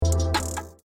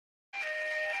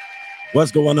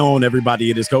What's going on, everybody?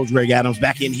 It is Coach Greg Adams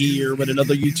back in here with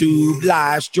another YouTube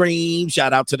live stream.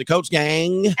 Shout out to the Coach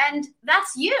Gang. And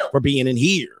that's you. For being in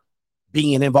here,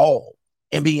 being involved,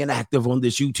 and being active on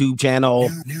this YouTube channel.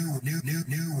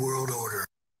 New world order.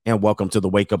 And welcome to the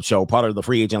Wake Up Show, part of the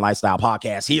Free Agent Lifestyle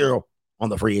podcast here on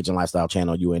the Free Agent Lifestyle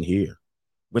channel. You in here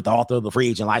with the author of the Free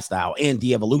Agent Lifestyle and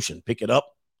the Evolution. Pick it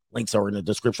up. Links are in the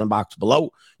description box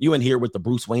below. You in here with the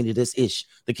Bruce Wayne of this ish,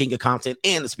 the king of content,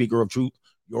 and the speaker of truth.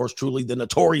 Yours truly, the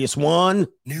notorious one.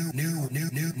 New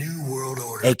world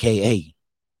order. AKA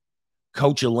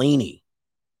Coach Alini,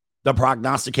 the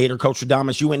prognosticator, Coach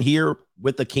Adamas. You in here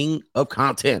with the king of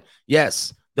content.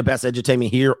 Yes, the best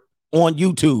entertainment here on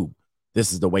YouTube.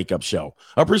 This is the Wake Up Show.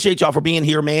 I appreciate y'all for being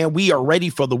here, man. We are ready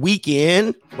for the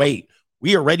weekend.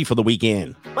 We are ready for the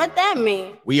weekend. What that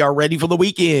mean? We are ready for the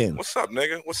weekend. What's up,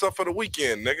 nigga? What's up for the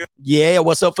weekend, nigga? Yeah,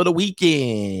 what's up for the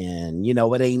weekend? You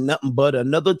know, it ain't nothing but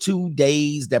another 2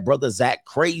 days that brother Zach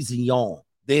crazy on.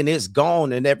 Then it's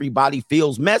gone and everybody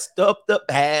feels messed up the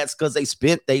past because they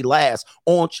spent their last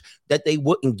ounce that they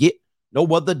wouldn't get no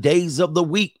other days of the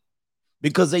week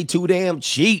because they too damn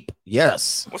cheap.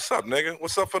 Yes. What's up, nigga?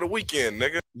 What's up for the weekend,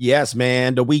 nigga? Yes,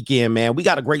 man. The weekend, man. We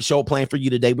got a great show planned for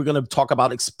you today. We're going to talk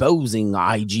about exposing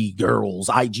IG girls,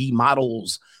 IG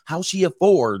models, how she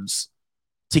affords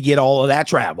to get all of that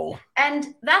travel.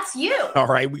 And that's you. All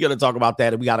right, we're going to talk about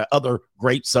that. And we got other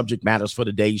great subject matters for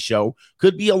today's show.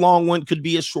 Could be a long one, could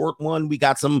be a short one. We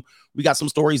got some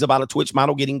stories about a Twitch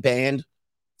model getting banned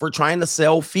for trying to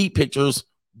sell feet pictures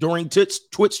during Twitch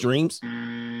streams.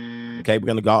 Okay, we're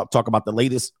going to talk about the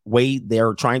latest way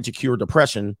they're trying to cure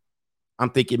depression. I'm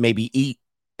thinking maybe eat,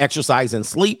 exercise, and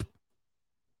sleep.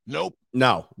 Nope.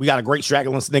 No, we got a great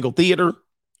Straggle and Sniggle theater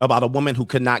about a woman who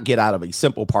could not get out of a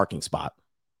simple parking spot.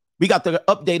 We got the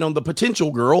update on the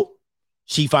potential girl.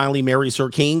 She finally marries her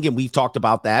king, and we've talked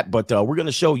about that, but we're going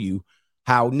to show you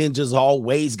how ninjas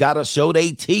always got to show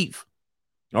their teeth.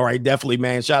 All right, definitely,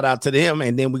 man. Shout out to them.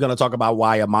 And then we're going to talk about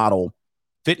why a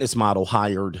fitness model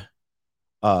hired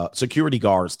security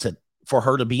guards for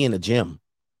her to be in a gym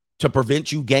to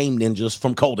prevent you game ninjas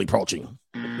from cold approaching.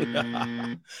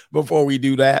 Before we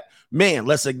do that, man,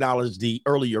 let's acknowledge the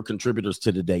earlier contributors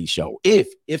to today's show.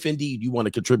 If indeed you want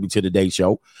to contribute to today's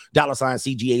show, $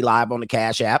 CGA Live on the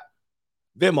Cash App,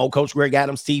 Venmo, Coach Greg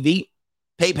Adams TV,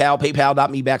 PayPal,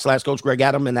 paypal.me/Coach Greg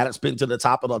Adams, and that'll spin to the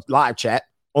top of the live chat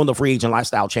on the Free Agent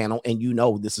Lifestyle channel. And you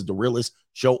know this is the realest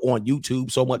show on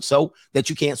YouTube, so much so that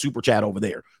you can't super chat over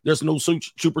there. There's no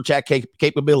super chat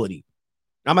capability.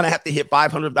 I'm going to have to hit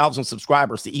 500,000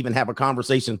 subscribers to even have a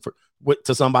conversation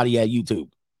to somebody at YouTube.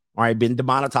 All right, been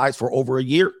demonetized for over a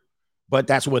year, but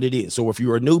that's what it is. So if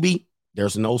you're a newbie,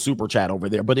 there's no super chat over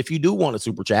there. But if you do want a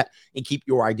super chat and keep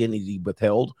your identity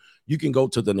withheld, you can go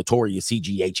to the Notorious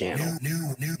CGA channel.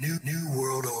 New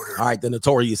world order. All right, the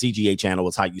Notorious CGA channel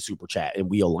is how you super chat, and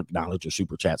we'll acknowledge your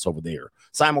super chats over there.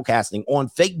 Simulcasting on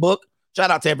Facebook. Shout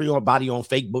out to everybody on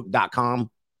Facebook.com.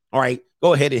 All right,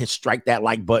 go ahead and strike that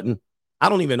like button. I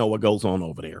don't even know what goes on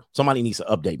over there. Somebody needs to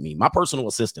update me. My personal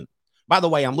assistant. By the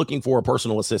way, I'm looking for a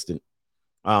personal assistant.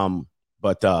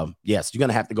 But yes, you're going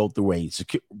to have to go through a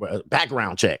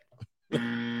background check. You're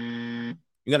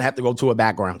going to have to go to a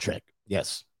background check.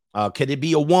 Yes. Could it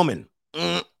be a woman?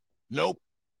 Nope.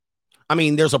 I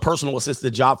mean, there's a personal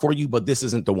assistant job for you, but this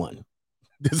isn't the one.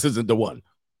 This isn't the one.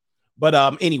 But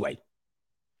anyway,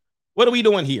 what are we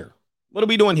doing here?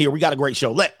 We got a great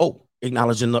show.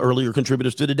 Acknowledging the earlier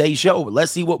contributors to today's show.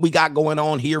 Let's see what we got going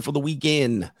on here for the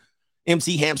weekend.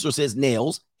 MC Hamster says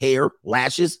nails, hair,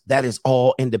 lashes. That is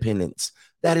all independence.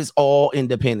 Billy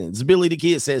the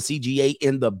Kid says CGA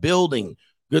in the building.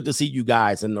 Good to see you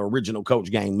guys and the original Coach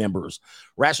Gang members.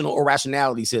 Rational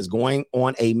Irrationality says going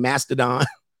on a Mastodon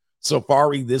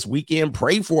safari this weekend.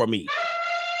 Pray for me.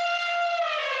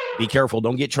 Be careful.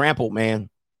 Don't get trampled, man.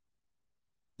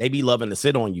 They be loving to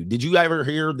sit on you. Did you ever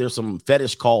hear there's some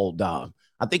fetish called, I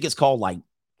think it's called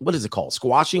what is it called?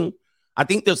 Squashing? I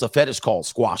think there's a fetish called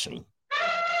squashing.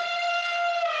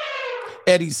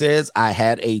 Eddie says, I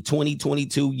had a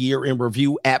 2022 year in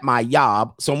review at my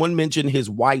job. Someone mentioned his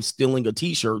wife stealing a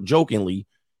t-shirt jokingly.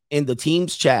 In the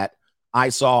team's chat, I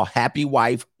saw happy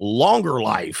wife, longer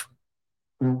life.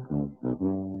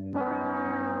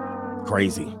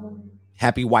 Crazy.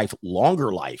 Happy wife,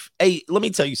 longer life. Hey, let me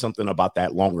tell you something about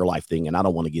that longer life thing, and I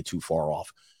don't want to get too far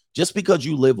off. Just because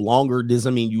you live longer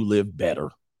doesn't mean you live better.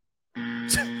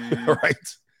 Right?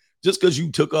 Just because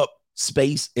you took up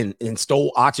space and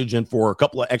stole oxygen for a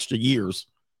couple of extra years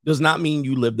does not mean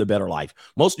you lived a better life.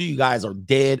 Most of you guys are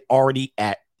dead already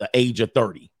at the age of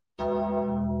 30.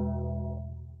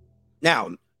 Now,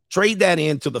 trade that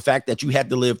into the fact that you had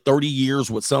to live 30 years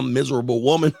with some miserable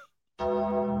woman.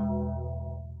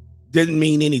 Didn't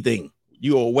mean anything.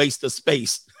 You a waste of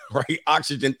space, right?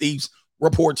 Oxygen thieves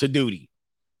report to duty.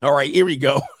 All right, here we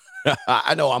go.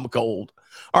 I know I'm cold.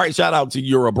 All right, shout out to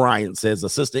Eura Bryant, says a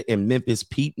sister in Memphis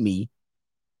peeped me.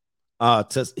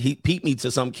 He peeped me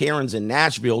to some Karens in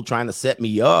Nashville trying to set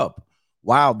me up.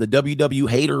 Wow, the WW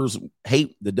haters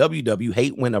hate the WW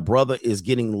hate when a brother is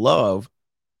getting love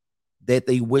that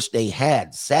they wish they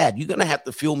had. Sad. You're gonna have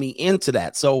to fill me into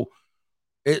that. So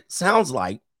it sounds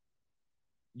like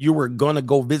you were gonna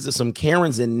go visit some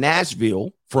Karens in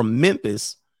Nashville from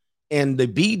Memphis, and the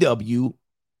BW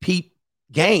peep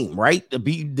game, right? The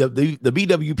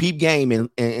BW peep game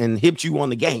and hipped you on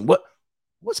the game.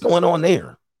 What's going on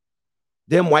there?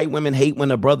 Them white women hate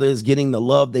when a brother is getting the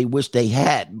love they wish they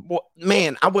had.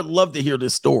 Man, I would love to hear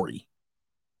this story.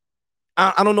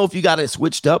 I don't know if you got it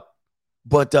switched up,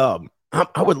 but I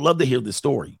would love to hear this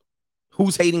story.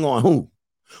 Who's hating on who?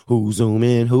 Who's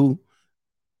zooming who?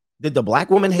 Did the black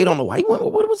woman hate on the white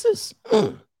woman? What was this?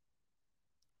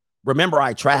 Remember,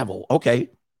 I travel. Okay.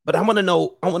 But I want to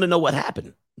know what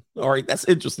happened. All right. That's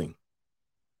interesting.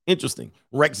 Interesting.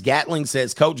 Rex Gatling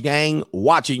says, Coach Gang,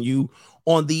 watching you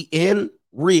on the In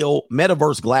Real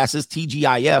Metaverse glasses,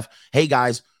 TGIF. Hey,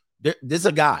 guys, there's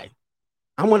a guy.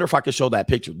 I wonder if I could show that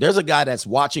picture. There's a guy that's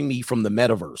watching me from the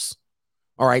metaverse.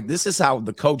 All right. This is how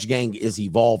the Coach Gang is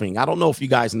evolving. I don't know if you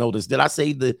guys noticed. Did I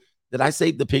save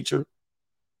the picture?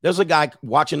 There's a guy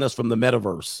watching us from the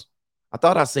metaverse. I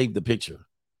thought I saved the picture.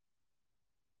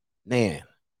 Man,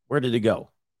 where did it go?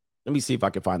 Let me see if I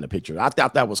can find the picture. I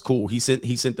thought that was cool. He sent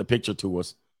the picture to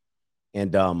us.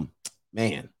 And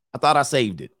man, I thought I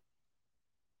saved it.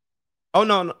 Oh,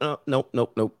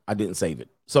 no. I didn't save it.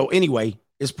 So anyway,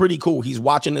 it's pretty cool. He's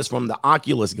watching this from the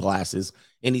Oculus glasses,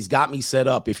 and he's got me set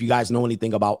up. If you guys know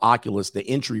anything about Oculus, the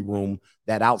entry room,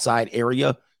 that outside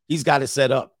area, he's got it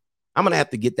set up. I'm going to have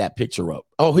to get that picture up.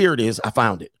 Oh, here it is. I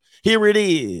found it. Here it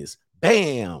is.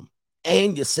 Bam.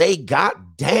 And you say,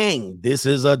 God dang, this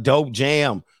is a dope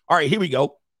jam. All right, here we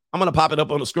go. I'm going to pop it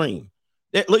up on the screen.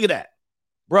 Look at that.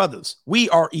 Brothers, we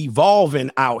are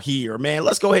evolving out here, man.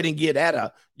 Let's go ahead and get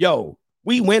at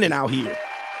we winning out here.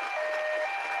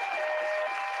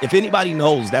 If anybody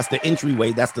knows, that's the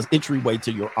entryway. That's the entryway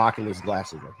to your Oculus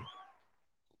glasses right here.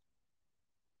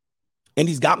 And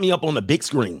he's got me up on the big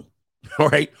screen. All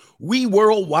right. We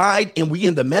worldwide, and we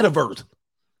in the metaverse.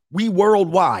 We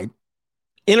worldwide,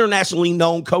 internationally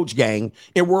known Coach Gang,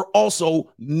 and we're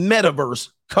also metaverse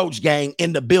Coach Gang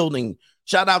in the building.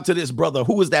 Shout out to this brother.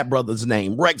 Who is that brother's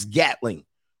name? Rex Gatling.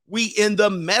 We in the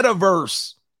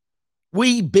metaverse.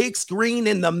 We big screen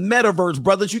in the metaverse,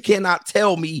 brothers. You cannot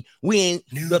tell me we ain't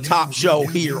the top show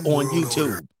here on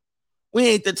YouTube. We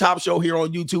ain't the top show here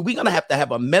on YouTube. We're going to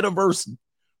have a metaverse.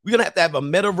 We're going to have a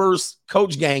metaverse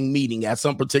Coach Gang meeting at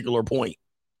some particular point.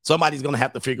 Somebody's going to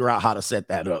have to figure out how to set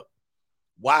that up.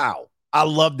 Wow. I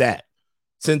love that.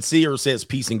 Sincere says,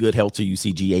 peace and good health to you,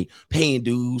 CGA. Paying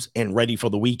dues and ready for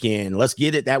the weekend. Let's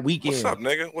get it that weekend. What's up,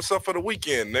 nigga? What's up for the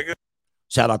weekend, nigga?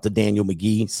 Shout out to Daniel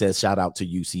McGee. Says, shout out to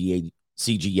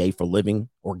CGA for living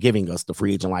or giving us the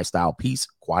free agent lifestyle, peace,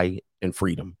 quiet, and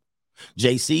freedom.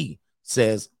 JC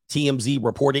says, TMZ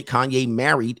reported Kanye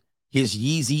married his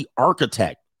Yeezy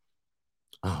architect.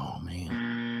 Oh,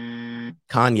 man.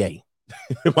 Kanye.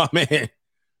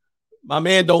 My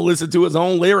man don't listen to his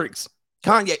own lyrics.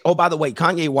 Kanye, oh, by the way,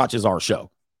 Kanye watches our show.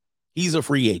 He's a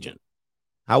free agent.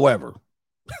 However,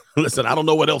 listen, I don't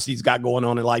know what else he's got going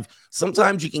on in life.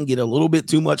 Sometimes you can get a little bit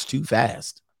too much too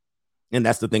fast. And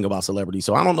that's the thing about celebrity.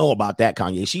 So I don't know about that,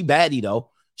 Kanye. She baddie, though.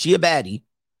 She a baddie.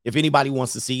 If anybody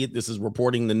wants to see it, this is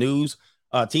reporting the news.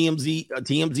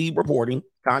 TMZ reporting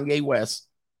Kanye West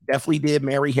definitely did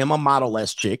marry him a Model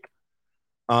S chick.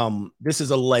 This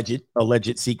is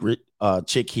alleged secret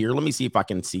chick here. Let me see if I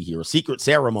can see here. A secret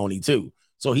ceremony too.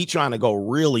 So he trying to go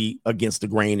really against the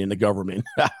grain in the government.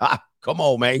 Come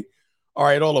on, man. All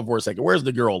right, hold on for a second. Where's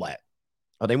the girl at?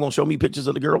 Oh, they won't show me pictures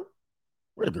of the girl?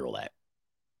 Where's the girl at?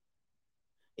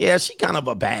 Yeah, she kind of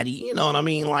a baddie. You know what I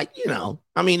mean? Like,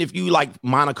 if you like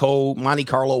Monte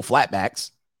Carlo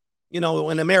flatbacks, in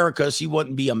America, she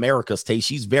wouldn't be America's taste.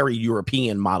 She's very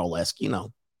European model-esque,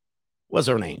 What's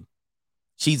her name?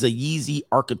 She's a Yeezy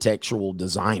architectural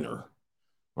designer.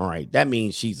 All right. That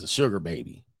means she's a sugar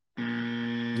baby.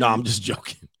 No, I'm just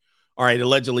joking. All right.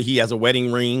 Allegedly, he has a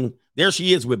wedding ring. There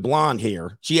she is with blonde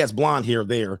hair. She has blonde hair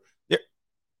there.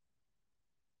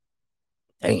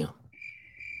 Damn.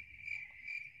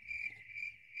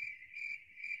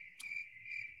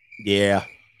 Yeah.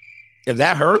 Is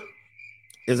that her?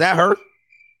 Is that her?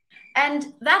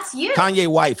 And that's you. Kanye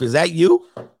wife. Is that you?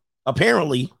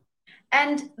 Apparently.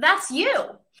 And that's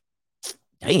you.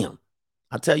 Damn.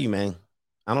 I tell you, man.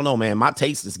 I don't know, man. My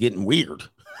taste is getting weird.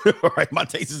 All right, my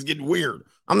taste is getting weird.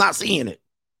 I'm not seeing it.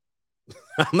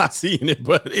 I'm not seeing it,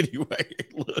 but anyway,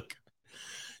 look.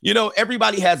 You know,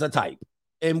 everybody has a type,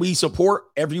 and we support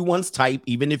everyone's type,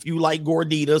 even if you like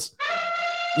gorditas.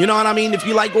 You know what I mean? If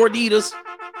you like gorditas.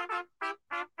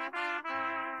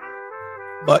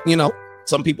 But, you know,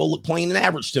 some people look plain and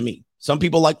average to me. Some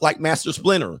people like Master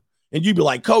Splinter. And you'd be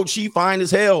like, Coach, she fine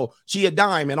as hell. She a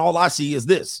dime, and all I see is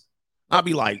this. I'll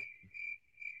be like,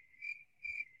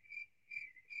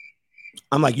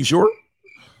 I'm like, you sure?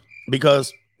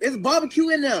 Because there's barbecue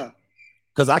in there.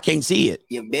 Because I can't see it.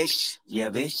 Yeah, bitch. Yeah,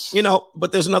 bitch. You know,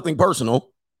 but there's nothing personal.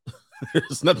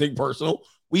 There's nothing personal.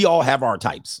 We all have our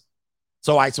types.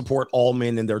 So I support all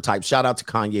men and their types. Shout out to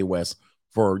Kanye West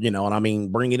for, you know what I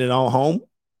mean, bringing it on home,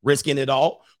 risking it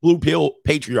all. Blue Pill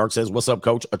Patriarch says, what's up,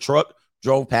 Coach? A truck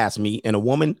drove past me and a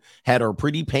woman had her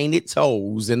pretty painted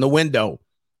toes in the window.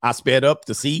 I sped up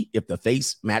to see if the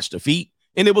face matched the feet,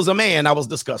 and it was a man. I was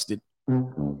disgusted.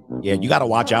 Yeah, you got to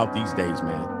watch out these days,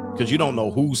 man, because you don't know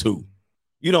who's who.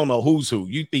 You don't know who's who.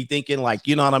 You'd be thinking like,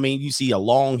 you know what I mean? You see a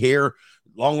long hair,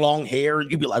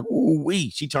 you'd be like, ooh,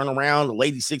 wee. She turned around, the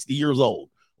lady 60 years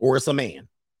old, or it's a man.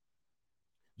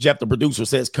 Jeff, the producer,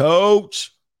 says,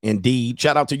 Coach, indeed.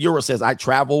 Shout out to Euro, says, I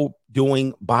travel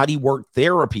doing body work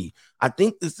therapy. I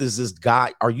think this is this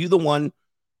guy. Are you the one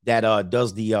that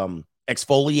does the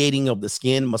exfoliating of the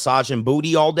skin, massaging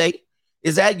booty all day?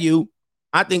 Is that you?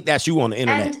 I think that's you on the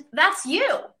internet. And that's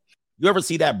you. You ever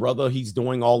see that brother? He's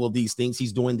doing all of these things.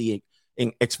 He's doing the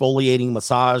exfoliating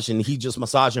massage, and he just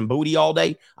massaging booty all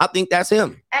day. I think that's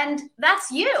him. And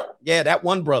that's you. Yeah, that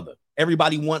one brother.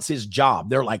 Everybody wants his job.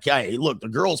 They're like, hey, look, the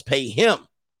girls pay him.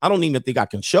 I don't even think I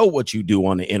can show what you do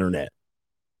on the internet.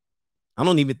 I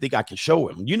don't even think I can show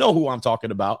him. You know who I'm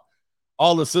talking about.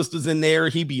 All the sisters in there.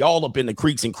 He be all up in the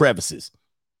creeks and crevices.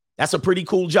 That's a pretty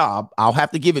cool job. I'll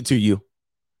have to give it to you.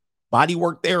 Body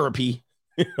work therapy.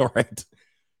 All right.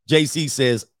 JC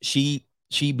says she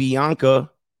Bianca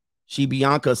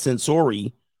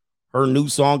Sensori, her new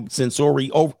song Sensory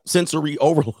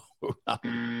Overload.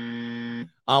 I'm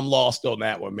lost on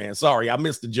that one, man. Sorry, I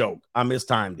missed the joke. I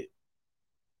mistimed it.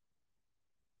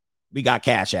 We got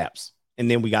cash apps, and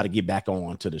then we got to get back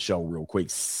on to the show real quick.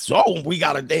 So we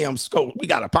got a damn scope. We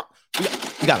got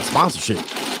a sponsorship.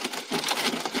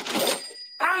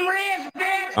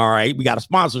 All right, we got a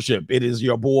sponsorship. It is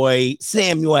your boy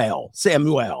Samuel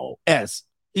S.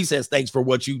 He says, thanks for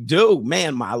what you do.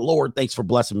 Man, my Lord, thanks for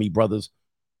blessing me, brothers.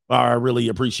 I really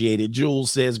appreciate it.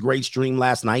 Jules says, great stream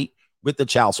last night with the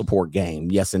child support game.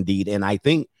 Yes, indeed. And I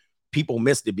think people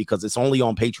missed it because it's only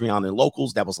on Patreon and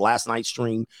Locals. That was last night's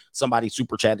stream. Somebody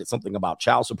super chatted something about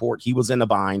child support. He was in a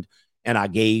bind, and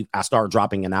I started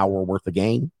dropping an hour worth of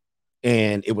game.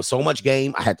 And it was so much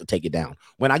game, I had to take it down.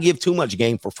 When I give too much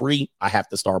game for free, I have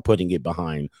to start putting it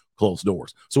behind closed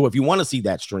doors. So if you want to see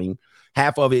that stream,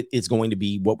 half of it is going to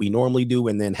be what we normally do,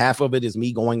 and then half of it is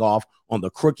me going off on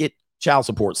the crooked child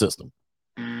support system.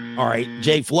 All right.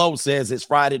 Jay Flo says it's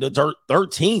Friday the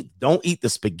 13th. Don't eat the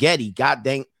spaghetti. God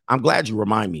dang. I'm glad you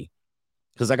remind me,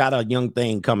 because I got a young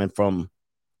thing coming from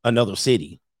another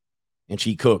city, and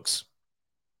she cooks.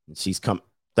 And she's come.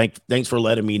 Thanks for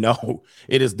letting me know.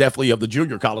 It is definitely of the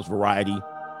junior college variety.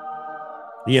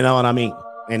 You know what I mean?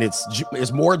 And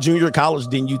it's more junior college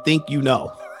than you think you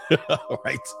know. All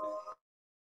right.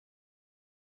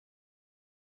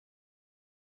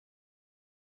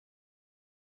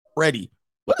 Ready.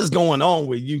 What is going on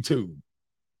with YouTube?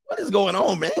 What is going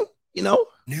on, man? You know?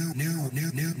 New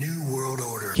world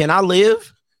order. Can I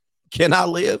live? Can I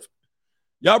live?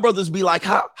 Y'all brothers be like,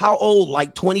 how old?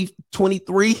 Like 20,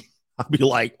 23? I'll be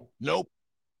like, nope.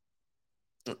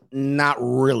 Not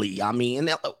really. I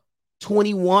mean,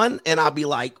 21. And I'll be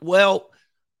like, well,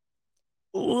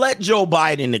 let Joe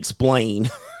Biden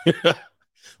explain.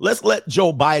 Let's let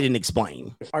Joe Biden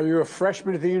explain. Are you a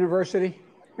freshman at the university?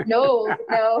 No.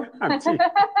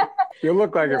 You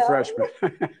look like a freshman.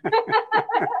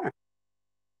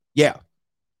 Yeah.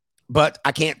 But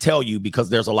I can't tell you, because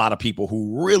there's a lot of people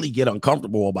who really get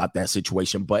uncomfortable about that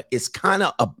situation. But it's kind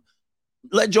of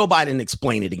let Joe Biden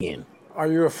explain it again. Are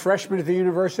you a freshman at the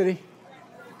university?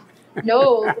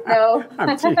 No.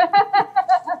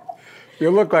 You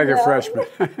look like a freshman.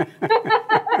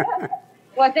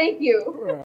 Well, thank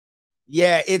you.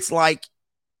 Yeah, it's like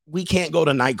we can't go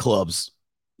to nightclubs,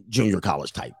 junior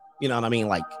college type. You know what I mean?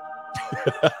 Like,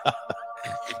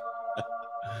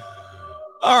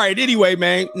 all right. Anyway,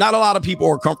 man, not a lot of people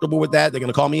are comfortable with that. They're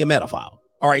going to call me a metaphile.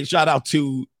 All right. Shout out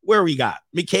to where we got.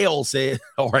 Mikhail said,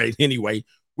 all right, anyway,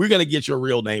 we're going to get your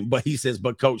real name. But he says,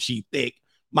 but Coach, she thick.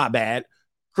 My bad.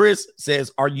 Chris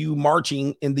says, are you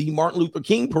marching in the Martin Luther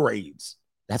King parades?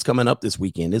 That's coming up this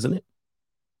weekend, isn't it?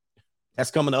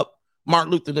 That's coming up.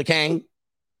 Martin Luther the King.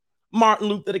 Martin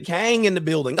Luther the King in the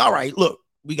building. All right, look,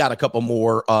 we got a couple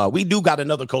more. We do got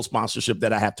another co-sponsorship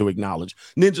that I have to acknowledge.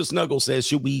 Ninja Snuggle says,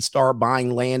 should we start buying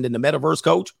land in the metaverse,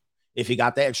 coach? If you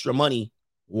got the extra money,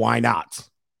 why not?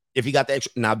 If you got the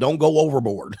extra, now don't go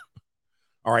overboard.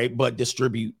 All right, but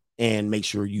distribute and make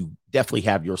sure you definitely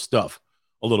have your stuff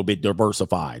a little bit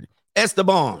diversified.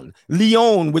 Esteban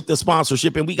Leon with the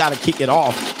sponsorship, and we got to kick it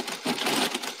off.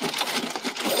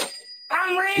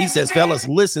 He says, fellas,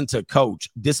 listen to coach.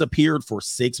 Disappeared for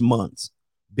 6 months.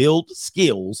 Build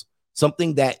skills,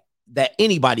 something that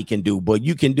anybody can do, but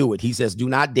you can do it. He says, do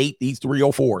not date these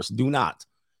 304s. Do not.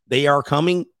 They are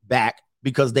coming back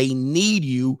because they need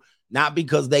you, not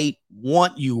because they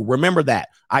want you. Remember that.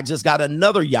 I just got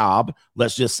another job.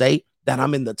 Let's just say that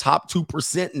I'm in the top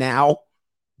 2% now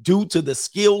due to the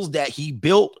skills that he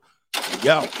built.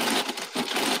 Yo.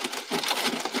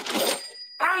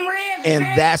 And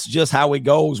that's just how it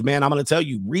goes, man. I'm going to tell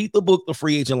you, read the book, The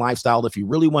Free Agent Lifestyle, if you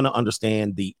really want to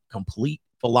understand the complete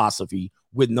philosophy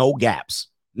with no gaps,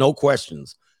 no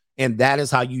questions. And that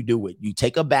is how you do it. You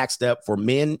take a back step for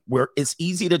men where it's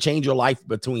easy to change your life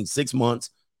between 6 months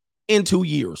and 2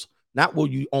 years. Not will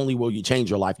you change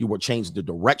your life, you will change the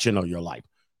direction of your life,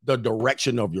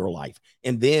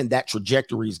 And then that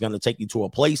trajectory is going to take you to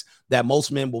a place that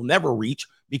most men will never reach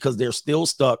because they're still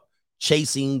stuck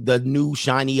chasing the new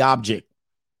shiny object.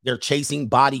 They're chasing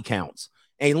body counts.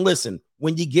 And listen,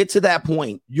 when you get to that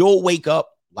point, you'll wake up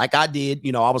like I did.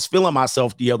 You know, I was feeling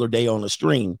myself the other day on the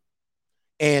stream.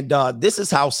 And this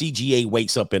is how CGA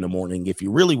wakes up in the morning, if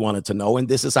you really wanted to know. And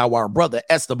this is how our brother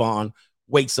Esteban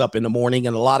wakes up in the morning.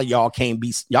 And a lot of y'all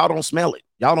y'all don't smell it.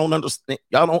 Y'all don't understand.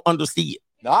 Y'all don't understand it.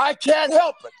 Now, I can't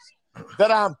help it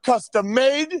that I'm custom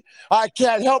made. I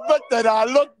can't help it that I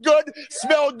look good,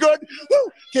 smell good,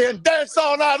 can dance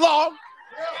all night long.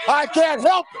 I can't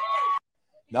help it.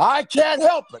 Now, I can't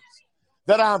help it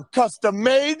that I'm custom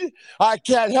made. I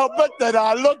can't help it that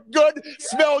I look good,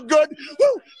 smell good,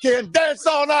 can dance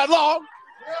all night long.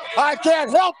 I can't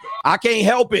help it. I can't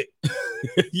help it.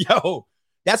 Yo,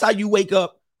 that's how you wake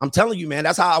up. I'm telling you, man,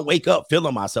 that's how I wake up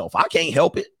feeling myself. I can't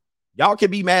help it. Y'all can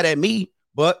be mad at me,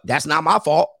 but that's not my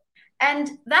fault.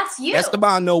 And that's you.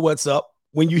 Esteban know what's up.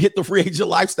 When you hit the free agent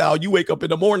lifestyle, you wake up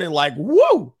in the morning like,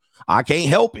 whoa, I can't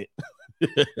help it.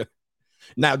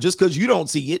 Now, just because you don't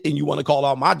see it and you want to call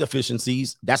out my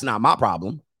deficiencies, that's not my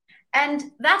problem. And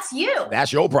that's you.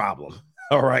 That's your problem.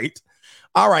 All right.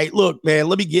 All right. Look, man,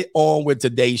 let me get on with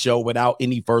today's show without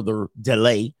any further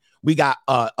delay. We got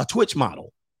a Twitch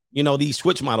model. You know, these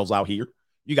Twitch models out here,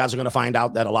 you guys are going to find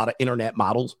out that a lot of internet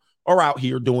models are out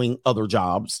here doing other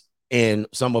jobs. And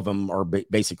some of them are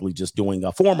basically just doing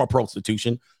a form of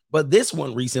prostitution. But this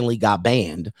one recently got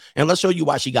banned. And let's show you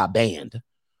why she got banned.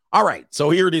 All right. So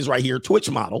here it is right here. Twitch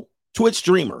model, Twitch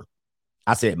streamer.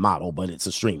 I said model, but it's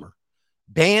a streamer.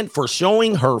 Banned for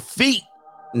showing her feet,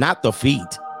 not the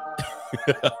feet.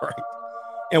 All right.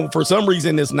 And for some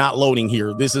reason, it's not loading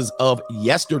here. This is of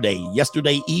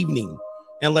yesterday evening.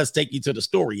 And let's take you to the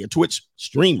story. A Twitch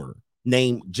streamer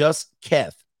named Just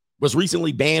Keth was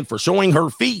recently banned for showing her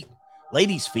feet.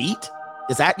 Ladies' feet?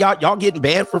 Is that y'all getting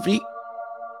banned for feet?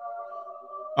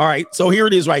 All right, so here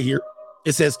it is right here.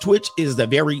 It says Twitch is a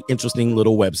very interesting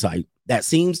little website that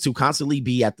seems to constantly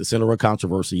be at the center of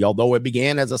controversy. Although it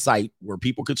began as a site where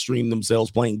people could stream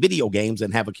themselves playing video games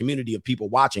and have a community of people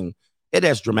watching, it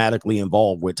has dramatically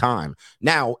evolved with time.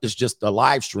 Now it's just a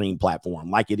live stream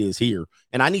platform like it is here.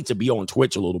 And I need to be on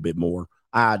Twitch a little bit more.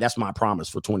 That's my promise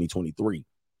for 2023.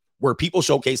 Where people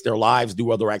showcase their lives,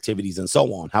 do other activities, and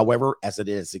so on. However, as it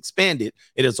has expanded,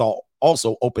 it has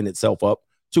also opened itself up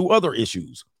to other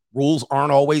issues. Rules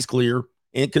aren't always clear,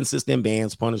 inconsistent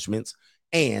bans, punishments,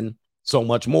 and so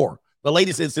much more. The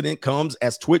latest incident comes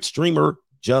as Twitch streamer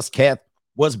Just Keth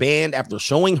was banned after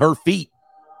showing her feet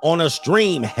on a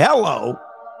stream. Hello.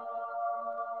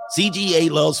 CGA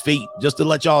loves feet. Just to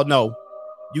let y'all know,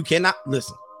 you cannot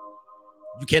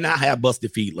have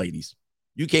busted feet, ladies.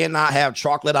 You cannot have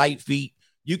troglodyte feet.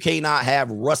 You cannot have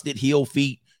rusted heel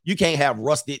feet. You can't have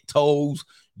rusted toes.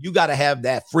 You got to have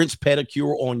that French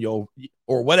pedicure on your,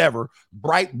 or whatever,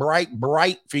 bright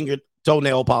finger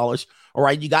toenail polish. All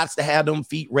right. You got to have them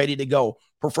feet ready to go.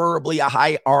 Preferably a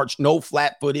high arch, no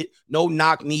flat footed, no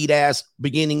knock-kneed ass,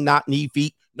 beginning knock-knee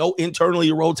feet, no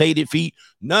internally rotated feet,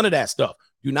 none of that stuff.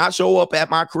 Do not show up at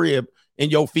my crib and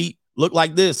your feet look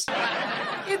like this.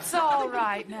 It's all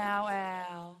right now,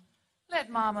 Al. Let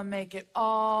Mama make it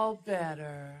all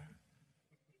better.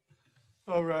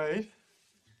 All right.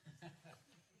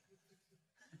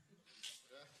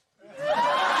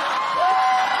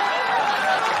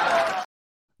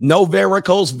 No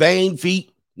varicose vein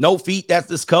feet, no feet that's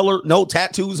discolored, no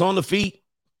tattoos on the feet,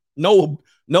 no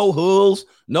hooves,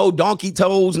 no donkey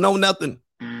toes, no nothing.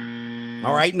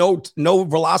 All right, no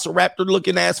velociraptor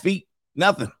looking ass feet,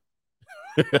 nothing.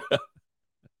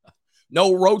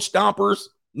 No roach stompers,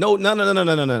 no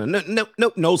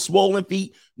swollen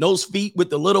feet, no feet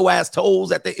with the little ass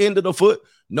toes at the end of the foot,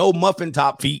 no muffin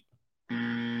top feet.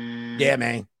 Yeah,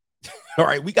 man. All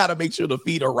right, we got to make sure the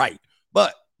feet are right.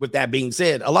 But with that being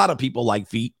said, a lot of people like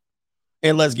feet.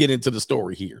 And let's get into the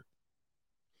story here. It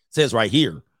says right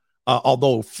here,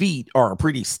 although feet are a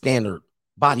pretty standard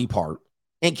body part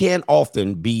and can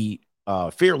often be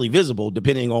fairly visible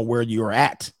depending on where you're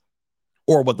at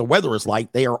or what the weather is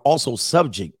like, they are also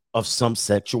subject of some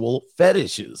sexual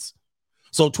fetishes.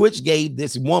 So Twitch gave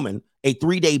this woman a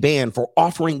 3-day ban for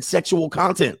offering sexual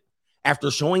content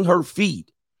after showing her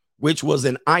feet, which was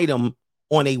an item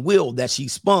on a wheel that she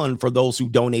spun for those who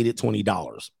donated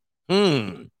 $20.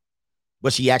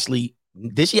 But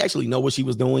did she actually know what she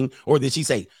was doing? Or did she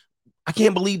say, I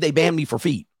can't believe they banned me for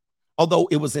feet? Although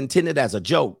it was intended as a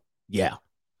joke. Yeah.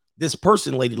 This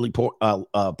person lately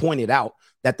pointed out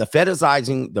that the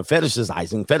fetishizing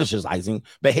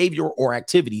behavior or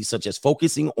activities such as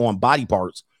focusing on body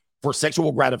parts for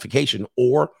sexual gratification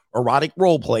or erotic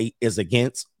role play is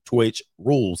against Twitch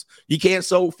rules. You can't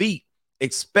show feet,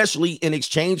 especially in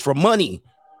exchange for money.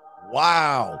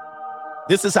 Wow.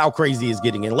 This is how crazy it's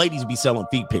getting. And ladies be selling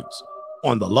feet pics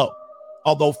on the low.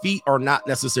 Although feet are not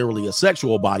necessarily a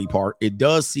sexual body part, it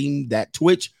does seem that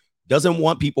Twitch doesn't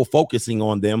want people focusing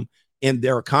on them in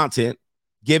their content,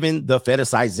 given the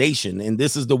fetishization. And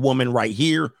this is the woman right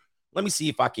here. Let me see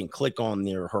if I can click on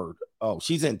near her. Oh,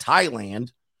 she's in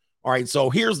Thailand. All right, so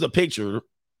here's the picture.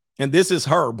 And this is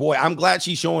her. Boy, I'm glad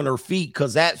she's showing her feet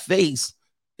because that face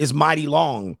is mighty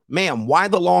long. Ma'am, why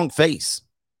the long face?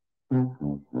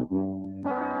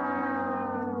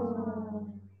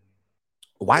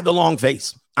 Why the long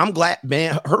face? I'm glad,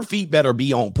 man, her feet better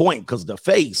be on point because the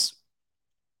face,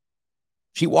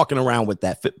 she walking around with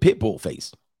that pit bull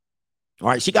face. All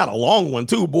right, she got a long one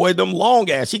too, boy. Them long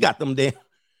ass. She got them damn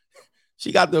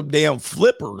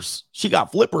flippers. She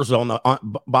got flippers on the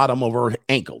bottom of her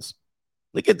ankles.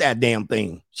 Look at that damn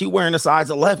thing. She wearing a size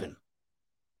 11,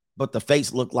 but the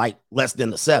face looked like less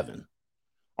than a 7.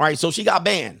 All right, so she got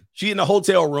banned. She in the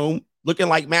hotel room looking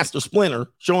like Master Splinter,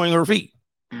 showing her feet.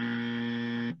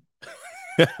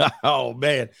 Oh,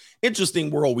 man.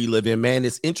 Interesting world we live in, man.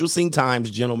 It's interesting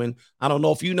times, gentlemen. I don't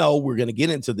know if you know, we're going to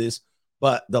get into this,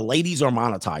 but the ladies are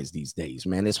monetized these days,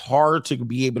 man. It's hard to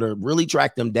be able to really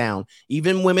track them down.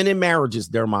 Even women in marriages,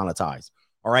 they're monetized.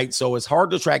 All right, so it's hard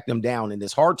to track them down, and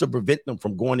it's hard to prevent them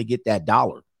from going to get that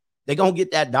dollar. They're going to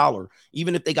get that dollar,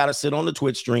 even if they got to sit on the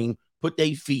Twitch stream, put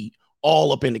their feet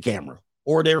all up in the camera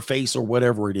or their face or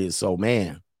whatever it is. So,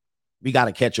 man, we got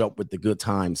to catch up with the good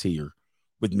times here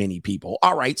with many people.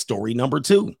 All right, story number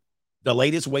 2, the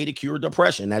latest way to cure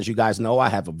depression. As you guys know, I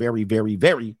have a very, very,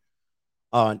 very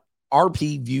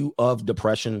RP view of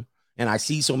depression, and I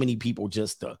see so many people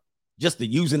just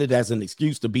using it as an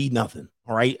excuse to be nothing.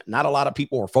 All right, not a lot of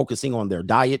people are focusing on their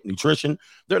diet, nutrition.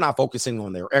 They're not focusing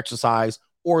on their exercise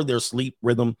or their sleep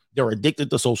rhythm. They're addicted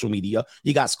to social media.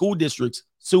 You got school districts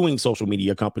suing social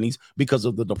media companies because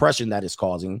of the depression that is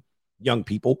causing young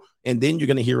people. And then you're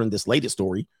going to hear in this latest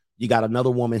story, you got another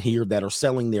woman here that are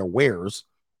selling their wares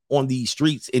on these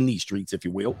streets, if you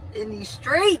will. In these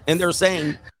streets. And they're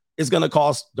saying it's going to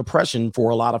cause depression for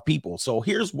a lot of people. So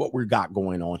here's what we got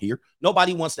going on here.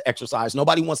 Nobody wants to exercise.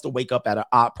 Nobody wants to wake up at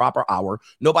a proper hour.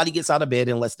 Nobody gets out of bed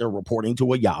unless they're reporting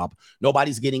to a job.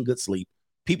 Nobody's getting good sleep.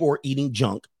 People are eating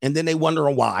junk. And then they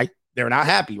wondering why they're not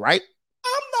happy, right?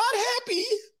 I'm not happy.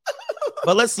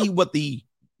 But let's see what the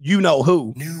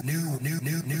you-know-who New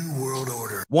world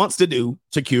order wants to do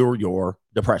to cure your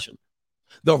depression.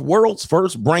 The world's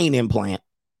first brain implant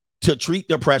to treat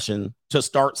depression to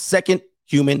start second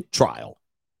human trial.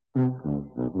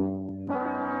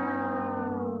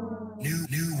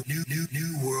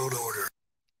 new world order.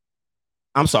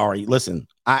 I'm sorry. Listen,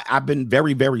 I've been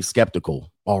very, very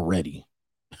skeptical already.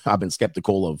 I've been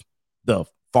skeptical of the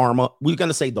pharma. We're going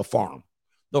to say the farm,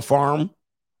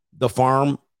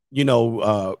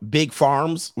 big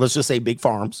farms. Let's just say big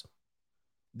farms.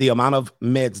 The amount of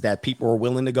meds that people are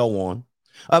willing to go on.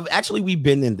 Actually, we've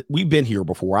been here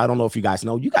before. I don't know if you guys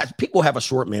know. People have a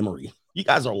short memory. You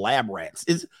guys are lab rats.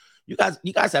 You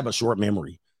guys have a short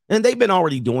memory, and they've been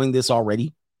already doing this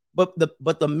already. But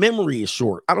the memory is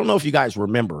short. I don't know if you guys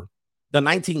remember the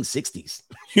 1960s.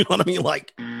 You know what I mean?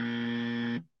 Like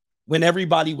when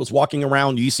everybody was walking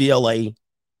around UCLA,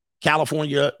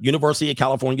 California, University of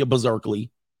California,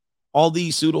 Berkeley, all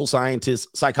these pseudoscientists,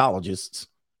 psychologists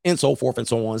and so forth and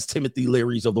so on. Timothy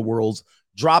Leary's of the world's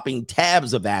dropping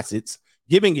tabs of acids,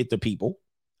 giving it to people,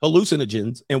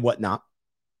 hallucinogens and whatnot,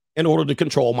 in order to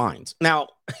control minds. Now,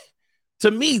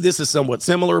 to me, this is somewhat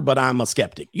similar, but I'm a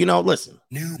skeptic. You know, listen.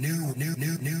 New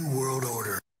world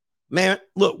order. Man,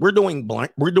 look, we're doing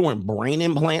brain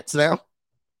implants now.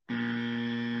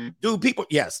 Dude,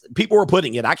 people were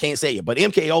putting it. I can't say it, but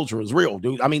MK Ultra is real,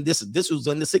 dude. I mean, this was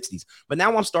in the 60s. But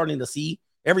now I'm starting to see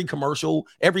every commercial,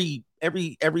 everything,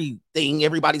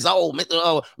 everybody's,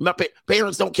 my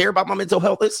parents don't care about my mental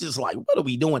health. It's just like, what are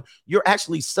we doing? You're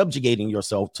actually subjugating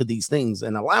yourself to these things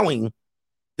and allowing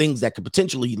things that could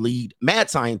potentially lead mad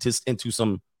scientists into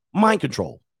some mind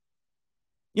control.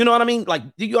 You know what I mean?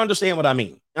 Like, do you understand what I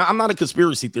mean? I'm not a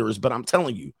conspiracy theorist, but I'm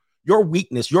telling you, your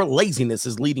weakness, your laziness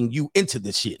is leading you into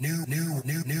this shit.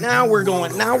 Now we're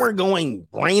going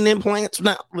brain implants.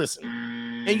 Now, listen,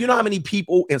 and you know how many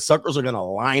people and suckers are going to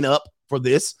line up for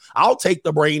this? I'll take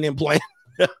the brain implant.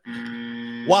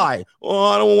 Why? Oh,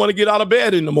 I don't want to get out of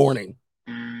bed in the morning.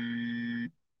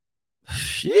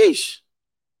 Sheesh.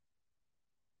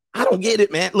 I don't get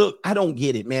it, man. Look, I don't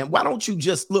get it, man. Why don't you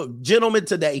just look, gentlemen,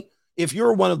 today? If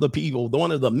you're one of the people,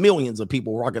 one of the millions of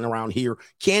people walking around here,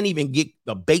 can't even get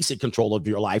the basic control of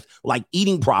your life, like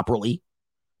eating properly,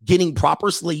 getting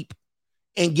proper sleep,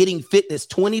 and getting fitness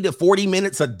 20 to 40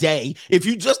 minutes a day.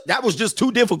 That was just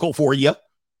too difficult for you.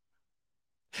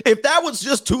 If that was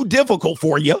just too difficult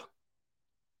for you,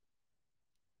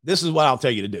 this is what I'll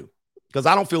tell you to do, because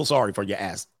I don't feel sorry for your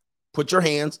ass. Put your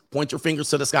hands, point your fingers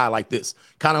to the sky like this,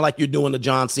 kind of like you're doing to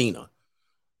John Cena.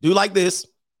 Do like this.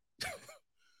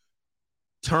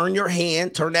 Turn your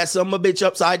hand, turn that son of a bitch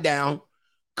upside down,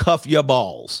 cuff your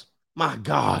balls. My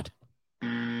God.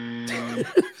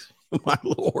 My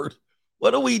Lord.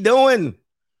 What are we doing?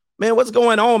 Man, what's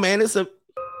going on, man? You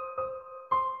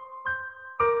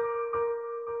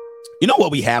know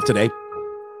what we have today?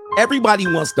 Everybody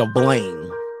wants to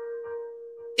blame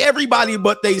everybody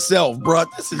but they self, bro.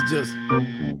 This is just...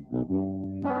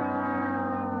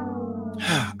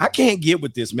 I can't get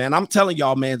with this, man. I'm telling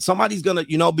y'all, man, somebody's gonna,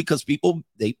 because people,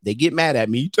 they get mad at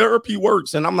me. Therapy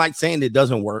works. And I'm not saying it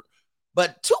doesn't work,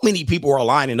 but too many people are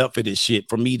lining up for this shit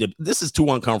for me this is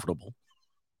too uncomfortable.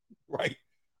 Right.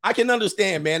 I can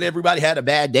understand, man. Everybody had a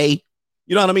bad day.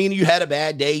 You know what I mean? You had a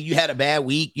bad day. You had a bad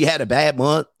week. You had a bad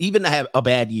month, even to have a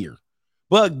bad year.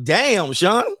 But damn,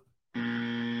 Sean,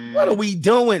 what are we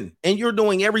doing? And you're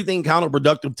doing everything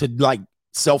counterproductive to like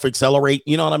self-accelerate.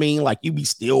 You know what I mean? Like you be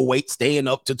staying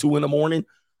up to 2 a.m.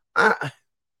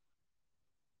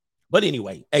 But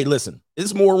anyway, hey, listen,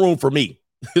 there's more room for me.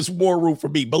 There's more room for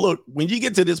me. But look, when you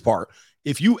get to this part,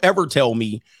 if you ever tell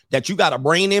me that you got a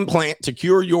brain implant to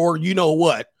cure your,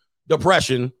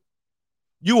 depression,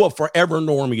 you are forever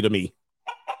normie to me.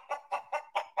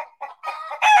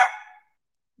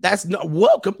 That's not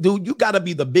welcome, dude. You got to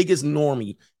be the biggest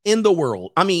normie in the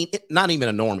world. I mean, not even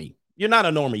a normie. You're not a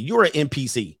normie. You're an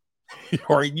NPC.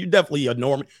 Or you definitely a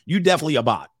normie. You definitely a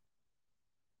bot.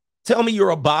 Tell me you're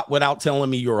a bot without telling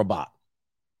me you're a bot.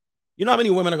 You know how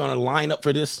many women are going to line up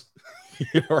for this?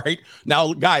 Right?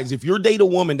 Now, guys, if you're dating a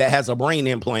woman that has a brain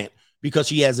implant because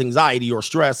she has anxiety or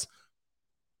stress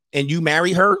and you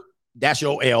marry her, that's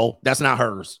your L. That's not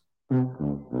hers.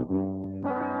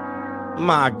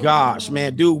 My gosh,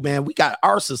 man, dude, man,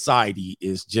 our society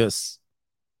is just,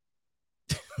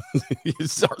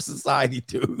 it's our society,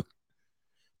 dude.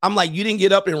 I'm like, you didn't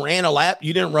get up and ran a lap.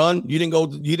 You didn't run. You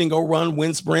didn't go run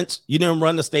wind sprints. You didn't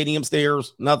run the stadium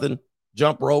stairs. Nothing.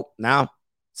 Jump rope. Now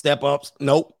step ups.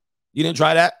 Nope. You didn't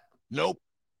try that. Nope.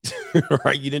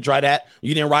 Right. You didn't try that.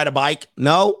 You didn't ride a bike.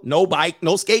 No bike.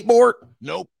 No skateboard.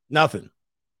 Nope. Nothing.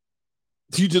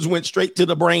 You just went straight to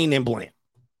the brain implant.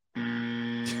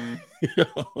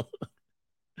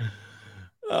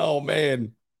 Oh,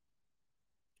 man.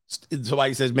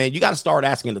 Somebody says, man, you got to start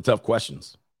asking the tough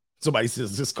questions. Somebody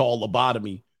says, this called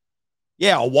lobotomy.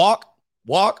 Yeah, a walk,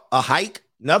 a hike,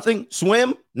 nothing,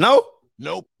 swim, nope,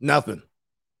 nothing.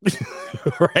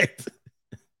 Right?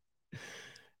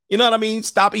 You know what I mean?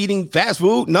 Stop eating fast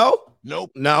food, no.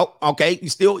 Okay, you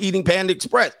still eating Panda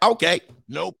Express? Okay,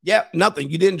 nope. Yeah, nothing.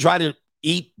 You didn't try to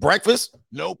eat breakfast?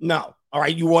 Nope. No. All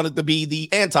right, you wanted to be the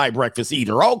anti-breakfast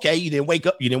eater. Okay, you didn't wake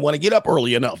up. You didn't want to get up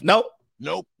early enough. Nope.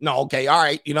 No, okay, all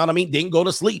right. You know what I mean? Didn't go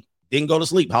to sleep.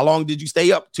 How long did you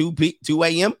stay up? 2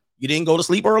 a.m.? You didn't go to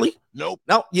sleep early? Nope.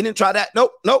 No, you didn't try that?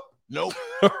 Nope. All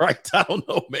right, I don't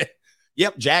know, man.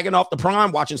 Yep, jagging off the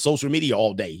prime, watching social media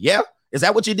all day. Yeah? Is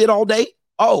that what you did all day?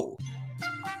 Oh.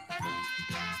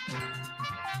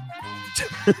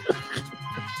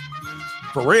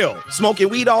 For real. Smoking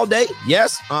weed all day?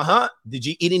 Yes. Uh-huh. Did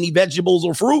you eat any vegetables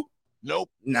or fruit? Nope.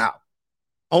 No.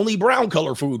 Only brown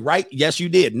color food, right? Yes, you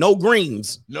did. No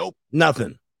greens. Nope.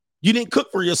 Nothing. You didn't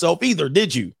cook for yourself either,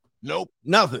 did you? Nope.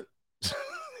 Nothing.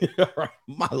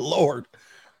 My Lord.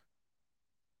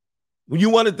 You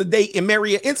wanted to date and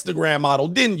marry an Instagram model,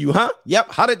 didn't you, huh?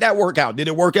 Yep. How did that work out? Did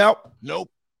it work out?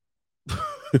 Nope.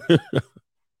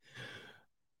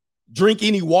 Drink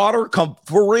any water? Come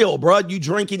for real, bro. You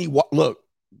drink any water?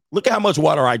 Look at how much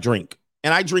water I drink.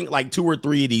 And I drink like 2 or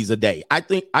 3 of these a day. I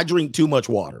think I drink too much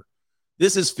water.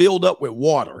 This is filled up with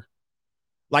water.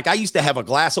 Like I used to have a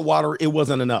glass of water. It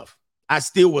wasn't enough. I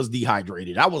still was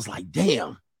dehydrated. I was like,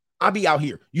 damn, I'll be out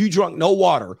here. You drunk no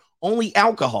water, only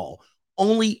alcohol,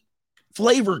 only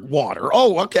flavored water.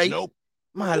 Oh, okay. Nope.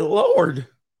 My Lord.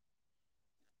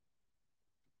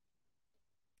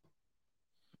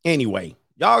 Anyway,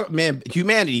 y'all, man,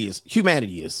 humanity is.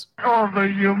 Oh, the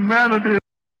humanity.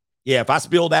 Yeah, if I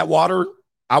spill that water,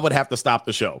 I would have to stop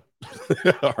the show.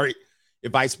 All right.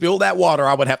 If I spill that water,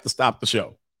 I would have to stop the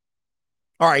show.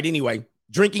 All right. Anyway,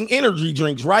 drinking energy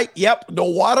drinks, right? Yep. No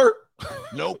water.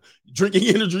 Nope.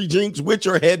 Drinking energy drinks with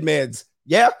your head meds.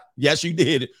 Yeah. Yes, you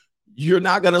did. You're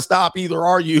not going to stop either,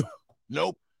 are you?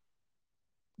 Nope.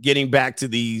 Getting back to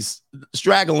these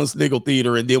Straggle and Sniggle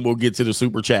Theater, and then we'll get to the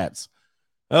super chats.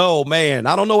 Oh, man.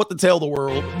 I don't know what to tell the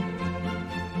world.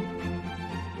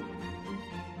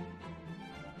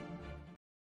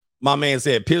 My man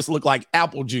said piss look like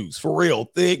apple juice. For real.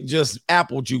 Thick, just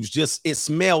apple juice. Just it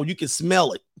smell. You can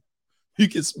smell it. You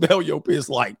can smell your piss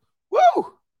like,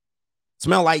 woo.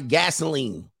 Smell like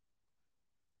gasoline.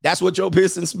 That's what your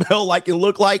piss and smell like and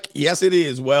look like? Yes, it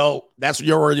is. Well, that's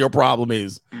where your problem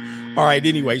is. All right.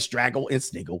 Anyway, Straggle and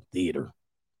Sniggle Theater.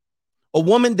 A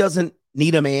woman doesn't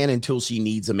need a man until she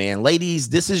needs a man. Ladies,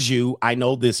 this is you. I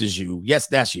know this is you. Yes,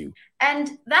 that's you.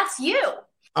 And that's you.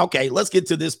 Okay, let's get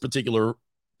to this particular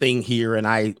thing here, and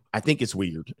I think it's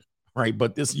weird, right?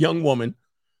 But this young woman,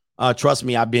 trust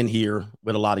me, I've been here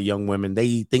with a lot of young women.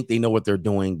 They think they know what they're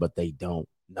doing, but they don't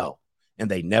know, and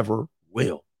they never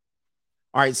will.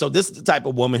 All right, so this is the type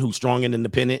of woman who's strong and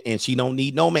independent, and she don't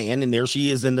need no man, and there she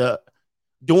is in the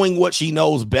doing what she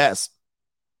knows best,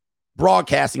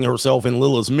 broadcasting herself in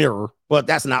Lila's mirror, but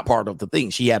that's not part of the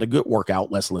thing. She had a good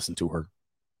workout. Let's listen to her.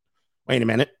 Wait a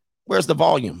minute. Where's the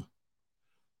volume?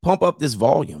 Pump up this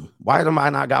volume. Why do I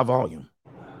not got volume?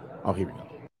 Oh, here we go.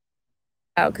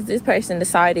 Because this person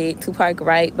decided to park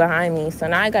right behind me. So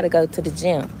now I got to go to the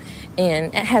gym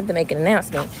and I have to make an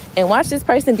announcement. And watch this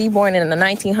person be born in the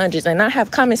 1900s and not have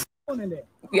comments.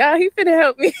 Yeah, he finna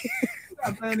help me.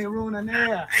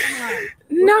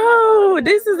 No,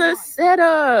 this is a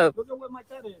setup. Look at what my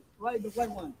cut is. Right, the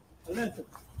white one. Listen.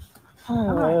 Get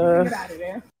out of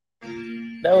there.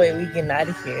 No way we getting out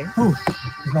of here.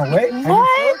 There's no way.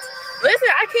 What? Listen,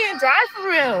 I can't drive for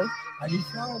real. Are you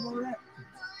sure about that?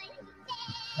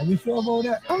 Are you sure about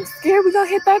that? I'm scared we're gonna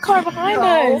hit that car behind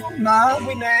us. No,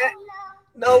 we not.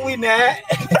 No, we not.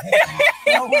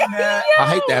 No, we not. I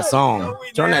hate that song. No,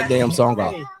 Turn that damn song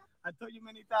off. Hey, I told you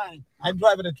many times. I'm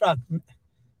driving a truck.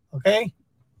 Okay?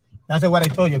 That's what I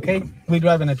told you, okay? We're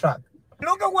driving a truck.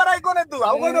 Look at what I'm gonna do.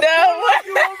 I'm gonna put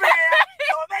you over here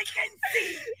so they can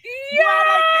see.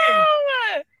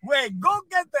 Yeah. Wait, go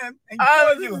get them and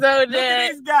I'm show you. so Look at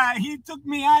dead. this guy. He took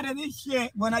me out of this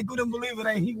shit when I couldn't believe it.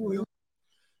 And he will.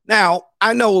 Now,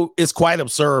 I know it's quite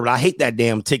absurd. I hate that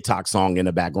damn TikTok song in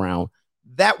the background.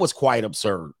 That was quite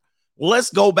absurd. Let's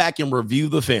go back and review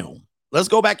the film.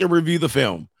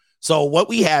 So what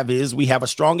we have is we have a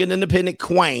strong and independent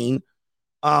queen,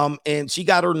 and she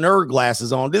got her nerd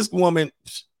glasses on. This woman,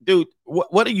 dude,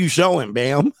 what are you showing,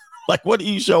 Bam? Like, what are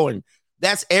you showing?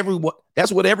 That's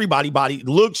what everybody body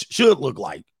should look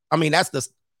like. I mean,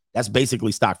 that's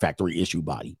basically stock factory issue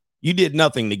body. You did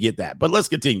nothing to get that. But let's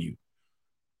continue.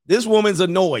 This woman's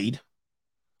annoyed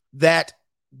that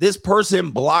this person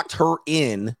blocked her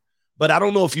in, but I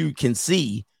don't know if you can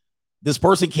see this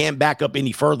person can't back up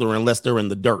any further unless they're in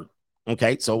the dirt.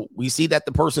 Okay, so we see that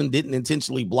the person didn't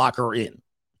intentionally block her in.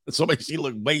 So she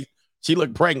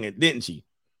looked pregnant, didn't she?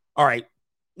 All right,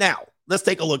 now let's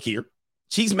take a look here.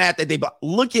 She's mad that they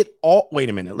look at all. Wait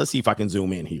a minute. Let's see if I can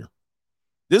zoom in here.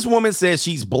 This woman says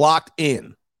she's blocked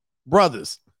in.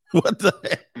 Brothers, what the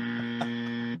heck?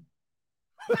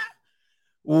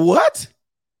 What?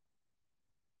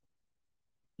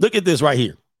 Look at this right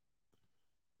here.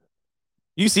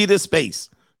 You see this space?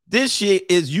 This shit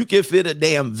is, you can fit a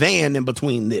damn van in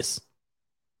between this.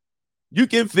 You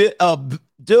can fit a,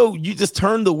 dude, you just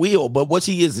turn the wheel. But what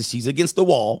she is she's against the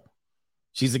wall.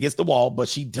 She's against the wall, but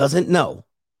she doesn't know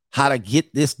how to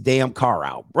get this damn car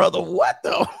out. Brother, what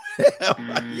the hell?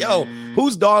 Yo,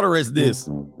 whose daughter is this?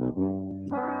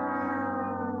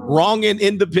 Wrong and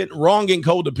independent, wrong and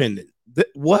codependent.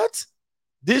 What?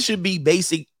 This should be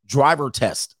basic driver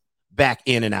test, back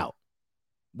in and out.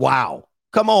 Wow.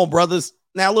 Come on, brothers.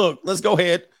 Now, look, let's go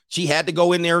ahead. She had to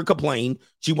go in there and complain.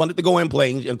 She wanted to go in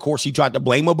playing. And of course, she tried to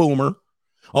blame a boomer.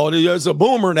 Oh, there's a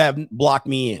boomer that blocked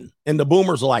me in. And the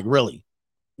boomers are like, really?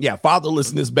 Yeah,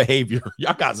 fatherlessness behavior.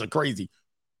 Y'all guys are crazy.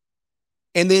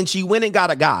 And then she went and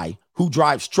got a guy who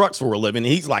drives trucks for a living.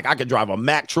 And he's like, I could drive a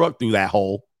Mack truck through that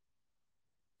hole.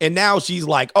 And now she's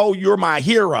like, oh, you're my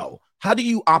hero. How do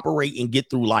you operate and get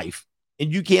through life?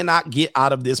 And you cannot get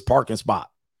out of this parking spot.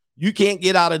 You can't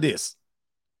get out of this.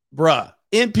 Bruh,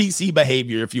 NPC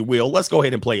behavior, if you will. Let's go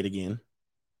ahead and play it again.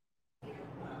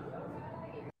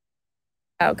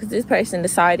 Because this person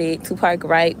decided to park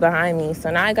right behind me. So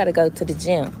now I got to go to the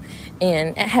gym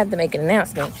and I have to make an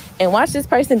announcement. And watch this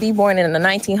person be born in the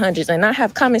 1900s and not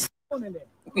have comments.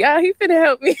 Yeah, he finna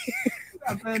help me.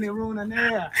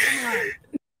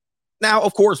 Now,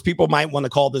 of course, people might want to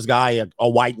call this guy a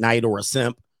white knight or a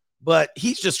simp, but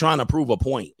he's just trying to prove a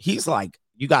point. He's like,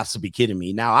 you got to be kidding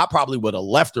me. Now, I probably would have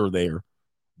left her there,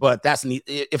 but that's neat.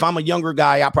 If I'm a younger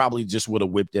guy, I probably just would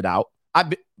have whipped it out. I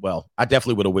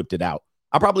definitely would have whipped it out.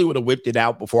 I probably would have whipped it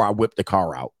out before I whipped the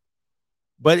car out.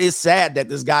 But it's sad that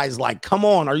this guy's like, come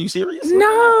on, are you serious?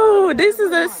 No, this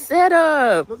is a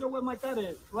setup. Look at where my car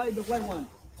is. Right, the white one.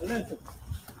 Listen.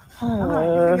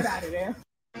 Get out of there.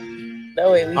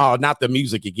 No, not the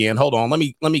music again. Hold on. Let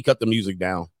me cut the music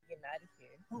down.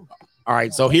 All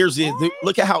right, so here's it.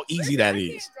 Look at how easy that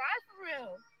is.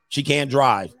 She can't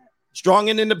drive. Strong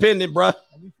and independent, bruh.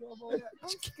 I'm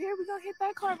scared we're gonna hit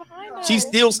that car behind us. She's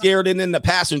still scared and in the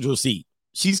passenger seat.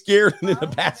 She's scared and in the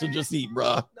passenger seat,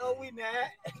 bruh. No, we not.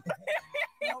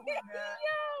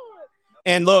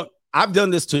 And look, I've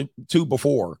done this too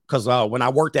before because when I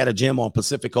worked at a gym on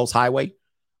Pacific Coast Highway,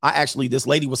 this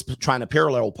lady was trying to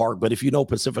parallel park. But if you know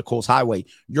Pacific Coast Highway,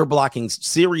 you're blocking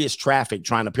serious traffic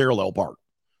trying to parallel park.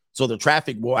 So the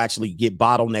traffic will actually get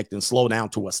bottlenecked and slow down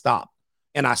to a stop.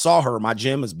 And I saw her. My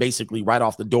gym is basically right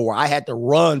off the door. I had to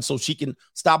run so she can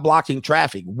stop blocking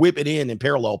traffic, whip it in and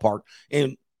parallel park.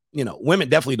 And, you know, women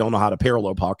definitely don't know how to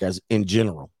parallel park as in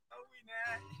general.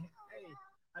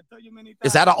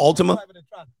 Is that an Ultima?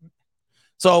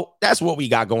 So that's what we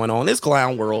got going on. This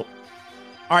clown world.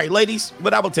 All right, ladies,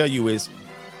 what I will tell you is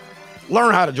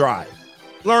learn how to drive.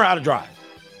 Learn how to drive.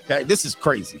 Okay, this is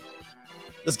crazy.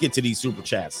 Let's get to these super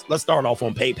chats. Let's start off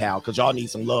on PayPal because y'all need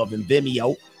some love. And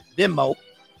Vimeo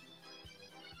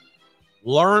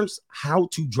learns how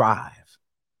to drive.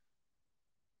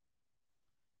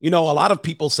 You know, a lot of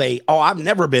people say, oh, I've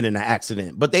never been in an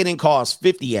accident, but they didn't cause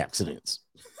 50 accidents.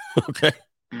 Okay.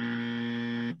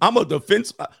 I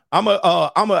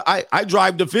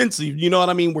drive defensive. You know what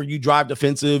I mean? Where you drive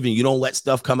defensive and you don't let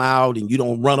stuff come out and you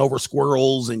don't run over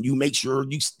squirrels and you make sure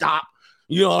you stop.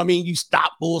 You know what I mean? You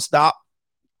stop, full stop.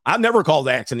 I've never caused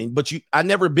an accident, but I've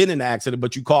never been in an accident,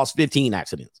 but you caused 15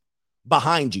 accidents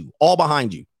behind you, all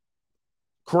behind you.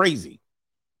 Crazy.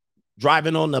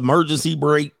 Driving on the emergency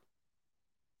brake.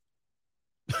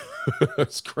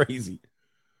 It's crazy.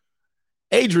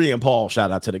 Adrian Paul, shout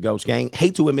out to the Ghost Gang.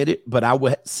 Hate to admit it, but I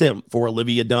would simp for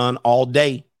Olivia Dunn all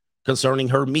day concerning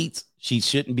her meets. She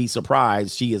shouldn't be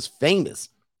surprised. She is famous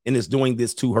and is doing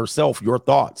this to herself. Your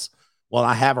thoughts? Well,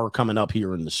 I have her coming up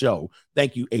here in the show.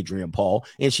 Thank you, Adrian Paul.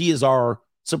 And she is our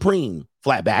supreme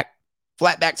flatback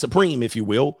supreme, if you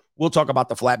will. We'll talk about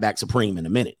the flatback supreme in a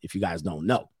minute if you guys don't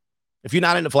know. If you're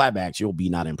not into flatbacks, you'll be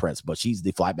not impressed, but she's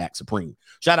the flatback supreme.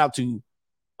 Shout out to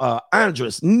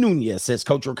Andres Nunez says,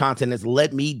 cultural content has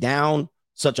led me down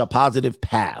such a positive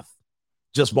path.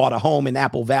 Just bought a home in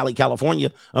Apple Valley,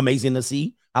 California. Amazing to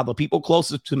see how the people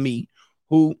closest to me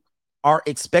who are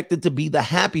expected to be the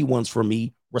happy ones for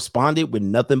me responded with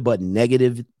nothing but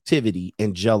negativity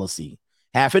and jealousy.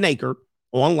 Half an acre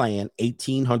on land,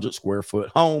 1,800 square foot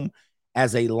home.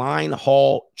 As a line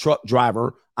haul truck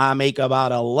driver, I make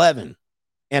about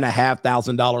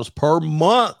 $11,500 per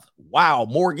month. Wow,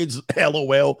 mortgage,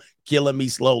 LOL, killing me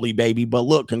slowly, baby. But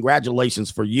look,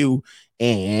 congratulations for you.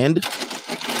 And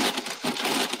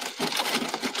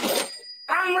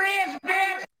I'm rich,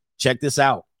 bitch. Check this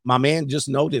out. My man just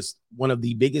noticed one of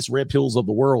the biggest red pills of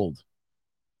the world.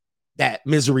 That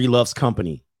misery loves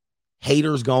company.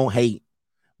 Haters gonna hate.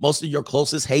 Most of your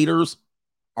closest haters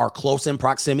are close in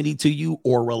proximity to you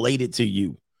or related to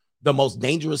you. The most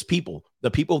dangerous people,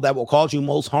 the people that will cause you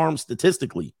most harm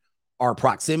statistically, are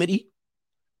proximity,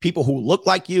 people who look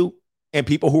like you, and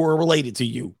people who are related to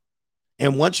you.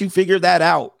 And once you figure that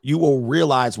out, you will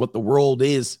realize what the world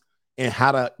is and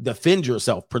how to defend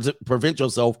yourself, prevent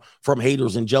yourself from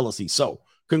haters and jealousy. So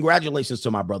congratulations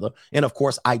to my brother. And of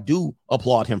course, I do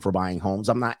applaud him for buying homes.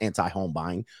 I'm not anti-home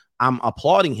buying. I'm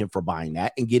applauding him for buying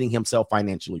that and getting himself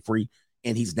financially free.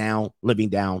 And he's now living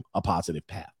down a positive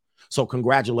path. So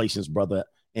congratulations, brother.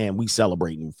 And we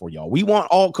celebrating for y'all. We want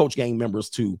all Coach Gang members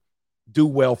to do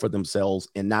well for themselves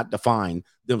and not define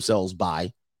themselves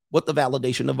by what the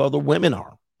validation of other women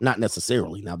are. Not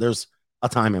necessarily. Now, there's a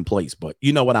time and place, but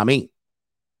you know what I mean.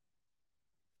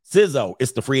 Sizzo,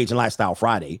 it's the Free Agent Lifestyle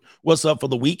Friday. What's up for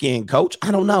the weekend, Coach?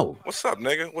 I don't know. What's up,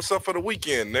 nigga? What's up for the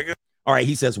weekend, nigga? All right,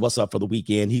 he says, what's up for the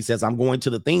weekend? He says, I'm going to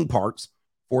the theme parks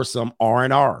for some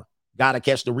R&R. Got to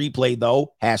catch the replay,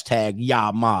 though. Hashtag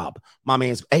Ya Mob. My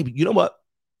man's, hey, you know what?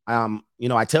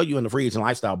 I tell you in the Free Agent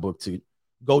Lifestyle book to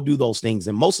go do those things.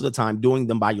 And most of the time, doing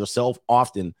them by yourself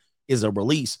often is a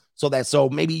release. So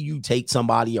maybe you take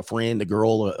somebody, a friend, a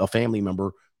girl, a family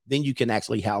member, then you can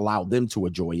actually allow them to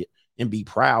enjoy it and be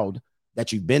proud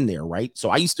that you've been there, right? So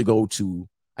I used to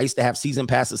have season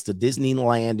passes to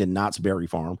Disneyland and Knott's Berry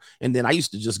Farm. And then I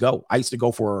used to just go. I used to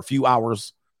go for a few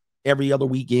hours every other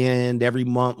weekend, every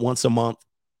month, once a month,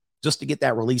 just to get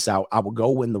that release out. I would go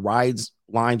when the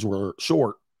lines were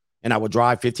short, and I would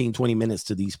drive 15, 20 minutes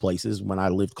to these places when I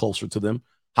lived closer to them,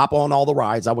 hop on all the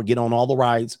rides. I would get on all the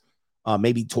rides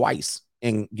maybe twice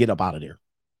and get up out of there.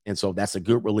 And so that's a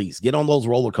good release. Get on those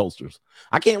roller coasters.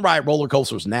 I can't ride roller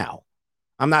coasters now.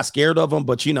 I'm not scared of them,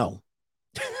 but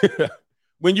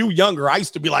when you younger, I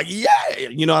used to be like, yeah,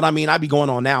 you know what I mean? I'd be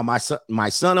going on now. My son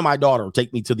and my daughter will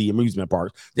take me to the amusement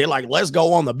parks. They're like, let's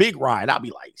go on the big ride. I'll be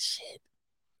like, shit.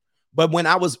 But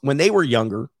when they were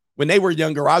younger,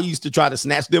 I used to try to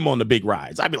snatch them on the big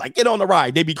rides. I'd be like, get on the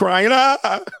ride. They'd be crying.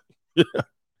 Ah.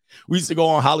 We used to go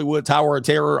on Hollywood Tower of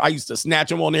Terror. I used to snatch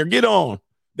them on there. Get on.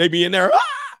 They'd be in there. Ah.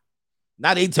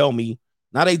 Now they tell me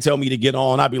to get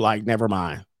on. I'd be like, never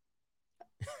mind.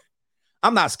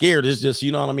 I'm not scared. It's just,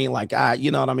 you know what I mean? Like, I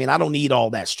don't need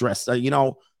all that stress. I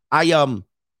live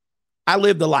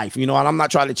the life, and I'm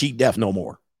not trying to cheat death no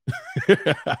more.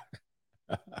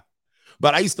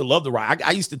 But I used to love the ride.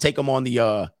 I used to take them on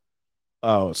the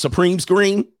Supreme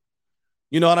Scream.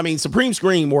 You know what I mean? Supreme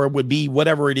Scream, where it would be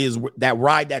whatever it is, that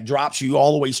ride that drops you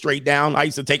all the way straight down. I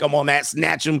used to take them on that,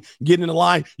 snatch them, get in the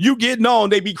line. You getting on,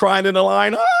 they be crying in the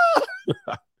line.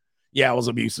 Ah! Yeah, it was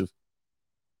abusive.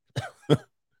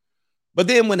 But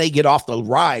then when they get off the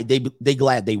ride, they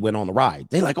glad they went on the ride.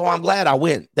 They like, oh, I'm glad I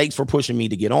went. Thanks for pushing me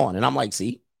to get on. And I'm like,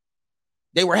 see,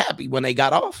 they were happy when they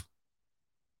got off.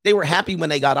 They were happy when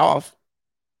they got off.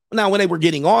 Now, when they were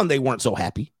getting on, they weren't so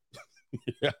happy.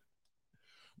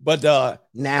 But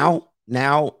now,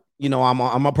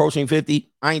 I'm approaching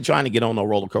 50. I ain't trying to get on no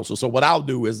roller coaster. So what I'll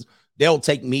do is they'll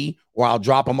take me, or I'll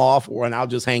drop them off, and I'll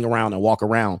just hang around and walk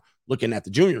around looking at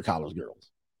the junior college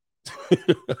girls.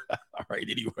 All right,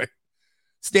 anyway.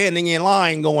 Standing in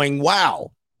line going,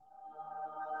 wow.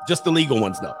 Just the legal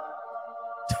ones, though.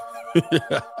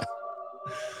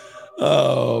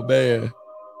 Oh, man.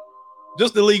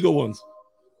 Just the legal ones.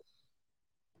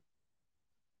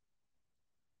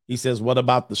 He says, what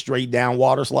about the straight down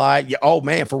water slide? Yeah. Oh,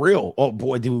 man, for real. Oh,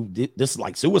 boy, dude, this is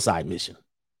like suicide mission.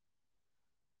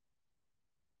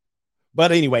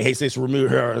 But anyway, he says,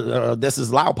 this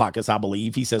is Loud Pockets, I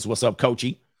believe. He says, what's up,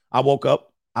 Coachy? I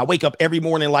wake up every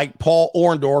morning like Paul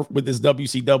Orndorff with his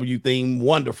WCW theme.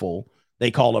 Wonderful.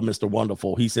 They call him Mr.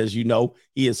 Wonderful. He says,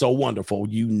 he is so wonderful.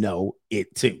 You know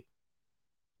it too.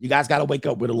 You guys got to wake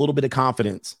up with a little bit of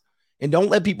confidence. And don't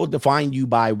let people define you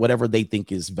by whatever they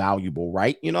think is valuable,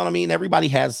 right? You know what I mean? Everybody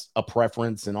has a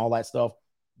preference and all that stuff.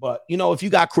 But, if you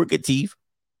got crooked teeth,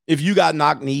 if you got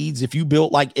knock knees, if you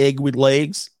built like egg with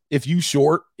legs, if you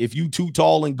short, if you too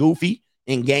tall and goofy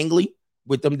and gangly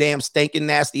with them damn stinking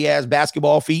nasty ass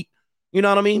basketball feet, you know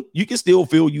what I mean? You can still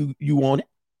feel you on it.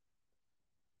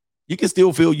 You can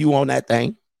still feel you on that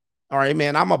thing. All right,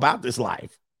 man, I'm about this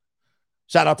life.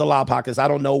 Shout out to Loud Pockets. I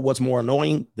don't know what's more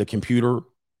annoying, the computer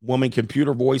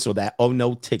voice or that oh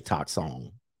no TikTok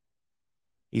song.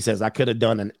 He says, I could have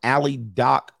done an alley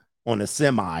dock on a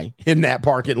semi in that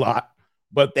parking lot,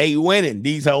 but they winning.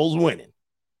 These hoes winning.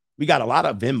 We got a lot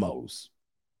of Venmos.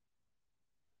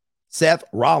 Seth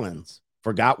Rollins,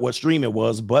 forgot what stream it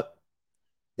was, but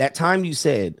that time you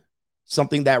said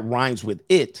something that rhymes with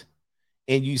it,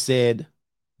 and you said,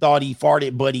 thought he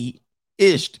farted, but he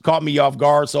ished, caught me off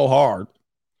guard so hard.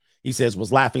 He says,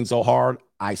 was laughing so hard,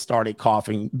 I started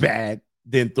coughing bad,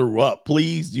 then threw up.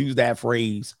 Please use that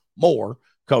phrase more.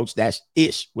 Coach, that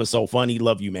ish was so funny.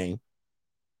 Love you, man.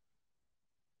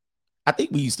 I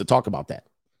think we used to talk about that.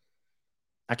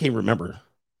 I can't remember.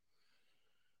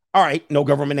 All right, no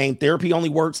government name. Therapy only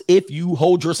works if you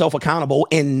hold yourself accountable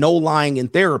and no lying in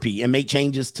therapy and make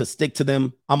changes to stick to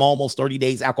them. I'm almost 30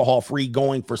 days alcohol-free,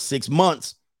 going for 6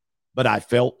 months, but I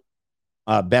felt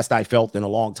best I felt in a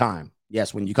long time.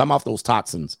 Yes, when you come off those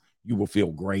toxins, you will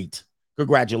feel great.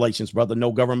 Congratulations, brother.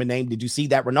 No government name. Did you see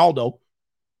that Ronaldo,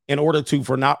 in order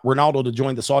for Ronaldo to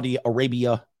join the Saudi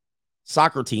Arabia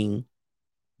soccer team,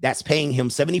 that's paying him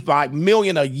 $75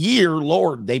 million a year,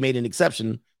 Lord, they made an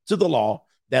exception to the law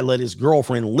that let his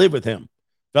girlfriend live with him.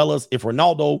 Fellas, if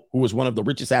Ronaldo, who is one of the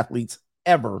richest athletes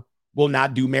ever, will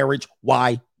not do marriage,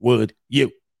 why would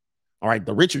you? All right,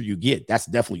 the richer you get, that's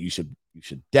definitely, you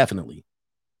should definitely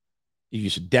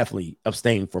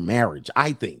abstain from marriage,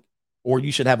 I think. Or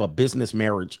you should have a business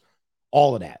marriage,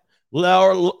 all of that.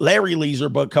 Larry Leisure,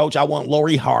 but coach, I want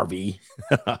Lori Harvey.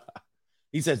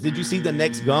 He says, did you see the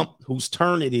next Gump whose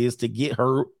turn it is to get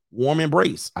her warm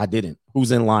embrace? I didn't.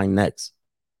 Who's in line next?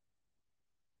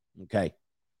 Okay.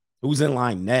 Who's in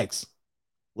line next?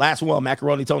 Last one,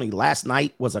 Macaroni Tony. Last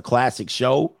night was a classic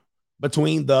show.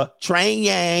 Between the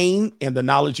train and the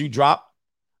knowledge you dropped,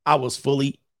 I was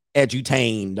fully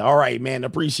edutained. All right, man.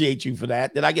 Appreciate you for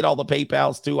that. Did I get all the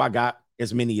PayPals too? I got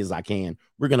as many as I can.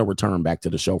 We're going to return back to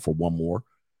the show for one more.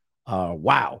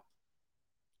 Wow.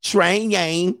 Train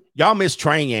Yang. Y'all miss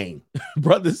Train Yang.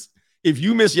 Brothers, if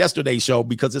you missed yesterday's show,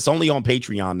 because it's only on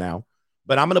Patreon now,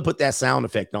 but I'm going to put that sound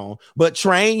effect on. But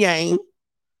Train Yang,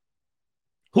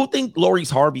 who think Lori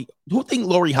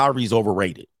Harvey's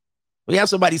overrated? We have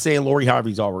somebody saying Lori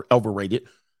Harvey's overrated.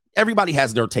 Everybody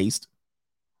has their taste.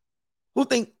 Who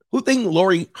think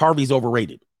Lori Harvey's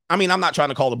overrated? I mean, I'm not trying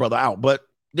to call the brother out, but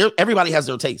everybody has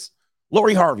their taste.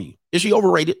 Lori Harvey, is she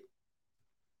overrated?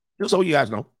 Just so you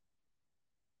guys know.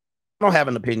 I don't have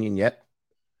an opinion yet.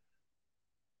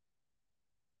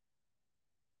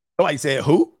 Somebody said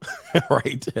who?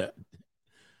 Right.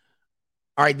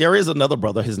 All right, there is another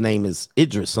brother. His name is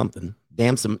Idris something.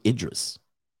 Damson Idris.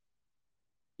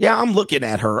 Yeah, I'm looking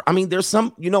at her. I mean, there's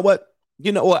some, you know what?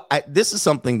 This is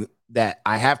something that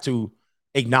I have to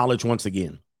acknowledge once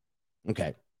again.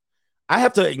 Okay. I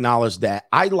have to acknowledge that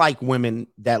I like women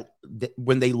that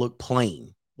when they look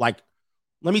plain. Like,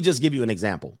 let me just give you an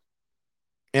example.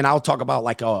 And I'll talk about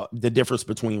like the difference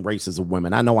between races of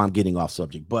women. I know I'm getting off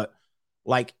subject, but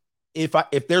like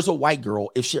if there's a white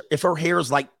girl, if her hair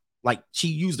is like she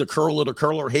used a curler to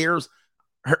curl her hairs,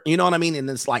 you know what I mean? And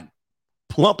it's like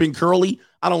plump and curly,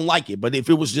 I don't like it. But if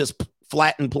it was just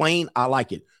flat and plain, I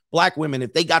like it. Black women,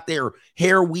 if they got their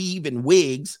hair weave and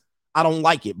wigs, I don't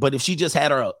like it. But if she just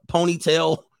had her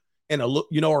ponytail and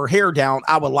her hair down,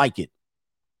 I would like it.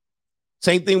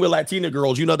 Same thing with Latina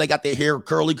girls. They got their hair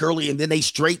curly, and then they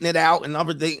straighten it out and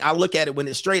everything. I look at it when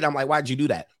it's straight. I'm like, why'd you do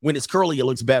that? When it's curly, it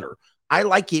looks better. I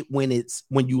like it when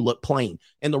you look plain.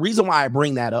 And the reason why I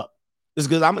bring that up is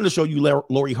because I'm going to show you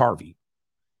Lori Harvey.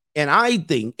 And I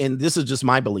think, and this is just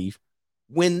my belief,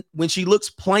 when she looks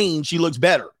plain, she looks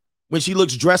better. When she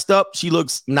looks dressed up, she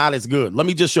looks not as good. Let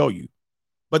me just show you.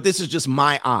 But this is just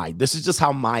my eye. This is just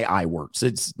how my eye works.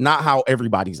 It's not how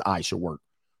everybody's eye should work.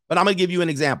 But I'm going to give you an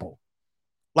example.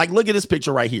 Like, look at this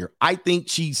picture right here. I think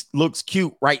she looks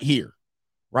cute right here,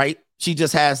 right?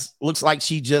 Looks like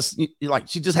she just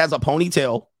has a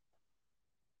ponytail.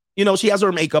 She has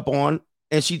her makeup on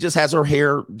and she just has her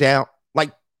hair down.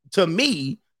 Like, to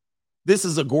me, this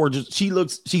is a gorgeous,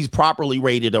 she's properly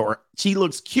rated, or she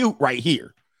looks cute right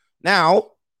here.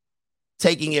 Now,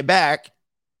 taking it back,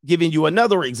 giving you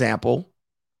another example,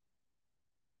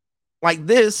 like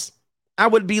this, I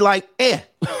would be like,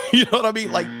 you know what I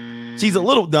mean? Like, she's a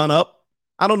little done up.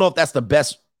 I don't know if that's the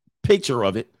best picture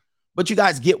of it, but you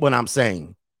guys get what I'm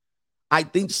saying. I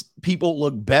think people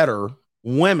look better.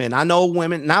 Women, I know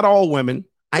women, not all women.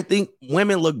 I think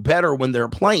women look better when they're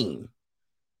plain,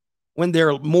 when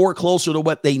they're more closer to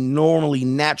what they normally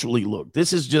naturally look.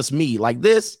 This is just me. Like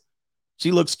this,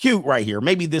 she looks cute right here.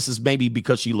 Maybe this is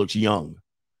because she looks young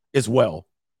as well,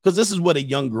 because this is what a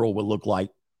young girl would look like.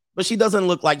 But she doesn't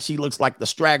look like she looks like the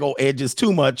straggle edges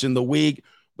too much in the wig.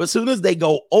 But as soon as they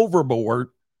go overboard,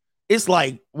 it's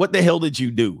like, what the hell did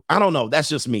you do? I don't know. That's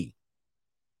just me.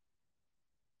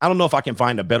 I don't know if I can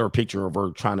find a better picture of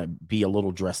her trying to be a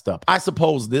little dressed up. I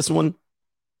suppose this one,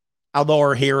 although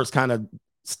her hair is kind of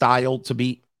styled to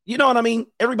be, you know what I mean?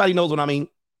 Everybody knows what I mean.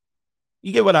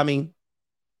 You get what I mean?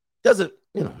 I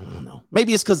don't know.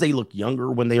 Maybe it's because they look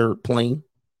younger when they're plain.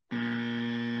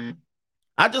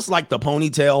 I just like the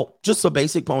ponytail, just a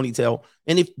basic ponytail.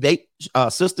 And if they,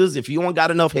 sisters, if you don't got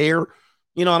enough hair,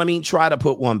 you know what I mean? Try to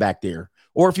put one back there.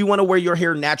 Or if you want to wear your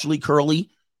hair naturally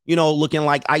curly, looking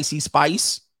like Icy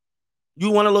Spice, you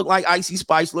want to look like Icy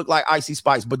Spice, look like Icy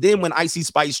Spice. But then when Icy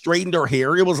Spice straightened her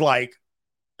hair, it was like,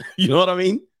 You know what I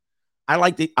mean? I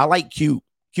like cute.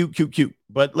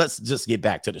 But let's just get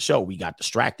back to the show. We got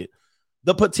distracted.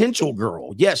 The potential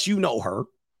girl. Yes, you know her.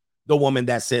 The woman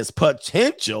that says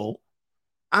potential.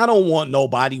 I don't want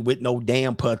nobody with no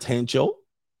damn potential.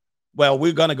 Well,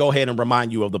 we're going to go ahead and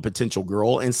remind you of the potential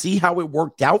girl and see how it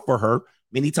worked out for her.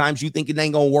 Many times you think it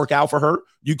ain't going to work out for her.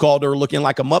 You called her looking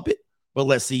like a Muppet, but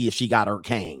let's see if she got her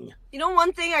king. You know,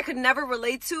 one thing I could never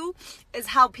relate to is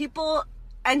how people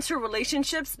enter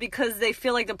relationships because they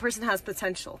feel like the person has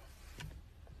potential.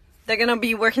 They're going to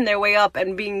be working their way up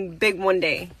and being big one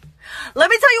day. Let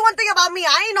me tell you one thing about me.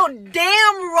 I ain't no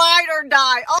damn ride or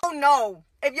die. Oh, no.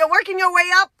 If you're working your way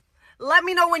up, let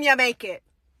me know when you make it.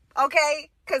 Okay?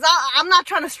 Because I'm not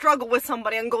trying to struggle with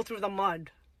somebody and go through the mud.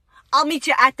 I'll meet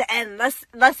you at the end.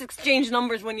 Let's exchange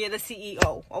numbers when you're the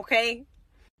CEO, okay?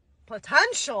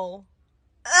 Potential?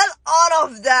 Out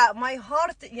of that. My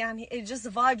heart, it just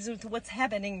vibes with what's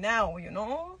happening now, you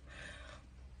know?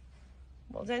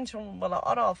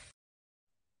 Potential,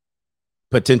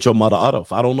 Potential mother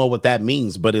of. I don't know what that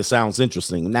means, but it sounds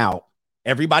interesting. Now,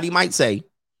 everybody might say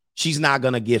she's not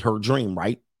going to get her dream,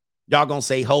 right? Y'all going to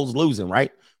say hoes losing,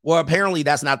 right? Well, apparently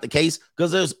that's not the case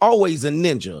because there's always a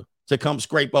ninja to come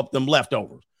scrape up them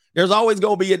leftovers. There's always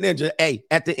going to be a ninja. Hey,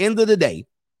 at the end of the day,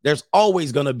 there's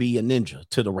always going to be a ninja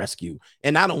to the rescue.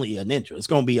 And not only a ninja, it's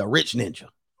going to be a rich ninja.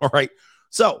 All right.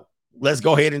 So let's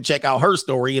go ahead and check out her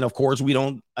story. And of course, we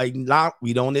don't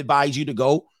advise you to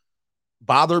go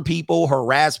bother people,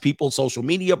 harass people's social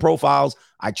media profiles.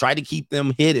 I try to keep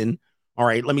them hidden. All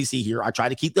right. Let me see here. I try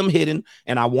to keep them hidden.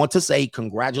 And I want to say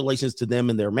congratulations to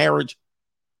them in their marriage.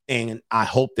 And I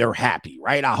hope they're happy,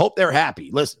 right? I hope they're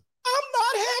happy. Listen, I'm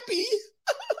not happy.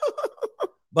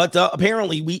 But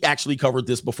apparently we actually covered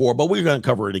this before, but we're going to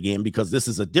cover it again because this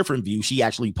is a different view. She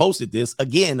actually posted this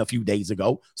again a few days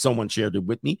ago. Someone shared it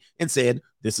with me and said,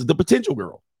 this is the potential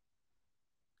girl.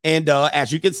 And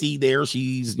as you can see there,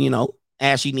 she's,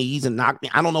 ashy knees and knocked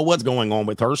me. I don't know what's going on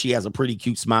with her. She has a pretty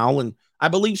cute smile, and I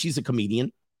believe she's a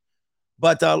comedian.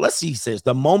 But let's see, says,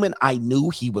 the moment I knew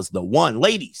he was the one.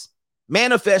 Ladies,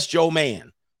 manifest your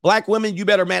man. Black women, you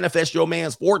better manifest your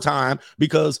man's 4 times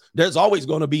because there's always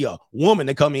going to be a woman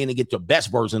to come in and get the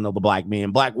best version of the black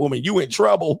man. Black woman, you in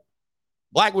trouble.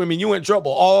 Black women, you in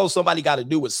trouble. All somebody got to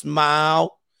do is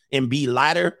smile and be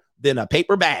lighter than a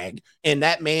paper bag, and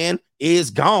that man is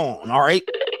gone. All right.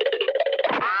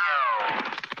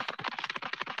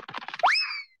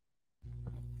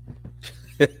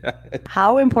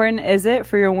 How important is it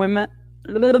for your women?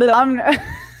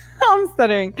 I'm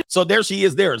stuttering. So there she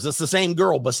is. It's the same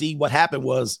girl. But see, what happened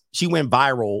was she went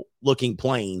viral looking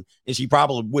plain, and she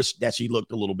probably wished that she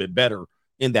looked a little bit better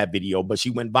in that video, but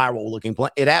she went viral looking plain.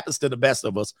 It happens to the best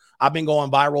of us. I've been going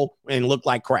viral and look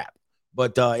like crap,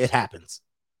 but it happens.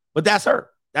 But that's her.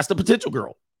 That's the potential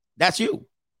girl. That's you.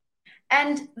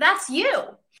 And that's you.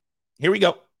 Here we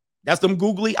go. That's them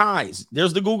googly eyes.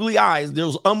 There's the googly eyes.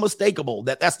 There's unmistakable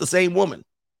that's the same woman.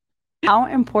 How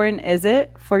important is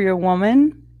it for your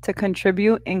woman to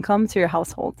contribute income to your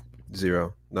household?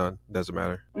 0. None. Doesn't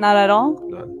matter. Not at all?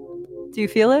 None. Do you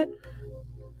feel it?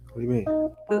 What do you mean?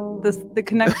 The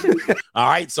connection. All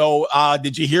right. So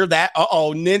did you hear that?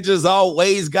 Ninjas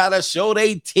always gotta show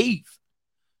their teeth.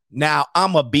 Now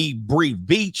I'ma be brief.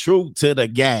 Be true to the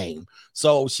game.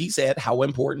 So she said, how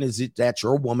important is it that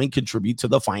your woman contribute to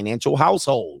the financial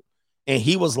household? And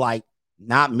he was like,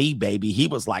 not me, baby. He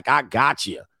was like, I got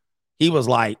you. He was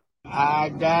like, I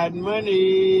got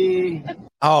money.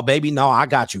 Oh, baby, no, I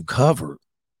got you covered.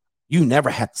 You never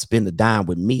have to spend a dime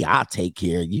with me. I'll take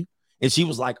care of you. And she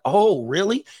was like, oh,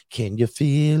 really? Can you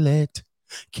feel it?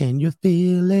 Can you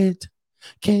feel it?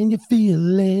 Can you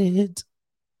feel it?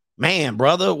 Man,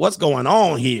 brother, what's going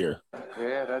on here?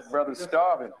 Yeah, that brother's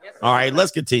starving. All right,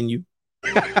 let's continue.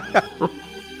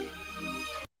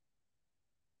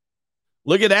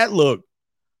 Look at that look.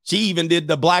 She even did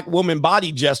the black woman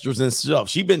body gestures and stuff.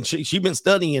 She been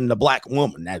studying the black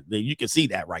woman. That you can see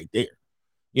that right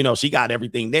there. She got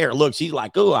everything there. Look, she's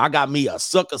like, oh, I got me a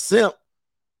sucker simp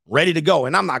ready to go.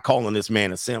 And I'm not calling this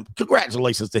man a simp.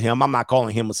 Congratulations to him. I'm not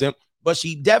calling him a simp, but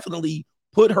she definitely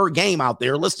put her game out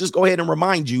there. Let's just go ahead and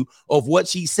remind you of what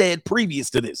she said previous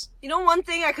to this. You know, one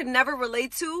thing I could never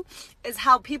relate to is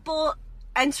how people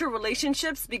enter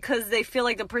relationships because they feel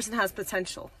like the person has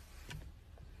potential.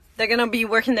 They're going to be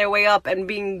working their way up and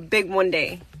being big one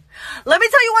day. Let me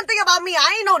tell you one thing about me.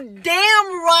 I ain't no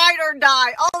damn ride or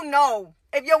die. Oh, no.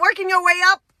 If you're working your way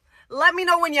up, let me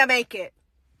know when you make it.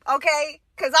 Okay?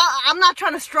 Because I'm not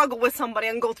trying to struggle with somebody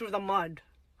and go through the mud.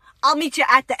 I'll meet you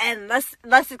at the end.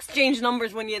 Let's exchange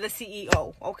numbers when you're the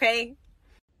CEO. Okay?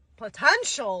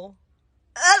 Potential?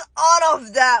 And all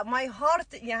of that, my heart,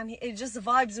 يعني, it just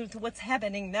vibes with what's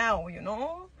happening now, you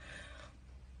know?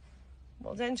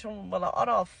 All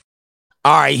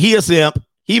right, he a simp.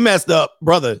 He messed up,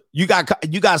 brother. You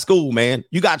got school, man.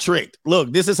 You got tricked.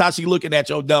 Look, this is how she looking at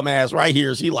your dumb ass right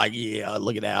here. She like, yeah,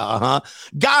 look at that.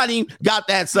 Got him. Got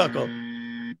that sucker.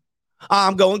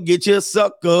 I'm gonna get you,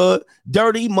 sucker,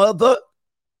 dirty mother.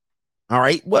 All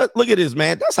right, what? Look at this,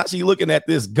 man. That's how she looking at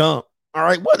this gump. All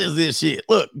right, what is this shit?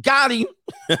 Look, got him.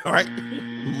 All right,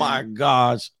 my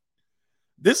gosh,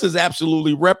 this is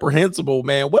absolutely reprehensible,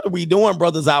 man. What are we doing,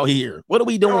 brothers out here? What are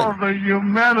we doing? Oh, the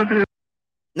humanity.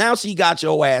 Now she got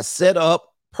your ass set up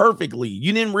perfectly.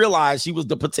 You didn't realize she was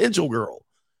the potential girl.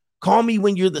 Call me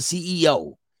when you're the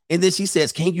CEO. And then she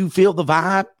says, can you feel the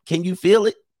vibe? Can you feel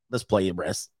it? Let's play it,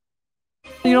 Bress.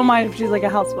 You don't mind if she's like a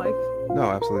housewife? No,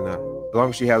 absolutely not. As long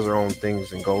as she has her own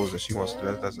things and goals that she wants to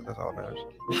do, that's all that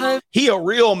matters. He a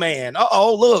real man.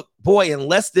 Uh-oh, look, boy, in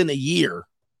less than a year.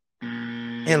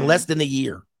 In less than a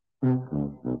year.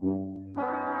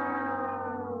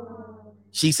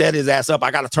 She set his ass up.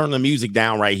 I got to turn the music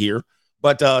down right here.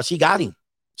 But she got him.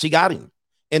 She got him.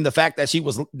 And the fact that she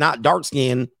was not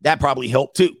dark-skinned, that probably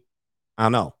helped too. I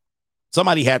know.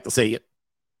 Somebody had to say it.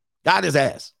 Got his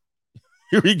ass.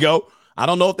 Here we go. I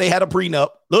don't know if they had a prenup.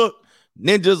 Look,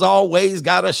 ninjas always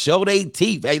got to show their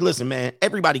teeth. Hey, listen, man.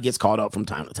 Everybody gets caught up from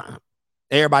time to time.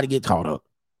 Everybody get caught up.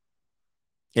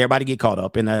 Everybody get caught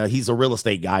up. And he's a real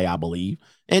estate guy, I believe.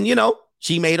 And, you know,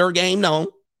 she made her game known.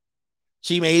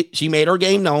 She made her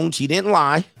game known. She didn't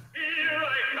lie.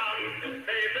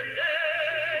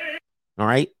 All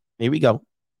right, here we go.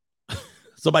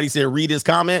 Somebody said, read his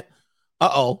comment.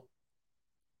 Uh-oh.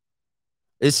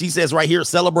 She says right here,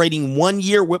 celebrating 1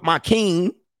 year with my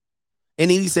king. And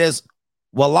then he says,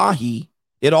 wallahi,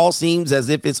 it all seems as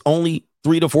if it's only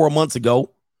 3 to 4 months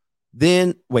ago.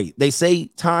 Then, wait, they say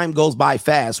time goes by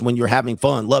fast when you're having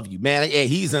fun. Love you, man. Yeah,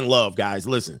 he's in love, guys.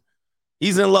 Listen,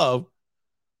 he's in love.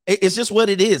 It's just what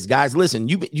it is, guys. Listen,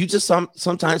 you just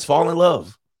sometimes fall in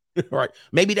love, right?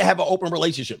 Maybe they have an open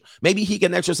relationship. Maybe he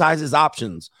can exercise his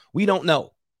options. We don't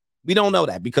know. We don't know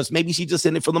that because maybe she just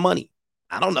in it for the money.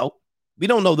 I don't know. We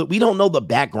don't know that. We don't know the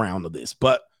background of this,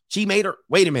 but she made her.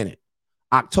 Wait a minute.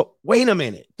 Wait a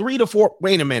minute. 3 to 4.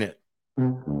 Wait a minute.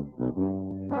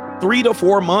 3 to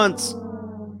 4 months.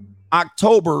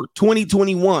 October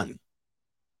 2021.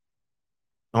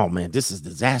 Oh man, this is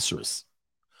disastrous.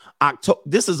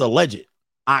 This is alleged.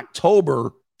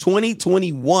 October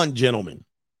 2021, gentlemen.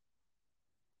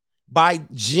 By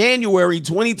January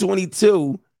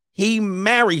 2022, he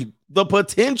married the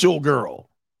potential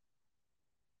girl.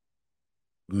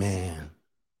 Man,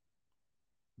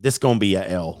 this gonna be a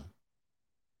L.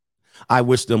 I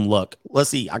wish them luck.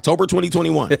 Let's see, October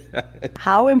 2021.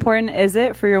 How important is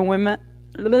it for your women?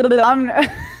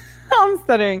 I'm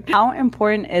stuttering. How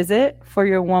important is it for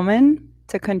your woman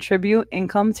to contribute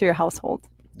income to your household?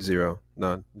 0.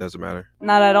 None. Doesn't matter.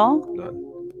 Not at all?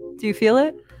 None. Do you feel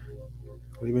it?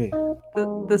 What do you mean?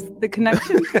 The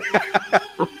connection?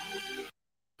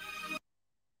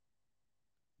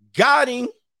 Got him.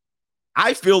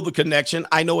 I feel the connection.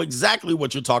 I know exactly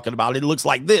what you're talking about. It looks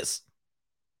like this.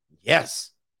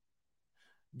 Yes.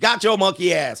 Got your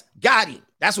monkey ass. Got him.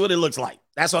 That's what it looks like.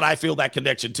 That's what I feel that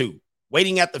connection to.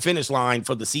 Waiting at the finish line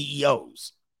for the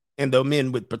CEOs and the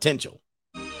men with potential.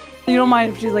 You don't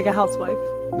mind if she's like a housewife?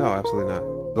 No, absolutely not.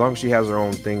 As long as she has her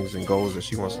own things and goals that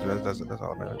she wants to do, that's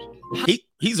all that matters.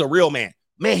 He's a real man.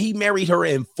 Man, he married her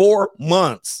in 4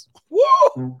 months.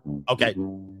 Woo! Okay.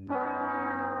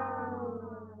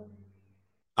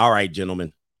 All right,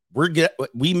 gentlemen.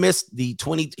 He missed the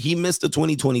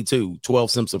 2022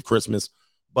 12 Simps of Christmas,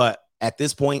 but at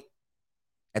this point,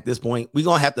 we're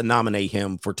gonna have to nominate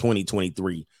him for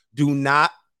 2023. Do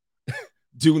not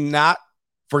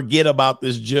forget about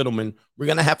this gentleman. We're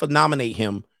gonna have to nominate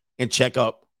him and check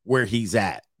up where he's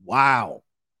at. Wow,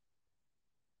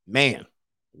 man,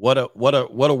 what a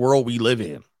world we live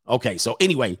in. Okay, so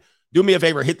anyway, do me a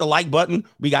favor, hit the like button.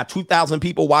 We got 2,000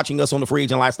 people watching us on the Free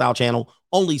Agent Lifestyle channel.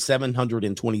 Only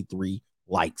 723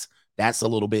 likes. That's a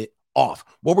little bit off.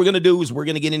 What we're going to do is we're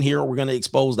going to get in here. We're going to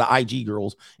expose the IG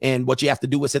girls. And what you have to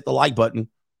do is hit the like button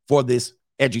for this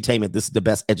edutainment. This is the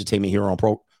best edutainment here on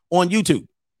YouTube.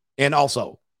 And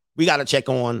also, we got to check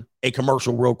on a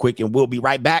commercial real quick, and we'll be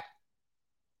right back.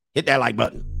 Hit that like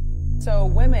button. So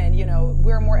women,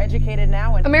 we're more educated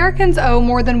now. And Americans owe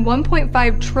more than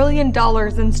 $1.5 trillion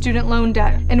in student loan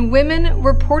debt, and women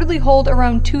reportedly hold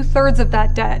around 2/3 of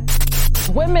that debt.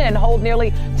 Women hold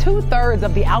nearly 2/3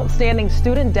 of the outstanding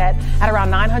student debt at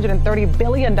around $930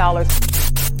 billion.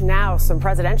 Now, some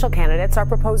presidential candidates are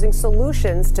proposing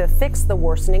solutions to fix the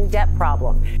worsening debt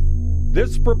problem.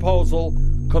 This proposal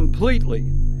completely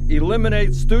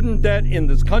eliminates student debt in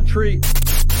this country.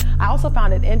 I also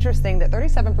found it interesting that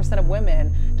 37% of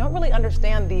women don't really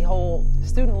understand the whole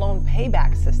student loan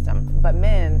payback system, but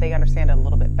men, they understand it a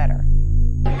little bit better.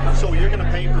 So you're going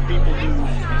to pay for people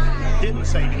who didn't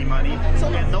save any money,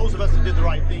 and those of us that did the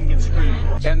right thing get screwed.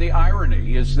 And the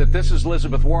irony is that this is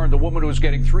Elizabeth Warren, the woman who is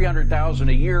getting $300,000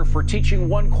 a year for teaching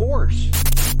one course.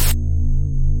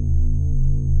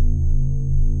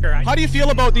 How do you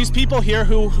feel about these people here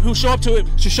who show up to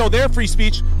show their free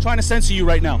speech trying to censor you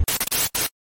right now? All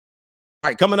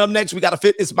right, coming up next, we got a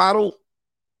fitness model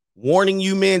warning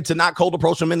you men to not cold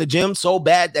approach them in the gym so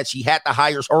bad that she had to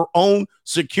hire her own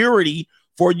security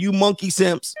for you monkey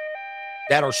simps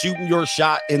that are shooting your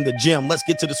shot in the gym. Let's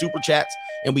get to the super chats.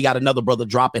 And we got another brother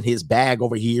dropping his bag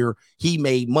over here. He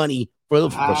made money for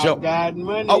the show. Got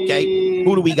money. Okay,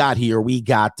 who do we got here? We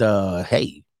got,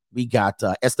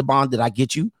 Esteban. Did I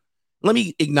get you? Let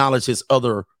me acknowledge his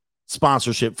other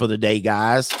sponsorship for the day,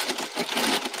 guys.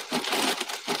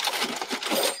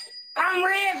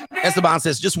 Esteban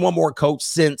says, just one more, coach.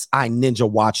 Since I ninja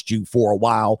watched you for a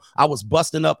while, I was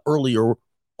busting up earlier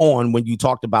on when you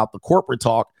talked about the corporate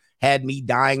talk, had me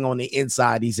dying on the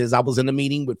inside. He says, I was in a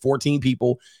meeting with 14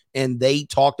 people and they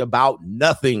talked about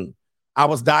nothing. I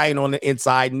was dying on the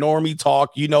inside. Normie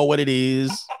talk, you know what it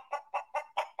is.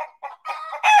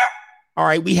 All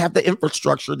right, we have the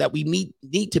infrastructure that we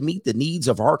need to meet the needs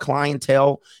of our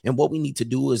clientele. And what we need to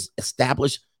do is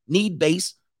establish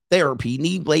need-based therapy,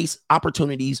 need-based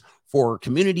opportunities for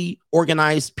community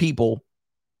organized people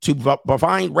to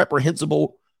provide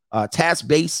reprehensible,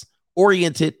 task-based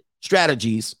oriented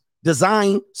strategies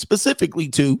designed specifically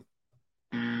to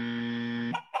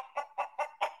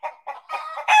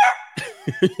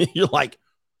you're like,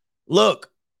 look,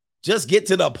 just get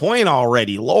to the point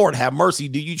already. Lord have mercy.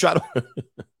 Do you try to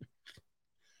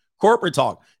corporate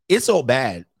talk? It's so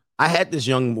bad. I had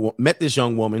met this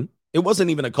young woman. It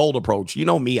wasn't even a cold approach. You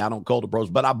know me, I don't cold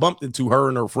approach, but I bumped into her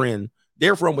and her friend.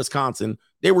 They're from Wisconsin.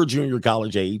 They were junior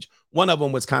college age. One of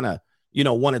them was kind of,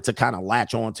 wanted to kind of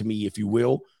latch on to me, if you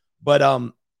will.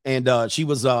 But, she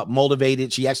was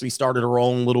motivated. She actually started her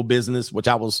own little business, which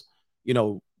I was,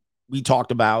 we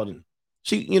talked about. And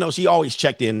she always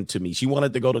checked in to me. She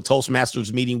wanted to go to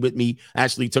Toastmasters meeting with me. I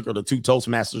actually took her to 2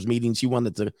 Toastmasters meetings. She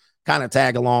wanted to kind of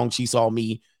tag along. She saw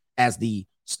me as the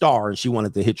star and she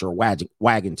wanted to hitch her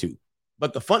wagon too.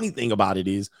 But the funny thing about it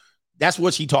is that's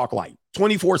what she talked like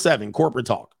 24/7 corporate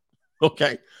talk.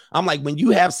 Okay. I'm like, when you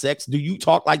have sex, do you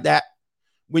talk like that?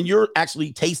 When you're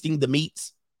actually tasting the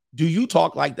meats, do you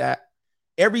talk like that?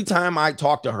 Every time I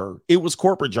talked to her, it was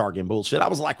corporate jargon bullshit. I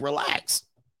was like, relax.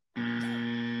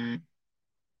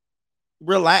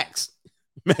 Relax,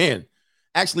 man.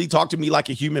 Actually talk to me like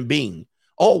a human being.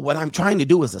 Oh, what I'm trying to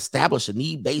do is establish a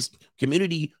need-based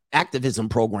community activism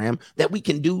program that we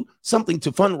can do something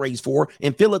to fundraise for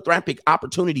and philanthropic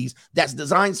opportunities that's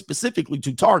designed specifically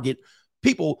to target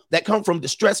people that come from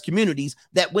distressed communities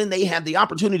that when they have the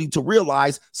opportunity to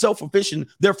realize self-sufficient,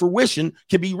 their fruition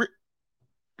can be.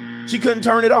 She couldn't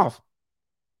turn it off.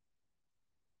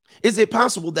 Is it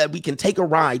possible that we can take a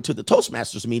ride to the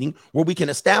Toastmasters meeting where we can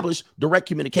establish direct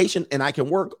communication and I can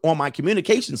work on my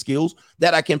communication skills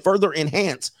that I can further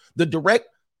enhance the direct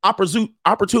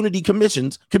opportunity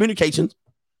communications?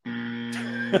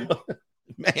 Man,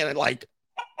 like,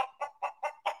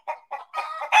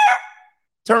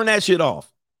 turn that shit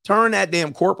off. Turn that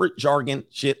damn corporate jargon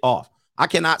shit off. I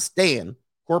cannot stand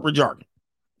corporate jargon.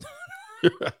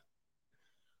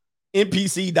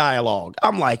 NPC dialogue.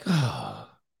 I'm like, oh.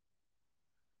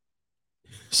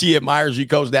 She admires you,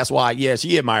 coach. That's why. Yeah,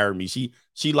 she admired me.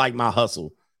 She liked my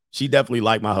hustle. She definitely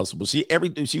liked my hustle. But she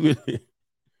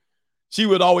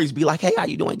would always be like, hey, how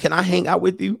you doing? Can I hang out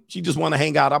with you? She just want to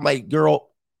hang out. I'm like,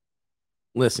 girl,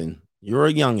 listen, you're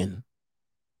a youngin'.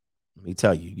 Let me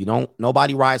tell you,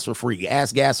 nobody rides for free.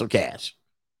 Ass, gas, or cash.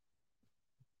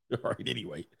 All right,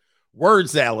 anyway. Word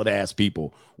salad ass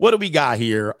people. What do we got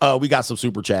here? We got some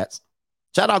super chats.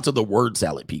 Shout out to the word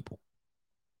salad people.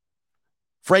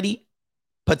 Freddie.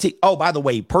 Oh, by the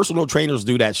way, personal trainers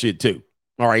do that shit too.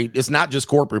 All right. It's not just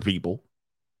corporate people.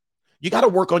 You got to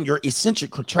work on your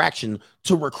eccentric contraction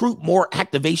to recruit more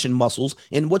activation muscles.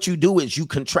 And what you do is you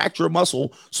contract your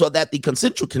muscle so that the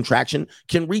concentric contraction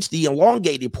can reach the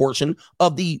elongated portion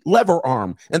of the lever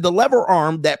arm. And the lever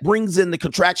arm that brings in the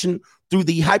contraction through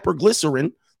the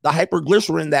hyperglycerin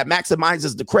that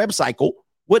maximizes the Krebs cycle.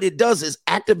 What it does is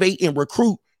activate and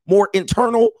recruit more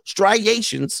internal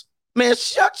striations. Man,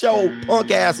 shut your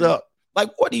punk ass up. Like,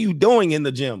 what are you doing in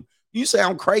the gym? You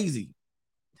sound crazy.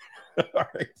 All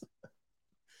right.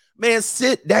 Man,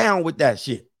 sit down with that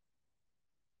shit.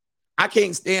 I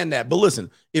can't stand that. But listen,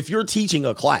 if you're teaching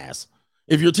a class,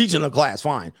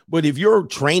 fine. But if you're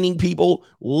training people,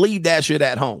 leave that shit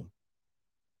at home.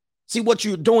 See, what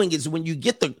you're doing is when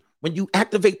you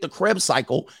activate the Krebs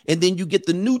cycle and then you get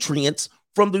the nutrients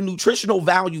from the nutritional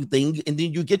value thing, and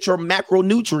then you get your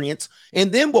macronutrients.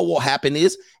 And then what will happen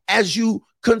is as you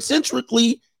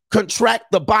concentrically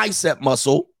contract the bicep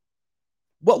muscle,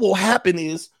 what will happen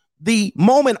is the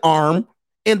moment arm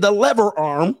and the lever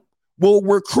arm will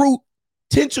recruit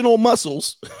tensional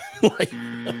muscles. All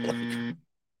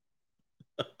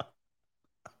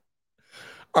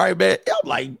right, man. I'm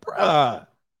like, bruh.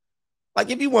 Like,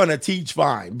 if you want to teach,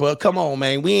 fine. But come on,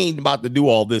 man. We ain't about to do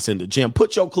all this in the gym.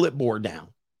 Put your clipboard down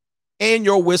and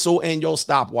your whistle and your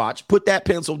stopwatch. Put that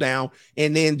pencil down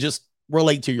and then just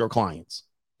relate to your clients.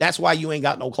 That's why you ain't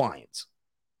got no clients.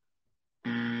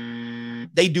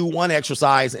 They do one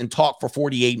exercise and talk for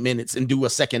 48 minutes and do a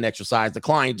second exercise. The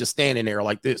client just standing there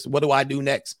like this. What do I do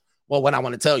next? Well, when I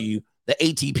want to tell you, the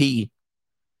ATP.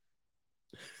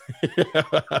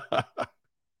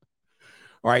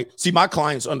 All right. See, my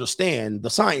clients understand the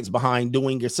science behind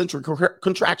doing eccentric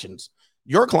contractions.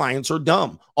 Your clients are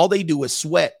dumb. All they do is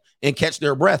sweat and catch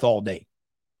their breath all day.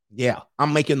 Yeah,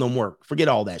 I'm making them work. Forget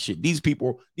all that shit. These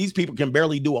people can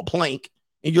barely do a plank,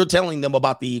 and you're telling them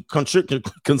about the concentric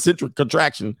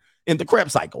contraction in the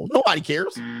Krebs cycle. Nobody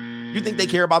cares. You think they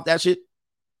care about that shit?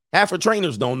 Half of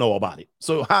trainers don't know about it.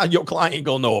 So how your client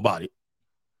gonna know about it?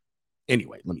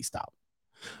 Anyway, let me stop.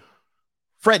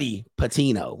 Freddie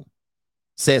Patino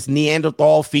says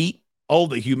Neanderthal feet. Oh,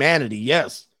 the humanity.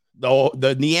 Yes.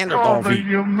 The Neanderthal feet.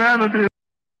 Humanity.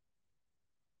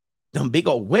 Them big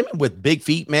old women with big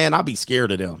feet, man, I'll be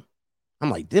scared of them. I'm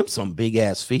like, them some big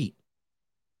ass feet.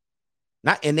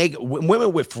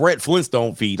 Women with Fred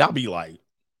Flintstone feet, I'll be like,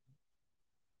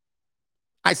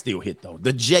 I still hit though.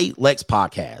 The J Lex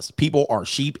podcast. People are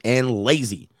sheep and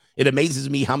lazy. It amazes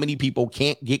me how many people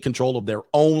can't get control of their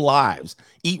own lives.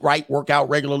 Eat right, work out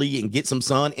regularly, and get some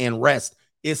sun and rest.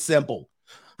 It's simple.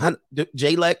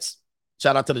 J Lex,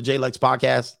 shout out to the J Lex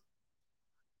podcast.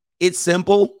 It's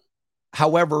simple.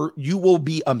 However, you will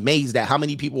be amazed at how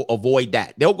many people avoid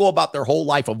that. They'll go about their whole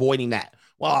life avoiding that.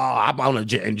 Well, I want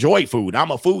to enjoy food.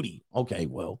 I'm a foodie. Okay,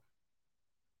 well,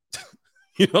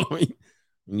 you know what I mean?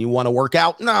 And you want to work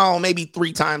out? No, maybe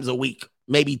 3 times a week,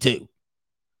 maybe 2.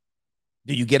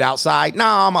 Do you get outside? No,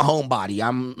 I'm a homebody.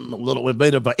 I'm a little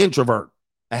bit of an introvert.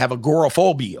 I have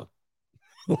agoraphobia.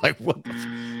 Like what?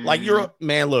 Like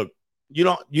man. Look, you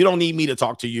don't need me to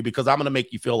talk to you because I'm gonna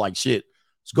make you feel like shit.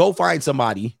 So go find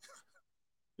somebody.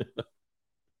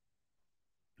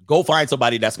 Go find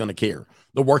somebody that's gonna care.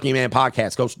 The Working Man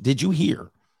Podcast Coach. Did you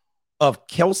hear of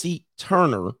Kelsey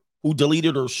Turner who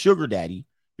deleted her sugar daddy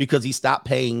because he stopped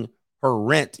paying her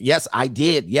rent? Yes, I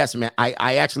did. Yes, man.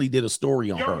 I actually did a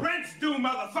story on her. Rent's due,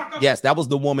 motherfucker. Yes, that was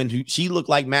the woman who she looked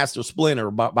like Master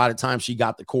Splinter by the time she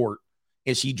got to court,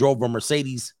 and she drove a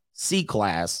Mercedes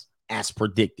C-Class as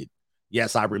predicted.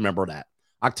 Yes, I remember that.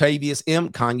 Octavius M.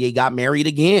 Kanye got married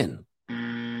again.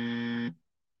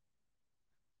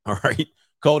 All right.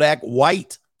 Kodak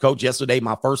White. Coach, yesterday,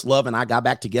 my first love and I got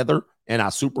back together, and I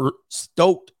super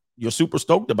stoked. You're super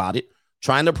stoked about it.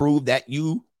 Trying to prove that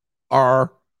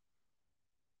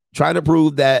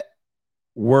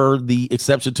we're the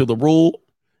exception to the rule,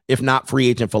 if not free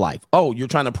agent for life. Oh, you're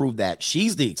trying to prove that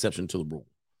she's the exception to the rule.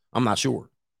 I'm not sure.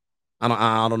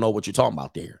 I don't know what you're talking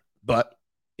about there. But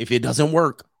if it doesn't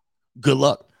work, good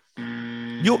luck.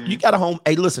 You got a home.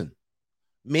 Hey, listen,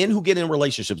 men who get in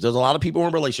relationships, there's a lot of people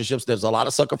in relationships. There's a lot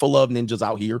of sucker for love ninjas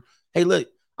out here. Hey, look,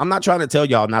 I'm not trying to tell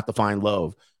y'all not to find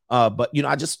love. But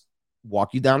I just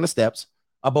walk you down the steps.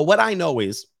 But what I know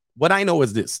is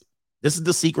this. This is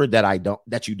the secret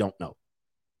that you don't know.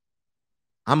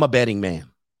 I'm a betting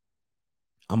man.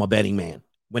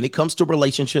 When it comes to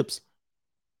relationships,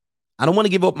 I don't want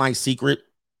to give up my secret,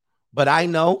 but I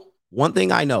know one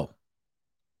thing I know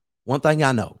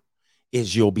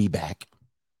is you'll be back.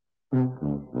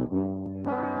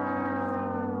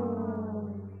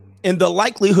 And the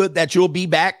likelihood that you'll be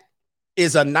back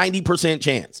is a 90%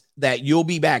 chance that you'll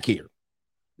be back here.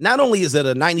 Not only is it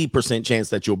a 90% chance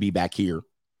that you'll be back here,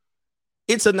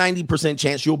 it's a 90%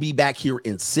 chance you'll be back here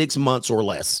in 6 months or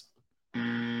less.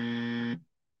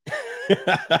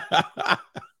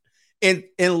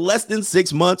 In less than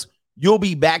 6 months, you'll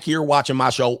be back here watching my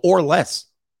show or less.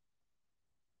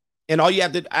 And all you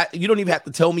have to, you don't even have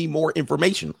to tell me more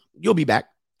information. You'll be back.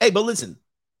 Hey, but listen,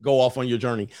 go off on your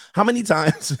journey. How many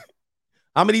times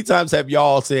have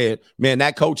y'all said, man,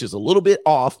 that coach is a little bit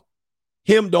off.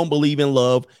 Him don't believe in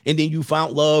love. And then you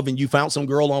found love and you found some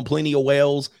girl on Plenty of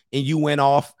Wells and you went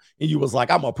off and you was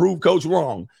like, I'm gonna prove coach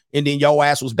wrong, and then your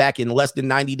ass was back in less than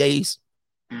 90 days.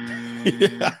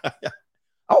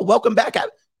 Oh, welcome back.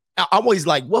 I'm always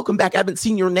like, welcome back. I haven't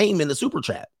seen your name in the super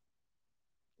chat.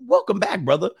 Welcome back,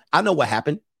 brother. I know what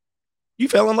happened. You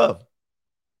fell in love.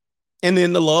 And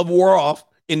then the love wore off,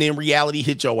 and then reality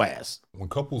hit your ass. When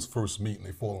couples first meet and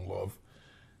they fall in love,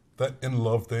 that in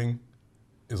love thing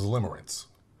is limerence.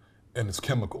 And it's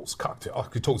chemicals, cocktail,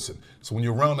 oxytocin. So when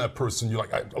you're around that person, you're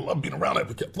like, I love being around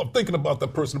that. I love thinking about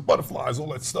that person, the butterflies,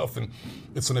 all that stuff. And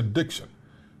it's an addiction.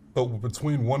 But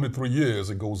between 1 to 3 years,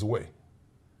 it goes away.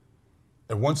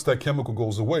 And once that chemical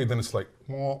goes away, then it's like,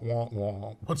 wah, wah,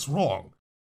 wah. What's wrong?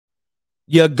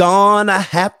 You're gonna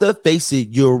have to face it.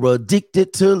 You're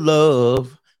addicted to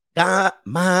love. God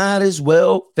might as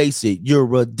well face it.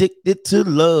 You're addicted to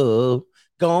love.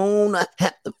 Gonna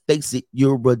have to face it.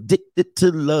 You're addicted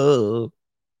to love.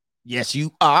 Yes,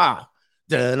 you are.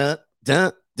 Dun,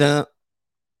 dun, dun.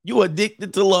 You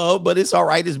addicted to love, but it's all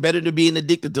right. It's better to being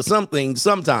addicted to something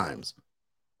sometimes.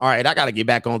 All right, I got to get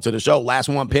back onto the show. Last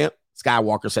one, pimp.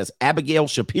 Skywalker says Abigail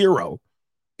Shapiro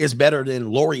is better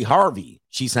than Lori Harvey.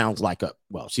 She sounds like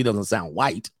she doesn't sound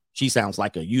white. She sounds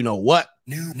like a you know what.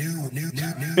 New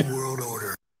world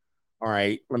order. All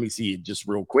right, let me see it just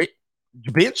real quick.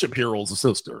 Ben Shapiro's a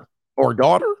sister or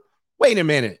daughter. Wait a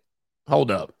minute. Hold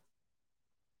up.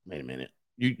 Wait a minute.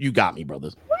 You got me,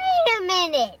 brothers. Wait a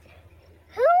minute.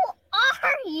 Who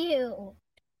are you?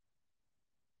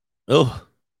 Oh,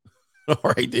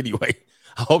 all right. Anyway,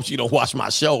 I hope she don't watch my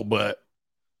show, but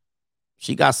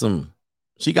she got some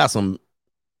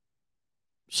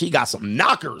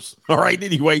knockers. All right.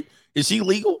 Anyway, is she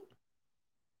legal?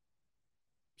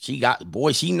 She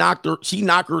knocked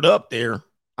her up there.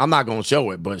 I'm not going to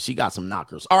show it, but she got some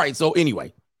knockers. All right. So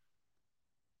anyway,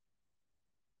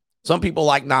 some people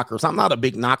like knockers. I'm not a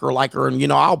big knocker like her,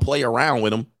 and I'll play around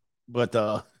with them. But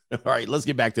all right, let's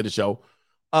get back to the show.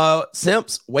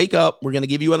 Simps, wake up. We're going to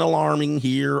give you an alarming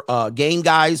here. Game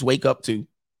guys, wake up too.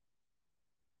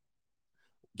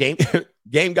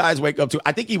 Game guys, wake up too.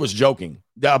 I think he was joking.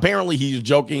 Apparently he's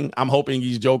joking. I'm hoping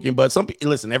he's joking, but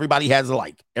listen, everybody has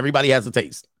a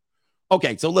taste.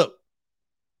 Okay, so look,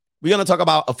 we're going to talk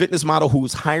about a fitness model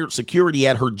who's hired security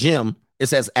at her gym. It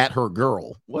says at her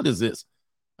girl. What is this?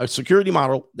 A security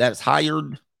model that's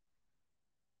hired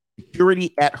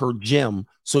security at her gym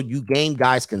so you game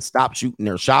guys can stop shooting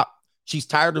their shot. She's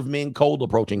tired of men cold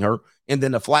approaching her. And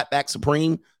then the flatback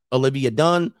supreme, Olivia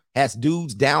Dunn, has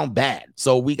dudes down bad.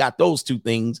 So we got those two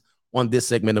things on this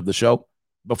segment of the show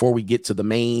before we get to the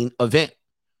main event.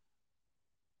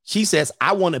 She says,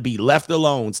 I want to be left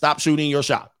alone. Stop shooting your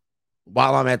shot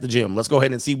while I'm at the gym. Let's go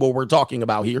ahead and see what we're talking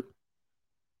about here.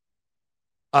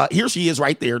 Here she is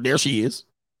right there. There she is.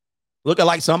 Looking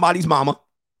like somebody's mama.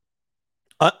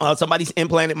 Somebody's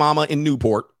implanted mama in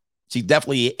Newport. She's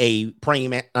definitely a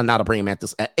not a praying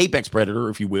mantis, an apex predator,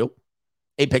 if you will.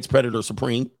 Apex predator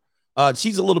supreme.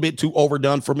 She's a little bit too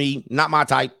overdone for me. Not my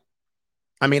type.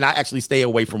 I mean, I actually stay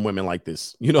away from women like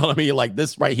this. You know what I mean? Like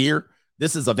this right here.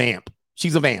 This is a vamp.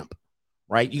 She's a vamp,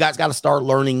 right? You guys got to start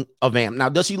learning a vamp. Now,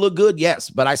 does she look good? Yes,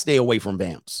 but I stay away from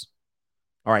vamps.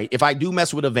 All right. If I do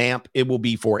mess with a vamp, it will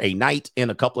be for a night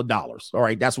and a couple of dollars. All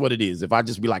right. That's what it is. If I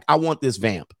just be like, I want this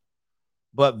vamp.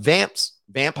 But vamps,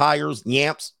 vampires,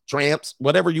 yamps, tramps,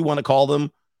 whatever you want to call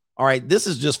them. All right. This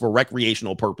is just for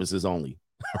recreational purposes only.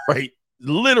 All right.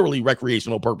 Literally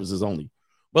recreational purposes only.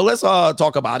 But let's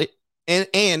talk about it.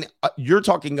 And you're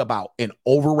talking about an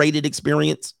overrated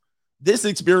experience. This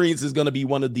experience is going to be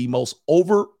one of the most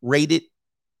overrated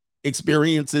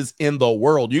experiences in the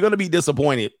world. You're going to be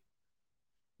disappointed.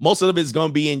 Most of it is going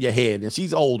to be in your head. And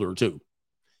she's older too.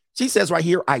 She says right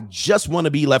here, I just want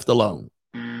to be left alone.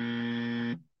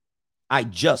 I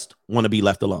just want to be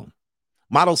left alone.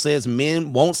 Model says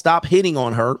men won't stop hitting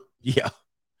on her. Yeah.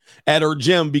 At her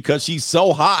gym because she's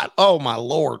so hot. Oh my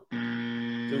Lord.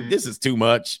 Dude, this is too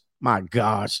much. My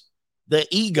gosh. The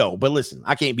ego. But listen,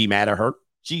 I can't be mad at her.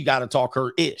 She got to talk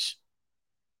her ish.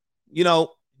 You don't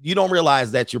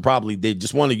realize that they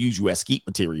just want to use you as skeet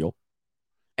material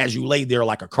as you lay there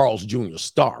like a Carl's Jr.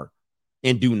 star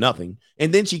and do nothing.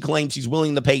 And then she claims she's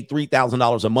willing to pay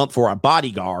 $3,000 a month for a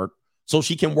bodyguard so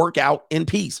she can work out in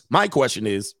peace. My question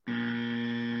is,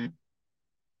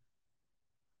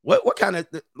 what kind of,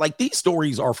 like, these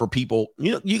stories are for people,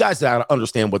 you guys gotta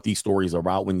understand what these stories are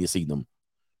about when you see them.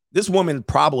 This woman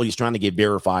probably is trying to get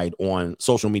verified on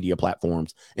social media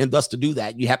platforms. And thus to do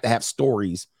that, you have to have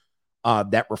stories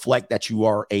that reflect that you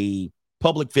are a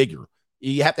public figure.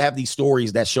 You have to have these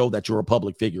stories that show that you're a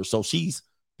public figure. So she's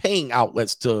paying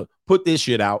outlets to put this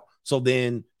shit out so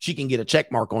then she can get a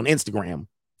check mark on Instagram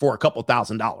for a couple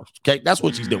 $1,000s. Okay, that's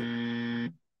what she's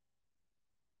doing.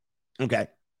 Okay.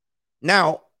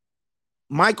 Now,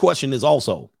 my question is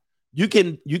also, you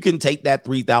can take that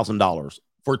 $3,000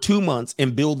 for 2 months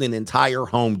and build an entire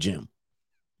home gym.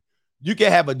 You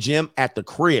can have a gym at the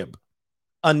crib,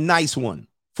 a nice one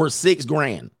for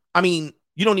 $6,000. I mean,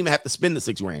 you don't even have to spend the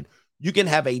 $6,000. You can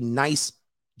have a nice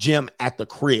gym at the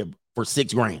crib for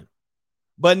 $6,000.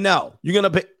 But no, you're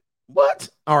going to pay. What?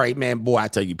 All right, man. Boy, I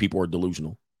tell you, people are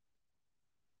delusional.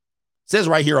 It says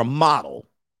right here, a model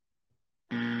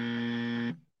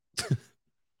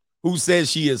who says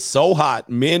she is so hot,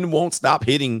 men won't stop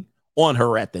hitting on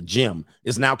her at the gym,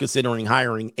 is now considering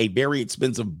hiring a very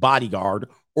expensive bodyguard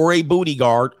or a booty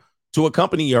guard to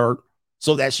accompany her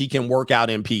so that she can work out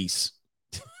in peace.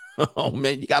 Oh,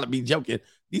 man, you got to be joking.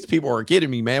 These people are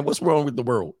kidding me, man. What's wrong with the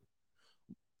world?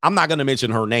 I'm not going to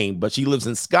mention her name, but she lives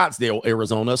in Scottsdale,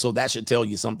 Arizona, so that should tell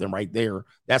you something right there.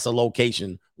 That's a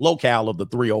locale of the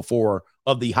 304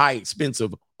 of the high,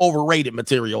 expensive, overrated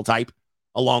material type,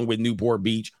 along with Newport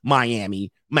Beach,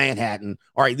 Miami, Manhattan.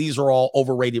 All right, these are all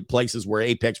overrated places where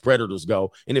apex predators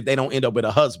go, and if they don't end up with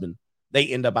a husband, they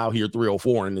end up out here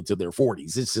 304 and into their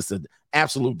 40s. It's just an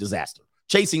absolute disaster.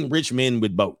 Chasing rich men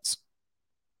with boats.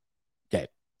 Okay,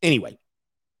 anyway,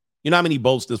 you know how many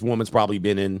boats this woman's probably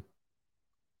been in?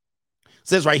 It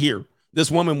says right here,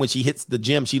 this woman, when she hits the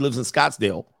gym, she lives in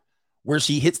Scottsdale, where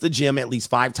she hits the gym at least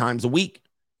 5 times a week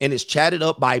and is chatted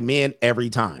up by men every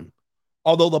time.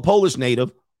 Although the Polish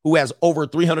native, who has over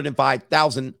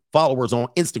 305,000 followers on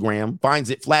Instagram, finds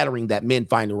it flattering that men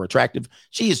find her attractive,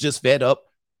 she is just fed up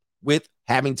with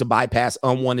having to bypass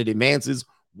unwanted advances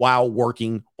while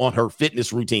working on her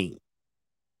fitness routine.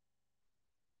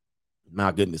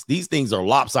 My goodness, these things are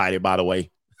lopsided, by the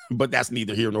way, but that's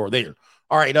neither here nor there.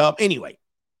 All right. Anyway,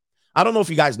 I don't know if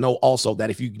you guys know also that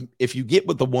if you get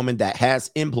with a woman that has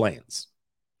implants,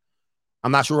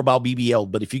 I'm not sure about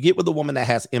BBL, but if you get with a woman that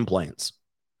has implants,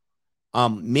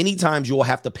 many times you'll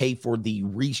have to pay for the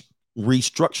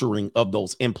restructuring of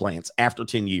those implants after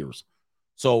 10 years.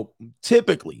 So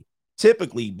typically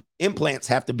implants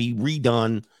have to be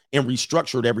redone and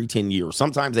restructured every 10 years.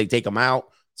 Sometimes they take them out.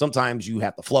 Sometimes you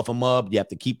have to fluff them up. You have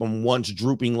to keep them one's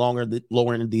drooping lower than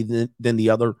the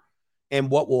other. And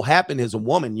what will happen is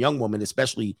young woman,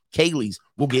 especially Kaylee's,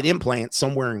 will get implants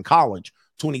somewhere in college,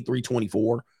 23,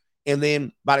 24. And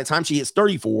then by the time she hits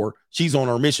 34, she's on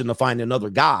her mission to find another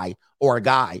guy or a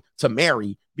guy to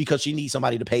marry because she needs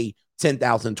somebody to pay $10,000,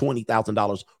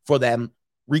 $20,000 for them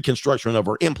reconstruction of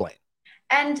her implant.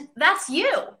 And that's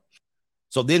you.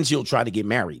 So then she'll try to get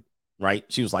married, right?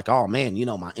 She was like, oh man,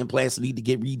 my implants need to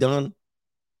get redone.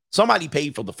 Somebody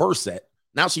paid for the first set.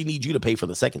 Now she needs you to pay for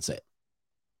the second set.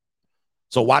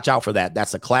 So watch out for that.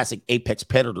 That's a classic apex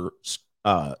predator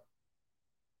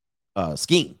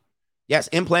scheme. Yes,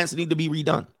 implants need to be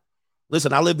redone.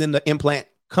 Listen, I lived in the implant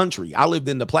country. I lived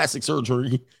in the plastic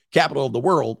surgery capital of the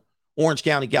world, Orange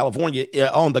County, California,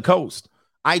 on the coast.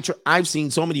 I've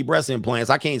seen so many breast implants.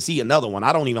 I can't see another one.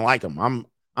 I don't even like them.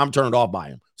 I'm turned off by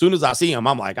them. As soon as I see them,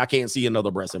 I'm like, I can't see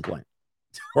another breast implant.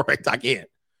 All right, I can't.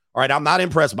 All right, I'm not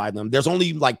impressed by them. There's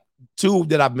only like 2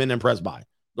 that I've been impressed by.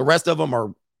 The rest of them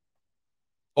are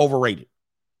overrated.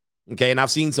 Okay, and I've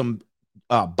seen some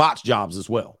botch jobs as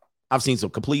well. I've seen some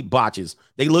complete botches.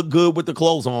 They look good with the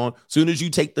clothes on. Soon as you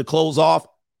take the clothes off,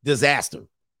 disaster.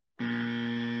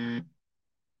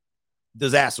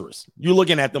 Disastrous. You're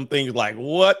looking at them things like,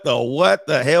 what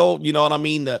the hell? You know what I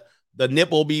mean? The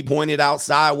nipple be pointed out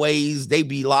sideways. They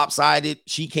be lopsided.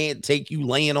 She can't take you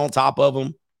laying on top of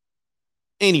them.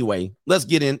 Anyway, let's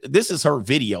get in. This is her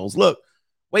videos. Look,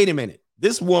 wait a minute.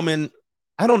 This woman,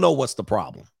 I don't know what's the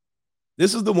problem.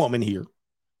 This is the woman here.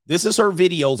 This is her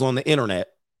videos on the internet.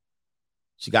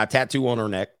 She got a tattoo on her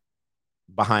neck,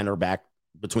 behind her back,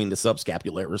 between the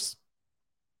subscapularis.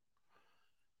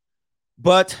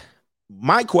 But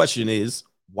my question is,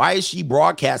 why is she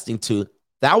broadcasting to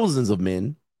thousands of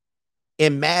men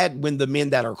and mad when the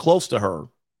men that are close to her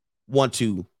want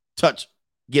to touch,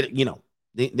 get it,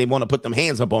 they want to put them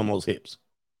hands up on those hips?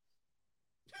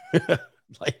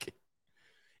 Like,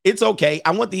 it's okay.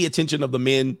 I want the attention of the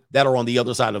men that are on the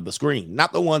other side of the screen,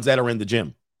 not the ones that are in the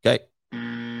gym. Okay.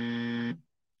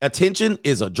 Attention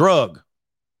is a drug.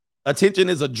 Attention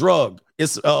is a drug.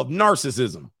 It's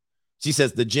narcissism. She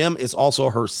says the gym is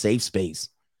also her safe space,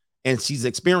 and she's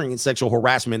experienced sexual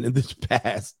harassment in the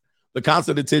past. The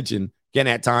constant attention can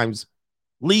at times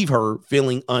leave her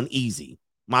feeling uneasy.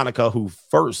 Monica, who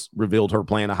first revealed her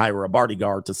plan to hire a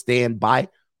bodyguard to stand by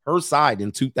her side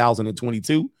in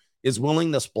 2022, is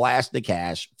willing to splash the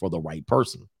cash for the right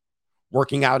person.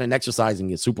 Working out and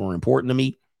exercising is super important to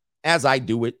me, as I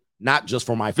do it not just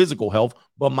for my physical health,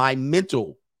 but my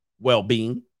mental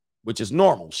well-being, which is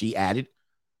normal, she added.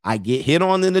 I get hit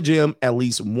on in the gym at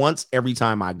least once every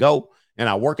time I go, and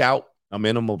I work out a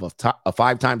minimum of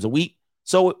 5 times a week.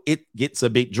 So it gets a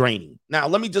bit draining. Now,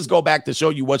 let me just go back to show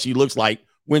you what she looks like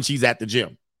when she's at the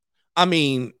gym. I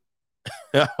mean,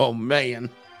 oh, man.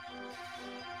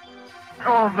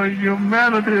 Oh, the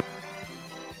humanity.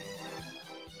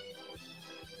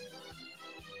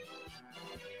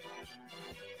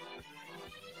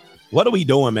 What are we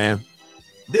doing, man?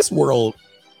 This world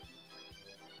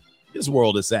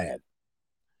is sad.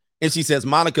 And she says,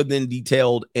 Monica then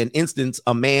detailed an instance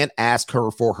a man asked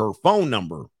her for her phone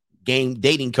number.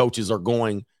 Dating coaches are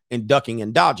going and ducking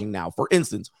and dodging now. For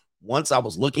instance, once I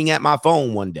was looking at my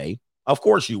phone one day. Of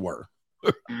course you were.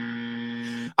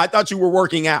 I thought you were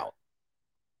working out.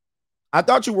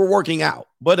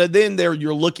 But then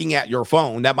you're looking at your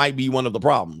phone. That might be one of the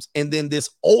problems. And then this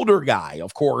older guy,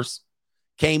 of course,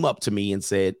 came up to me and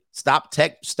said, stop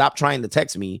trying to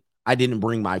text me. I didn't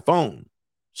bring my phone,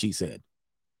 she said.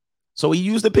 So he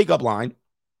used the pickup line.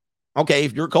 Okay,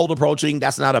 if you're cold approaching,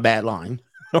 that's not a bad line.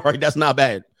 All right, that's not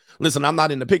bad. Listen, I'm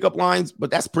not in the pickup lines,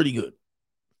 but that's pretty good.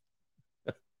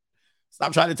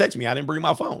 Stop trying to text me. I didn't bring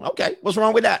my phone. Okay, what's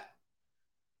wrong with that?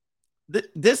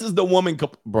 This is the woman,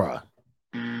 bruh.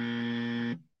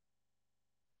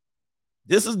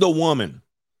 This is the woman.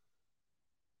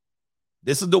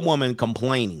 This is the woman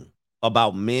complaining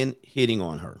about men hitting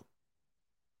on her.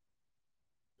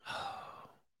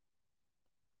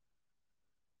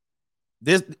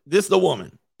 This is the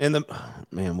woman. And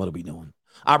man, what are we doing?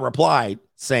 I replied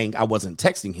saying I wasn't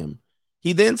texting him.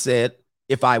 He then said,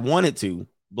 if I wanted to,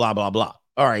 blah, blah, blah.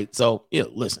 All right. So, yeah,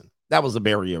 listen, that was a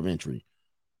barrier of entry.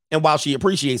 And while she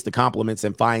appreciates the compliments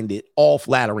and find it all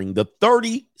flattering, the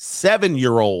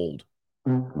 37-year-old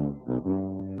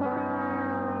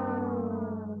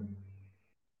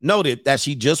noted that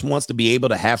she just wants to be able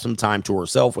to have some time to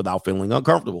herself without feeling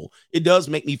uncomfortable. It does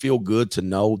make me feel good to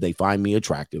know they find me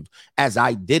attractive, as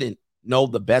I didn't know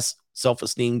the best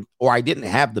self-esteem, or I didn't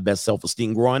have the best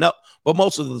self-esteem growing up. But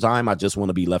most of the time, I just want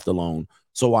to be left alone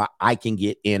so I can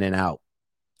get in and out.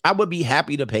 I would be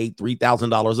happy to pay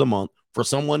 $3,000 a month for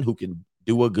someone who can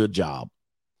do a good job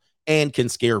and can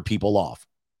scare people off.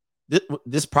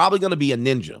 This probably going to be a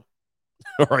ninja,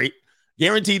 all right?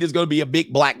 Guaranteed is going to be a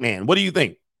big black man. What do you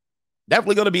think?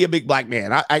 Definitely going to be a big black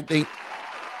man. I think.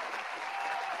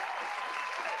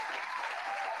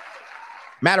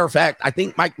 Matter of fact, I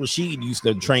think Mike Rashid used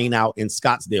to train out in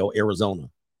Scottsdale, Arizona.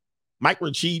 Mike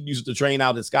Rashid used to train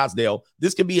out in Scottsdale.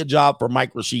 This could be a job for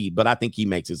Mike Rashid, but I think he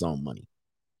makes his own money.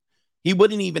 He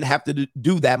wouldn't even have to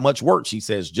do that much work, she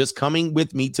says. Just coming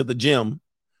with me to the gym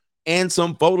and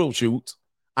some photo shoots.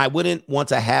 I wouldn't want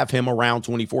to have him around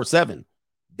 24/7.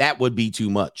 That would be too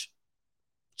much.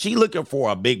 She looking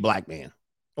for a big black man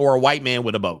or a white man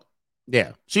with a boat.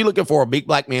 Yeah, she looking for a big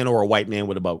black man or a white man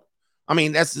with a boat. I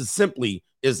mean, that's as simply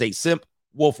is a simp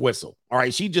wolf whistle. All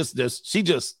right, she just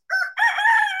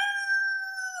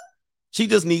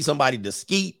needs somebody to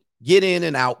skeet, get in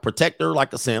and out, protect her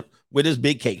like a simp with his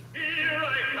big cape.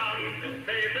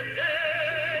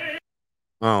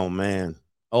 Oh man,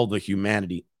 oh the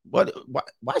humanity. Why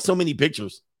so many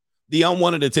pictures? The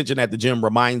unwanted attention at the gym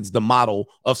reminds the model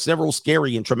of several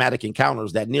scary and traumatic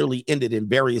encounters that nearly ended in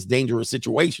various dangerous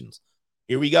situations.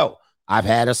 Here we go. I've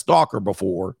had a stalker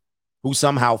before who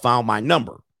somehow found my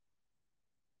number.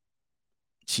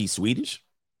 She's Swedish.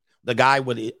 The guy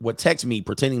would text me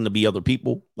pretending to be other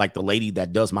people, like the lady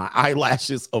that does my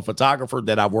eyelashes, a photographer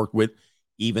that I've worked with,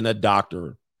 even a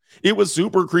doctor. It was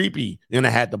super creepy, and I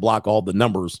had to block all the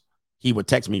numbers he would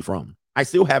text me from. I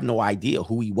still have no idea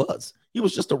who he was. He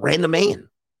was just a random man.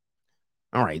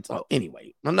 All right. So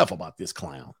anyway, enough about this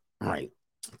clown. All right.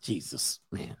 Jesus,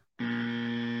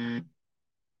 man.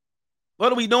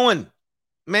 What are we doing?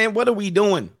 Man, what are we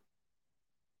doing?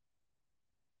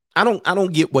 I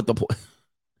don't get what the point.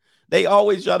 They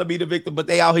always try to be the victim, but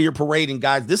they out here parading,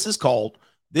 guys. This is called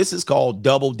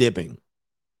double dipping.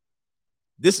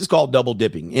 This is called double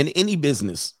dipping. In any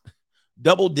business,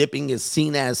 double dipping is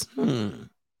seen as,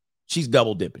 she's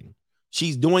double dipping.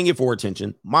 She's doing it for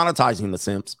attention, monetizing the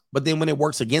simps, but then when it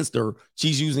works against her,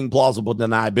 she's using plausible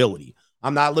deniability.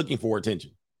 I'm not looking for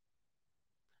attention.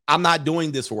 I'm not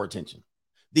doing this for attention.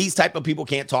 These type of people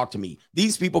can't talk to me.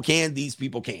 These people can, these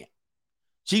people can't.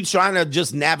 She's trying to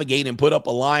just navigate and put up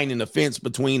a line in the fence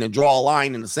between and draw a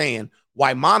line in the sand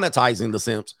while monetizing the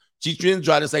simps. She's trying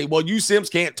to say, well, you simps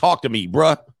can't talk to me,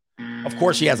 bruh. Of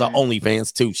course, she has an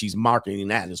OnlyFans too. She's marketing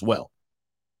that as well.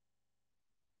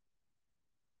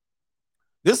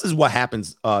 This is what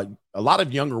happens. A lot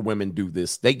of younger women do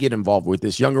this. They get involved with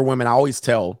this. Younger women, I always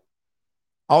tell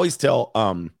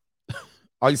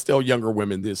younger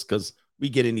women this because We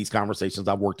get in these conversations.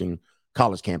 I've worked in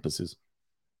college campuses,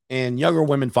 and younger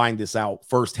women find this out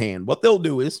firsthand. What they'll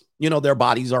do is, their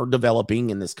bodies are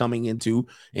developing and it's coming into,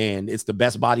 and it's the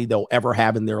best body they'll ever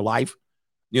have in their life.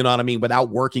 You know what I mean? Without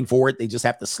working for it, they just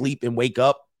have to sleep and wake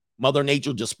up. Mother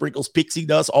Nature just sprinkles pixie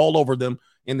dust all over them,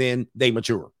 and then they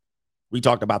mature. We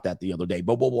talked about that the other day.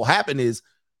 But what will happen is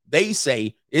they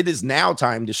say it is now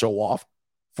time to show off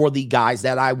for the guys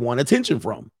that I want attention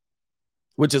from,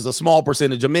 which is a small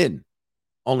percentage of men,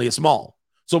 only a small.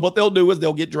 So what they'll do is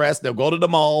they'll get dressed, they'll go to the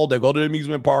mall, they'll go to the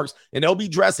amusement parks, and they'll be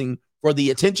dressing for the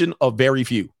attention of very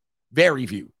few,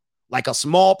 like a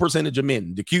small percentage of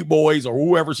men, the cute boys or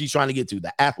whoever she's trying to get to,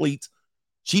 the athletes.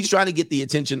 She's trying to get the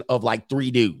attention of like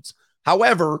 3 dudes.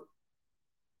 However,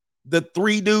 the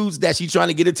 3 dudes that she's trying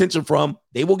to get attention from,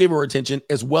 they will give her attention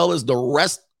as well as the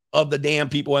rest of the damn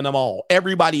people in the mall.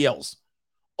 Everybody else,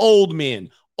 old men,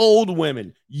 old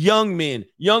women, young men,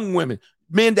 young women,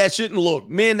 men that shouldn't look,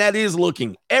 men that is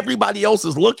looking. Everybody else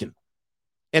is looking.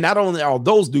 And not only are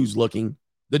those dudes looking,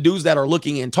 the dudes that are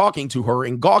looking and talking to her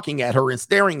and gawking at her and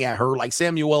staring at her like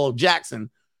Samuel L. Jackson,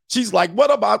 she's like,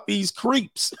 what about these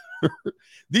creeps?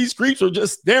 These creeps are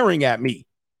just staring at me.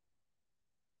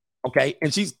 Okay.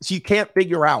 And she can't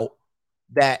figure out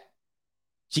that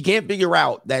she's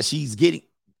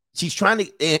trying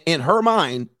to, in her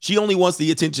mind, she only wants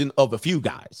the attention of a few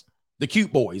guys, the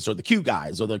cute boys or the cute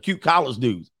guys or the cute college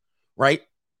dudes, right?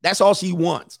 That's all she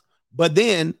wants. But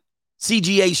then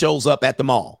CGA shows up at the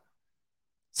mall.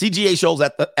 CGA shows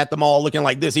at the mall looking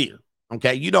like this here.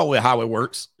 Okay. You know how it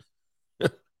works.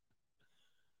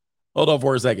 Hold on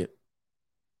for a second.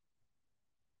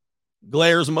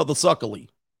 Glares mother suckily.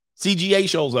 CGA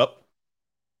shows up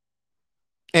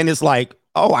and it's like,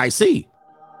 oh, I see.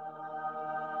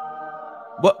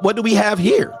 What do we have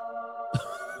here?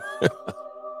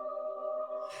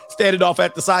 Standing off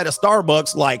at the side of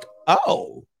Starbucks like,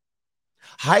 oh,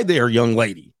 hi there, young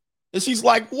lady. And she's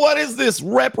like, what is this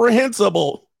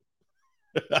reprehensible?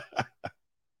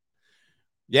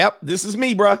 Yep, this is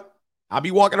me, bruh. I'll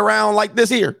be walking around like this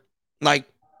here. Like,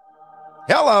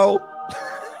 hello.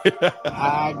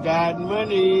 I got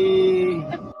money.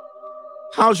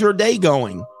 How's your day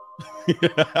going?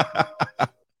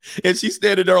 And she's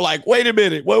standing there like, wait a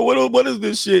minute. What is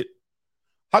this shit?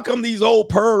 How come these old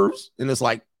pervs? And it's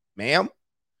like, ma'am,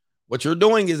 what you're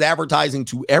doing is advertising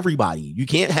to everybody. You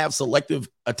can't have selective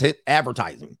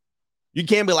advertising. You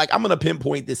can't be like, I'm going to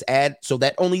pinpoint this ad so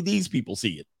that only these people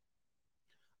see it.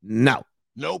 No.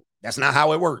 Nope. That's not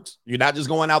how it works. You're not just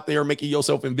going out there making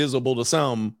yourself invisible to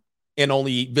some and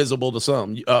only visible to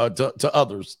some, to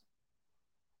others.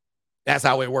 That's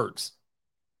how it works.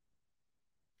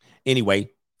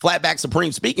 Anyway, Flatback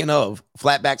Supreme. Speaking of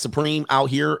Flatback Supreme out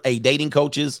here, dating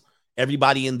coaches,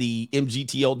 everybody in the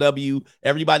MGTOW,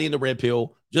 everybody in the Red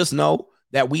Pill, just know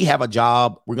that we have a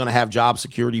job. We're going to have job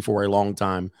security for a long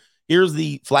time. Here's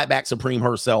the Flatback Supreme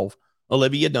herself,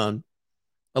 Olivia Dunn.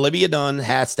 Olivia Dunn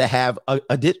has to have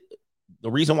the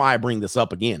reason why I bring this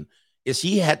up again is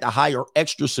she had to hire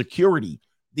extra security.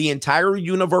 The entire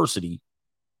university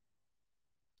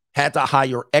had to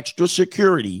hire extra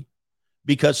security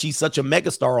because she's such a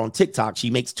megastar on TikTok. She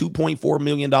makes $2.4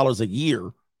 million a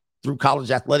year through college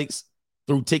athletics,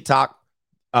 through TikTok,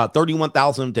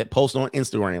 31,000 that post on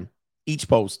Instagram, each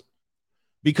post,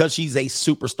 because she's a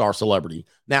superstar celebrity.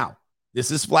 Now,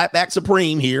 this is Flatback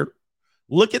Supreme here.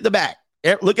 Look at the back.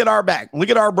 Look at our back.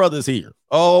 Look at our brothers here.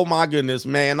 Oh, my goodness,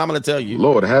 man. I'm going to tell you.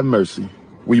 Lord, have mercy.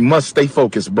 We must stay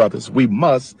focused, brothers. We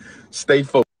must stay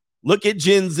focused. Look at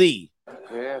Gen Z.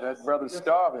 Yeah, that brother's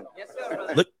starving.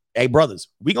 Look, hey, brothers,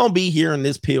 we're going to be here in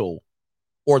this pill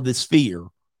or this sphere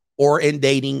or in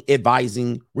dating,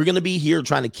 advising. We're going to be here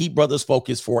trying to keep brothers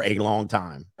focused for a long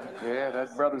time. Yeah,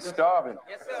 that brother's starving.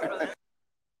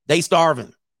 They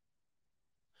starving.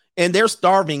 And they're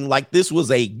starving like this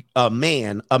was a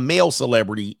male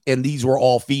celebrity, and these were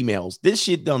all females. This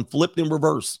shit done flipped in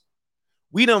reverse.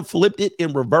 We done flipped it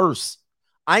in reverse.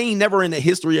 I ain't never in the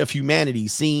history of humanity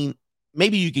seen,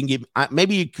 maybe you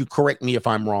could correct me if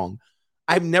I'm wrong.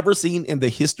 I've never seen in the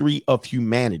history of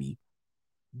humanity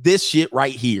this shit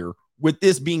right here with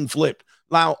this being flipped.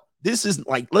 Now, this is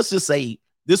like, let's just say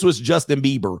this was Justin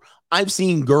Bieber. I've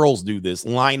seen girls do this,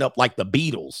 line up like the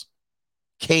Beatles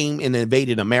came and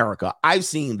invaded America. I've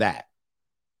seen that.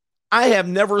 I have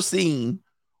never seen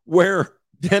where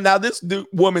now this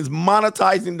woman's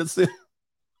monetizing the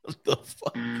what the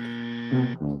fuck?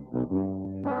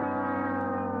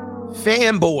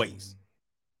 Fanboys.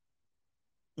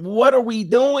 What are we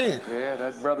doing? Yeah,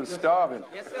 that brother's starving.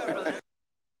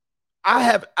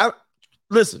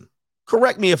 Listen,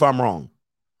 correct me if I'm wrong.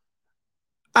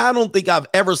 I don't think I've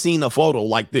ever seen a photo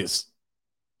like this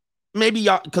Maybe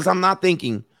y'all, because I'm not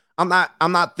thinking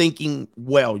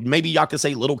well. Maybe y'all could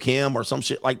say Little Kim or some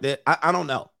shit like that. I don't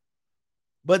know.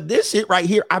 But this shit right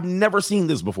here, I've never seen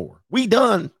this before. We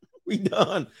done.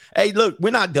 Hey, look,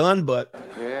 we're not done, but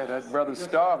Yeah, that brother's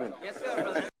starving.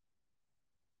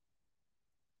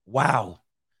 wow.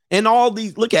 And all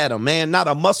these, look at them, man. Not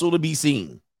a muscle to be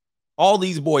seen. All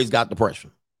these boys got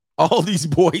depression. All these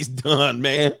boys done,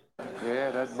 man.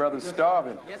 Yeah, that brother's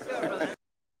starving.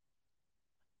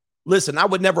 Listen, I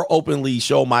would never openly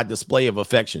show my display of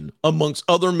affection amongst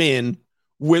other men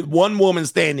with one woman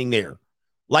standing there.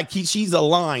 Like she's a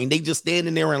line. They just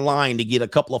standing there in line to get a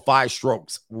couple of 5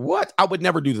 strokes. What? I would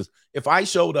never do this. If I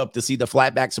showed up to see the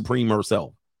Flatback Supreme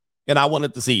herself and I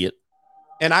wanted to see it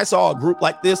and I saw a group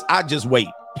like this, I'd just wait.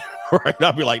 Right?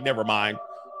 I'd be like, never mind.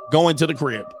 Go into the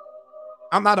crib.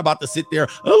 I'm not about to sit there,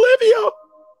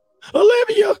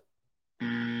 Olivia,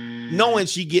 knowing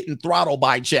she getting throttled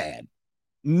by Chad.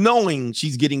 Knowing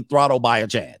she's getting throttled by a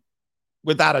Chad,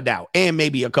 without a doubt, and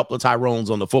maybe a couple of Tyrones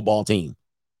on the football team.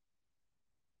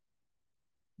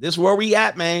 This is where we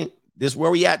at, man. This is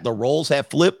where we at. The roles have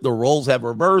flipped. The roles have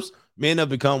reversed. Men have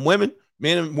become women.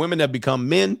 Men and women have become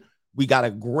men. We got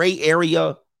a gray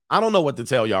area. I don't know what to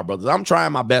tell y'all, brothers. I'm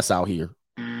trying my best out here.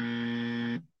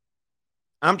 I'm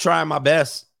trying my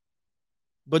best.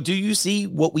 But do you see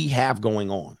what we have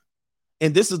going on?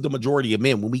 And this is the majority of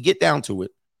men. When we get down to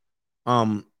it,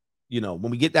 when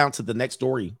we get down to the next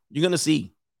story, you're going to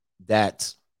see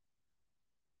that.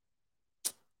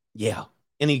 Yeah.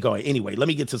 Anyway, let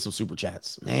me get to some super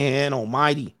chats. Man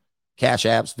almighty. Cash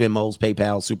apps, Venmos,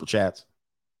 PayPal, super chats.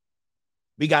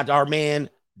 We got our man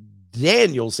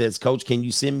Daniel says, Coach, can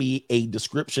you send me a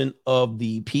description of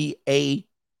the PA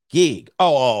gig?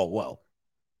 Oh, well,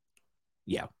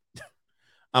 yeah.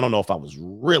 I don't know if I was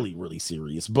really, really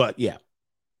serious, but yeah.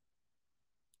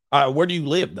 Where do you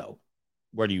live, though?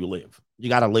 Where do you live? You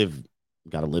gotta live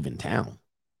in town.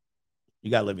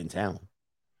 You gotta live in town.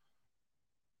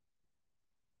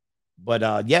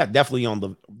 But yeah, definitely on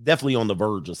the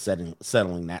verge of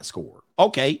settling that score.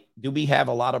 Okay. Do we have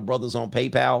a lot of brothers on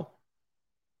PayPal?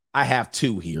 I have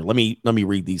 2 here. Let me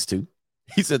read these 2.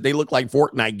 He said they look like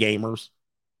Fortnite gamers.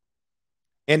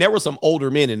 And there were some older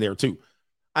men in there too.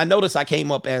 I noticed I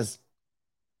came up as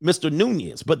Mr.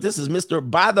 Nunez, but this is Mr.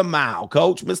 By the Mile,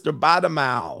 Coach. Mr. By the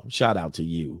Mile. Shout out to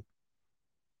you.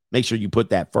 Make sure you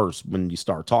put that first when you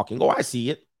start talking. Oh, I see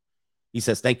it. He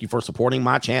says, thank you for supporting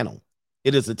my channel.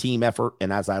 It is a team effort,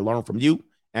 and as I learn from you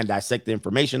and dissect the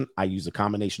information, I use a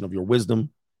combination of your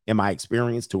wisdom and my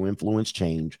experience to influence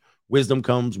change. Wisdom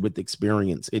comes with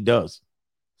experience. It does.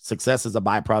 Success is a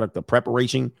byproduct of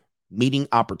preparation, meeting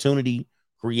opportunity,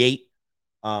 create,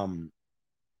 I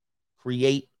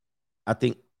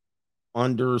think,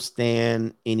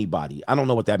 understand anybody. I don't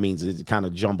know what that means. It's kind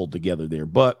of jumbled together there,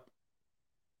 but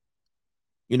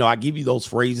I give you those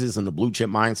phrases in the blue chip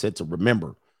mindset to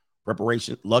remember.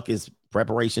 Preparation, luck is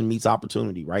preparation meets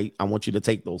opportunity, right? I want you to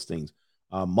take those things.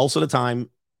 Most of the time,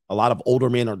 a lot of older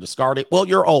men are discarded. Well,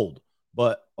 you're old,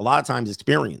 but a lot of times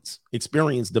experience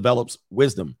develops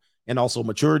wisdom and also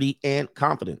maturity and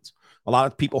confidence. A lot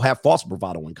of people have false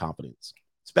bravado and confidence,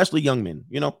 especially young men.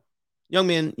 Young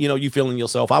men, you feeling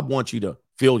yourself. I want you to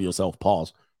feel yourself,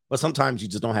 pause. But sometimes you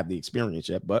just don't have the experience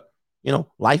yet. But,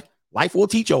 life will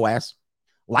teach your ass.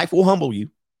 Life will humble you.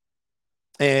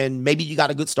 And maybe you got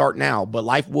a good start now, but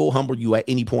life will humble you at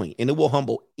any point, and it will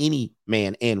humble any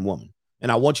man and woman.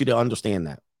 And I want you to understand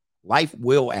that. Life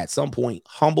will, at some point,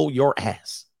 humble your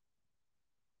ass.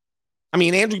 I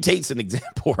mean, Andrew Tate's an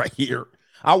example right here.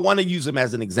 I want to use him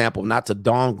as an example, not to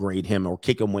downgrade him or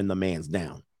kick him when the man's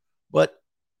down. But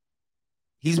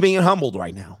he's being humbled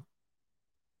right now.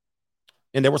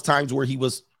 And there was times where he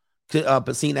was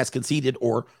seen as conceited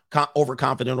or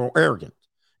overconfident or arrogant.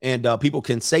 And people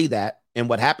can say that. And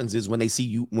what happens is when they see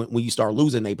you, when you start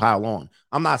losing, they pile on.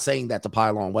 I'm not saying that to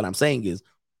pile on. What I'm saying is,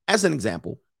 as an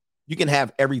example, you can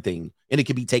have everything and it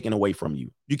can be taken away from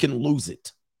you. You can lose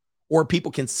it. Or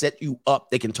people can set you up.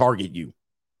 They can target you.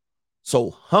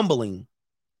 So humbling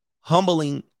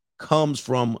comes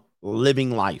from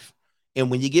living life.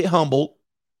 And when you get humbled,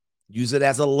 use it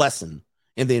as a lesson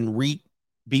and then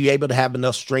be able to have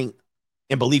enough strength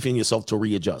and belief in yourself to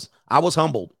readjust. I was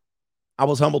humbled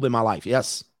in my life.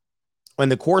 Yes. In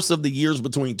the course of the years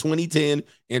between 2010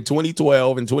 and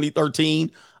 2012 and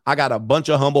 2013, I got a bunch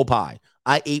of humble pie.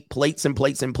 I ate plates and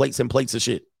plates and plates and plates of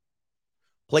shit.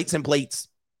 Plates and plates.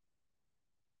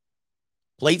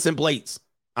 Plates and plates.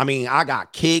 I mean, I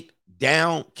got kicked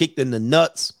in the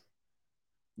nuts.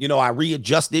 I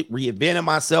readjusted, reinvented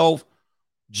myself.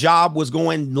 Job was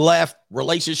going left.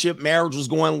 Relationship, marriage was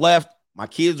going left. My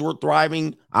kids were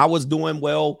thriving. I was doing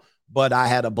well. but I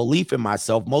had a belief in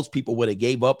myself. Most people would have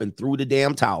gave up and threw the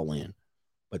damn towel in.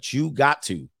 But you got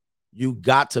to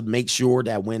make sure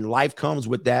that when life comes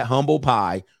with that humble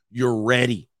pie, you're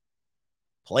ready.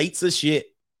 Plates of shit.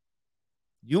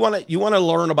 You want to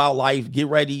learn about life, get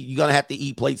ready. You're going to have to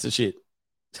eat plates of shit.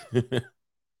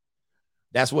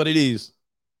 That's what it is.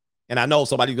 And I know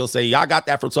somebody's going to say, I got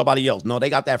that from somebody else. No, they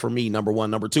got that from me, number one.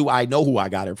 Number two, I know who I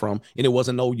got it from, and it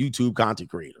wasn't no YouTube content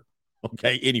creator.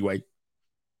 Okay, anyway.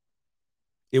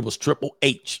 It was Triple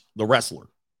H, the wrestler,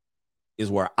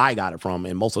 is where I got it from.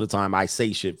 And most of the time I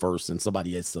say shit first and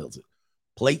somebody else says it.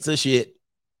 Plates of shit.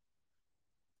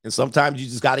 And sometimes you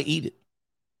just got to eat it.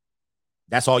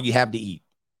 That's all you have to eat.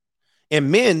 And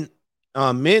men,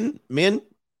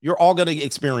 you're all going to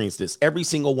experience this. Every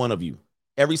single one of you.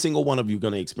 Every single one of you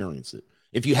going to experience it.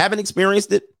 If you haven't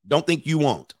experienced it, don't think you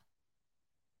won't.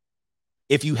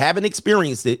 If you haven't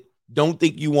experienced it, don't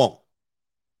think you won't.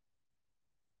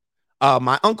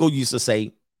 My uncle used to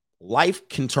say, life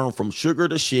can turn from sugar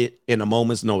to shit in a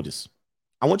moment's notice.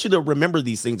 I want you to remember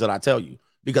these things that I tell you,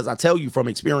 because I tell you from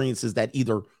experiences that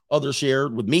either others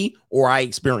shared with me or I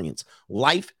experienced.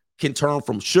 Life can turn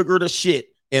from sugar to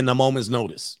shit in a moment's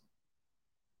notice.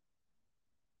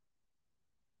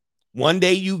 One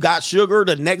day you got sugar,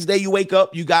 the next day you wake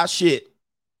up, you got shit.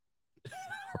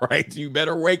 Right? You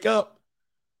better wake up.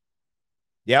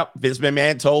 Yep, Vince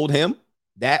McMahon told him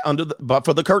that but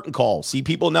for the curtain call. See,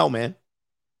 people know, man.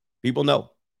 People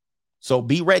know. So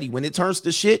be ready. When it turns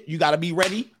to shit, you got to be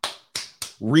ready.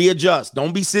 Readjust.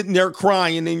 Don't be sitting there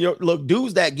crying in your look.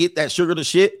 Dudes that get that sugar to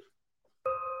shit.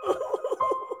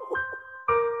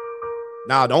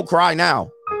 Nah, don't cry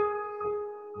now.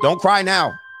 Don't cry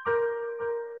now.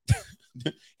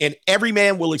 And every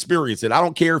man will experience it. I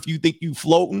don't care if you think you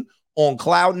floating on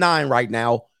cloud 9 right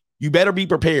now. You better be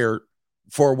prepared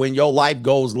for when your life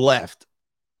goes left.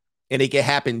 And it can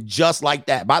happen just like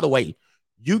that. By the way,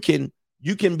 you can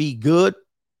be good.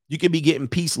 You can be getting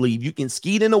peace leave. You can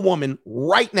skeet in a woman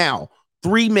right now.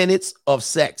 3 minutes of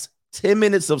sex, 10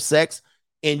 minutes of sex,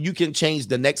 and you can change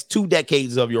the next 2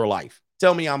 decades of your life.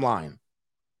 Tell me I'm lying.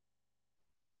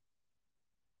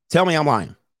 Tell me I'm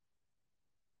lying.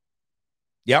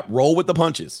 Yep, roll with the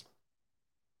punches.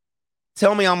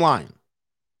 Tell me I'm lying.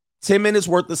 10 minutes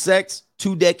worth of sex,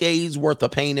 2 decades worth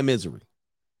of pain and misery.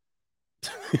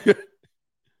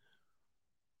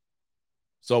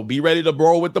 So be ready to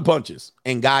roll with the punches.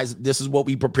 And guys, this is what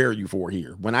we prepare you for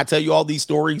here. When I tell you all these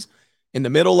stories, in the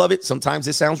middle of it, sometimes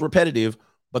it sounds repetitive,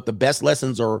 but the best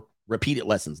lessons are repeated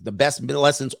lessons. The best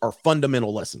lessons are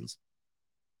fundamental lessons.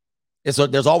 And so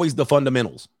there's always the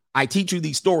fundamentals. I teach you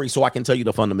these stories so I can tell you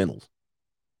the fundamentals.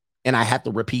 And I have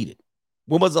to repeat it.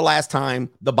 When was the last time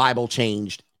the Bible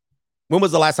changed? When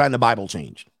was the last time the Bible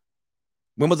changed?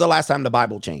 When was the last time the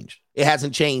Bible changed? It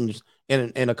hasn't changed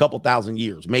in a couple thousand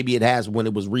years. Maybe it has when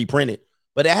it was reprinted,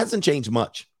 but it hasn't changed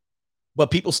much.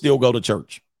 But people still go to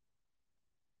church.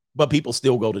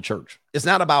 It's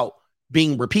not about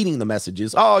repeating the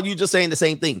messages. Oh, you're just saying the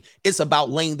same thing. It's about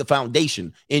laying the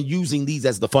foundation and using these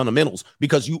as the fundamentals,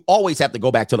 because you always have to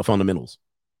go back to the fundamentals.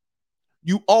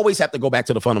 You always have to go back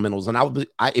to the fundamentals. And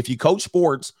if you coach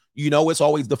sports, you know it's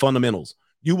always the fundamentals.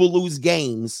 You will lose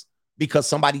games because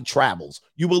somebody travels.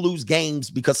 You will lose games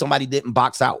because somebody didn't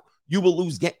box out. You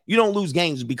don't lose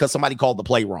games because somebody called the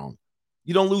play wrong.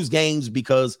 You don't lose games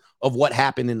because of what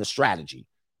happened in the strategy.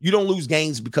 You don't lose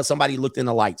games because somebody looked in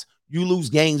the lights. You lose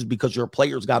games because your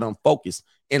players got unfocused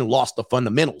and lost the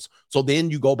fundamentals. So then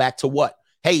you go back to what?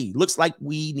 Hey, looks like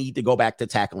we need to go back to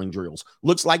tackling drills.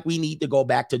 Looks like we need to go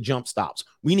back to jump stops.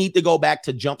 We need to go back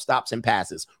to jump stops and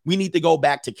passes. We need to go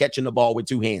back to catching the ball with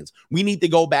 2 hands. We need to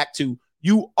go back to,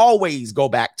 you always go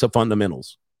back to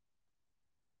fundamentals.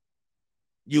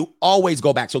 You always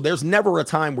go back. So there's never a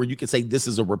time where you can say this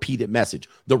is a repeated message.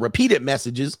 The repeated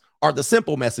messages are the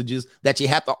simple messages that you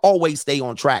have to always stay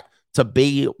on track to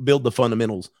build the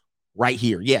fundamentals right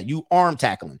here. Yeah, you arm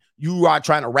tackling. You are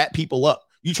trying to wrap people up.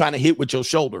 You trying to hit with your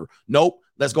shoulder. Nope.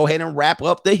 Let's go ahead and wrap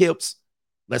up the hips.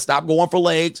 Let's stop going for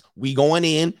legs. We going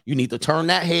in. You need to turn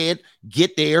that head,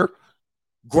 get there,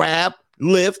 grab,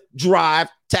 lift, drive,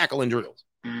 tackling drills.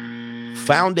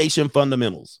 Foundation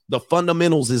fundamentals. The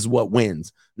fundamentals is what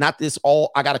wins. Not this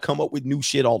I got to come up with new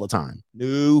shit all the time.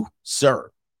 No,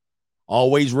 sir.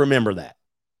 Always remember that.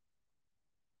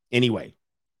 Anyway,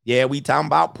 yeah, we talking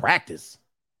about practice.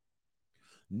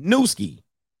 Newski,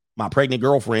 my pregnant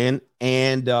girlfriend,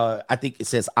 and I think it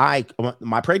says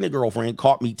my pregnant girlfriend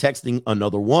caught me texting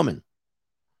another woman.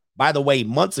 By the way,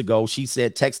 months ago, she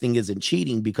said texting isn't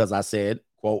cheating because I said,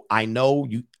 quote, I know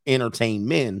you entertain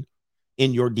men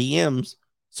in your DMs,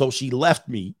 so she left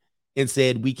me and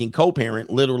said we can co-parent,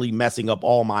 literally messing up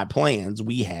all my plans.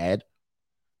 We had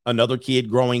another kid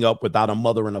growing up without a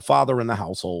mother and a father in the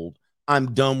household.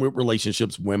 I'm done with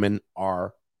relationships. Women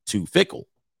are too fickle.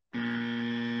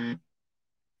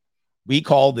 We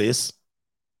call this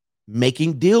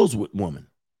making deals with women.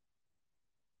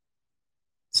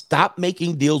 Stop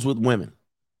making deals with women.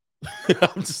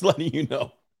 I'm just letting you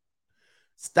know.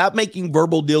 Stop making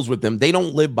verbal deals with them. They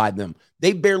don't live by them.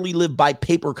 They barely live by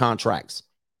paper contracts.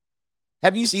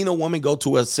 Have you seen a woman go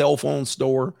to a cell phone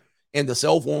store and the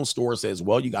cell phone store says,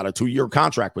 well, you got a 2-year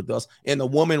contract with us, and the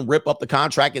woman rip up the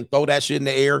contract and throw that shit in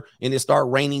the air and it start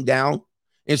raining down?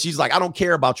 And she's like, I don't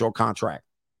care about your contract.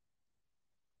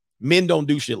 Men don't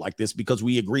do shit like this because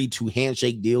we agree to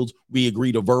handshake deals. We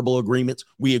agree to verbal agreements.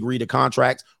 We agree to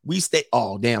contracts. We stay,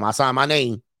 oh, damn, I signed my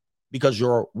name because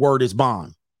your word is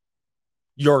bond.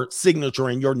 Your signature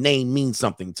and your name means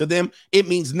something. To them, it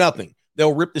means nothing.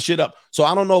 They'll rip the shit up. So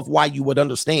I don't know why you would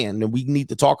understand, and we need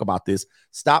to talk about this.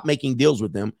 Stop making deals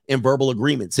with them in verbal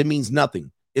agreements. It means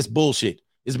nothing. It's bullshit.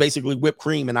 It's basically whipped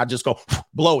cream, and I just go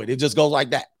blow it. It just goes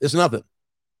like that. It's nothing.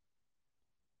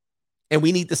 And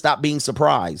we need to stop being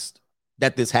surprised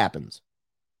that this happens.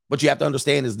 What you have to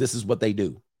understand is this is what they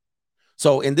do.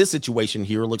 So in this situation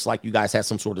here, it looks like you guys have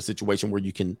some sort of situation where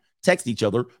you can text each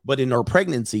other, but in her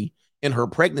pregnancy,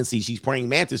 she's praying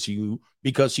mantis to you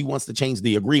because she wants to change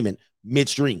the agreement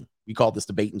midstream. We call this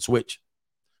the bait and switch.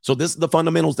 So this is the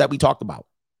fundamentals that we talked about.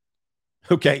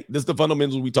 Okay, this is the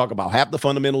fundamentals we talk about. Have the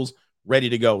fundamentals ready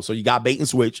to go. So you got bait and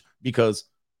switch because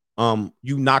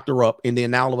you knocked her up, and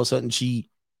then now all of a sudden she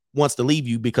wants to leave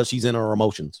you because she's in her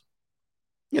emotions.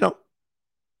 You know,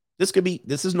 this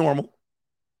is normal.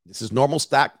 This is normal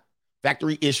stock,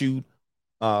 factory issued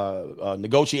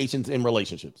negotiations in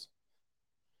relationships.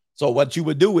 So what you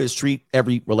would do is treat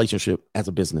every relationship as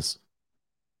a business.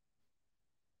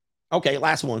 Okay,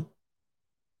 last one.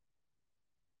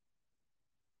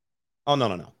 Oh,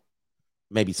 no.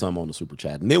 Maybe some on the super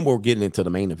chat. And then we're getting into the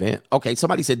main event. Okay,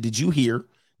 somebody said, did you hear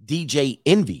DJ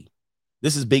Envy?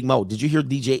 This is Big Mo. Did you hear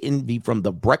DJ Envy from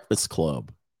The Breakfast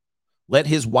Club? Let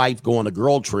his wife go on a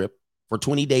girl trip for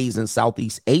 20 days in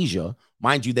Southeast Asia.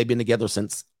 Mind you, they've been together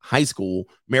since high school,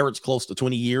 marriage close to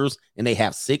 20 years, and they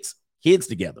have 6 kids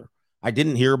together. I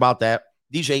didn't hear about that.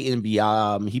 DJ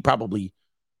Envy, he probably,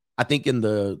 I think in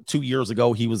the 2 years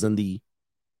ago, he was in the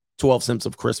 12 Cents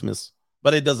of Christmas,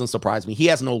 but it doesn't surprise me. He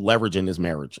has no leverage in his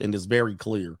marriage, and it's very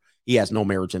clear he has no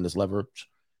marriage in his leverage,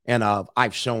 and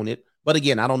I've shown it. But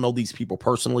again, I don't know these people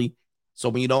personally, so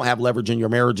when you don't have leverage in your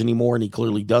marriage anymore, and he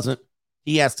clearly doesn't,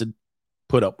 he has to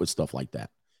put up with stuff like that.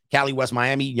 Cali, West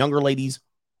Miami, younger ladies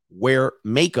wear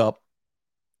makeup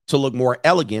to look more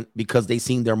elegant because they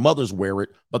seen their mothers wear it,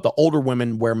 but the older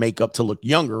women wear makeup to look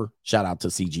younger. Shout out to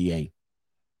CGA.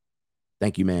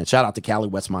 Thank you, man. Shout out to Cali,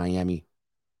 West Miami.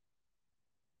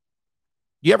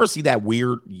 You ever see that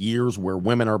weird years where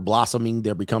women are blossoming?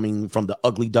 They're becoming from the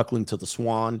ugly duckling to the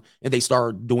swan, and they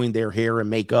start doing their hair and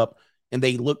makeup, and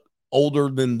they look older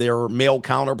than their male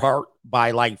counterpart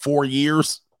by like 4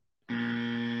 years.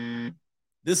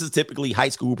 This is typically high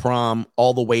school prom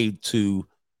all the way to,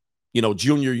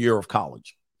 junior year of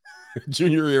college.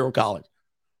 Junior year of college.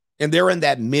 And they're in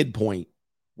that midpoint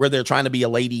where they're trying to be a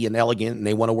lady and elegant, and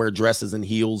they want to wear dresses and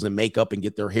heels and makeup and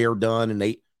get their hair done. And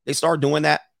they start doing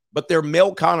that. But their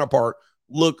male counterpart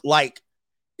look like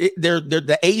they're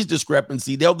the age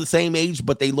discrepancy. They're the same age,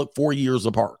 but they look 4 years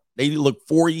apart. They look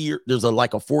 4 years. There's a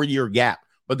 4-year gap,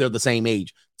 but they're the same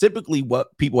age. Typically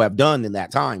what people have done in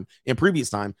that time, in previous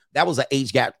time, that was an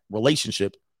age gap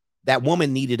relationship. That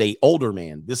woman needed an older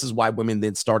man. This is why women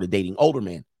then started dating older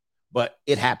men, but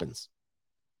it happens.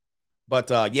 But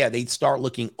they start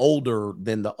looking older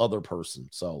than the other person.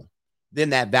 So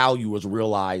then that value was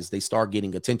realized. They start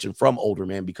getting attention from older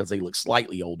men because they look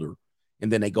slightly older.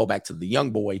 And then they go back to the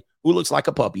young boy who looks like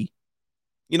a puppy.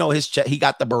 His chest, he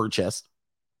got the bird chest.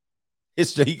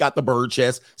 He got the bird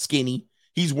chest, skinny.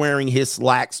 He's wearing his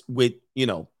slacks with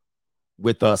Skechers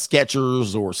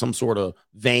or some sort of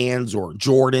Vans or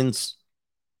Jordans.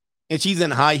 And she's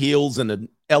in high heels and an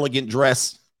elegant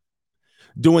dress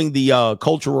doing the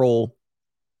cultural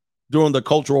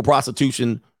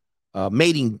prostitution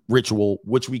mating ritual,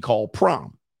 which we call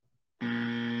prom.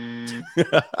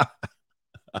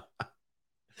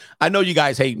 I know you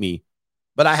guys hate me,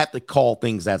 but I have to call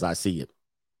things as I see it.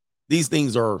 These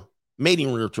things are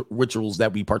mating rituals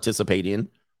that we participate in.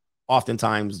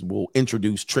 Oftentimes we'll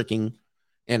introduce tricking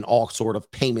and all sort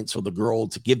of payments for the girl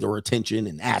to give their attention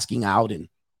and asking out and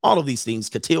all of these things,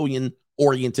 cotillion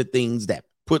oriented things that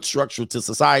put structure to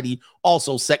society.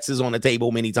 Also sex is on the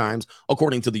table many times,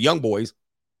 according to the young boys.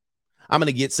 I'm going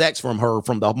to get sex from her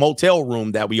from the motel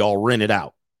room that we all rented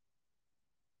out.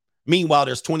 Meanwhile,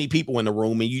 there's 20 people in the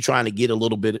room and you trying to get a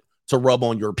little bit to rub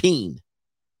on your peen.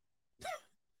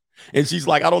 And she's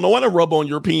like, I don't want to rub on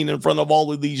your peen in front of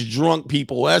all of these drunk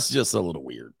people. That's just a little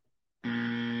weird.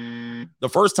 The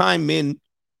first time men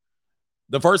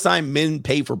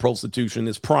pay for prostitution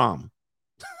is prom.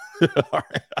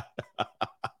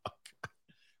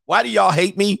 Why do y'all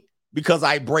hate me? Because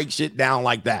I break shit down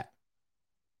like that.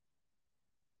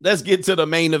 Let's get to the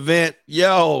main event.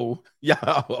 Yo.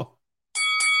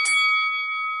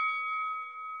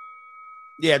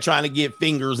 Yeah, trying to get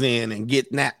fingers in and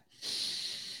getting that.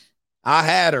 I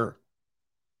had her.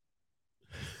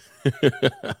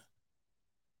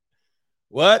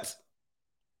 What?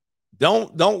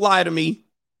 Don't lie to me.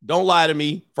 Don't lie to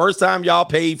me. First time y'all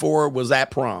paid for it was at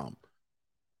prom.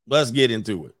 Let's get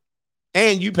into it.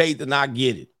 And you paid to not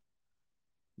get it.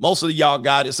 Most of y'all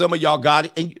got it. Some of y'all got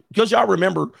it. And because y'all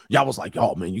remember, y'all was like,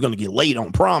 oh, man, you're going to get laid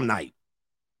on prom night.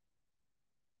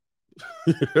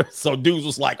 So dudes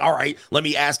was like, all right, let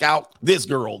me ask out this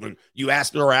girl. And you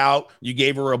asked her out. You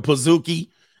gave her a bazooki.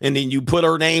 And then you put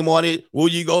her name on it. Will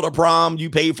you go to prom?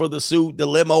 You pay for the suit, the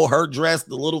limo, her dress,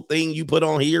 the little thing you put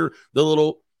on here, the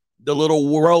little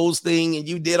rose thing. And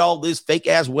you did all this fake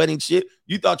ass wedding shit.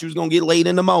 You thought you was going to get laid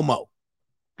in the Momo.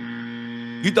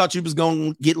 You thought you was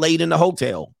going to get laid in the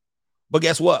hotel. But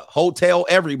guess what? Hotel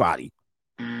everybody.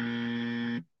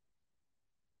 You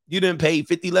didn't pay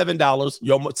 $11.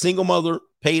 Your single mother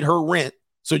paid her rent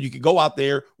so you could go out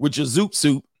there with your zoot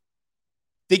suit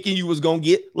thinking you was going to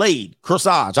get laid.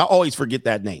 Corsage. I always forget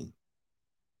that name.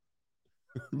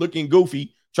 Looking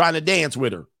goofy, trying to dance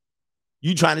with her.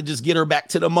 You trying to just get her back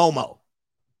to the Momo.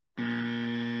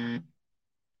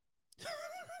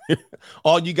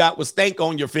 All you got was stank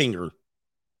on your finger.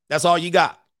 That's all you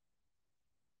got.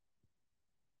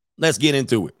 Let's get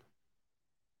into it.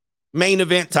 Main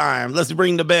event time. Let's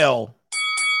ring the bell.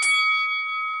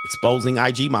 Exposing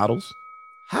IG models.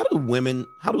 How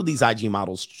do these IG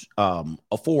models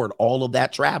afford all of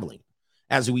that traveling?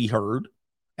 As we heard,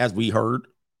 I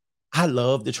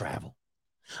love to travel.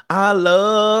 I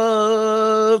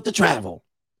love to travel.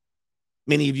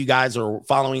 Many of you guys are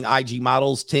following IG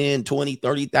models, 10, 20,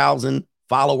 30,000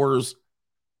 followers.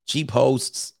 She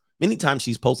posts. Many times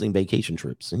she's posting vacation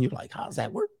trips. And you're like, how does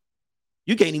that work?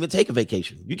 You can't even take a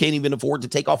vacation. You can't even afford to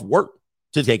take off work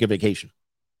to take a vacation.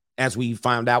 As we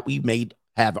found out, we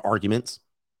have arguments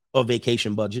of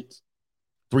vacation budgets.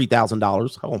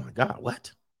 $3,000. Oh my God,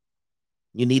 what?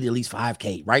 You need at least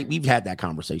 $5,000, right? We've had that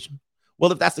conversation.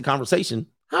 Well, if that's the conversation,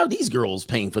 how are these girls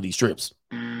paying for these trips?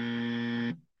 How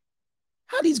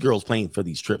are these girls paying for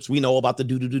these trips? We know about the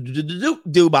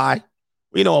Dubai.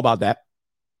 We know about that.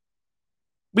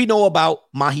 We know about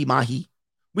mahi.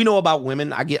 We know about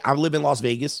women. I live in Las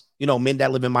Vegas. You know, men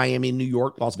that live in Miami, New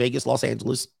York, Las Vegas, Los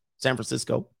Angeles, San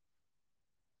Francisco,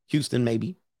 Houston,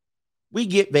 maybe. We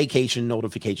get vacation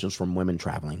notifications from women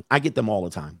traveling. I get them all the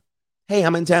time. Hey,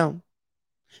 I'm in town.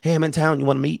 Hey, I'm in town. You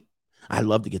want to meet? I'd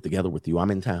love to get together with you.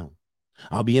 I'm in town.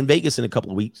 I'll be in Vegas in a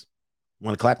couple of weeks.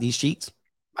 Want to clap these sheets?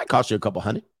 Might cost you a couple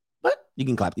 $100, but you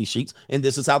can clap these sheets. And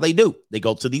this is how they do. They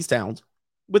go to these towns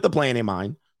with a plan in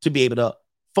mind to be able to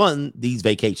fund these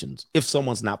vacations if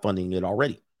someone's not funding it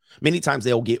already. Many times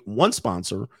they'll get one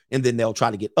sponsor and then they'll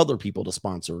try to get other people to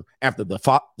sponsor after the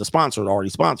sponsor already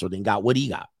sponsored and got what he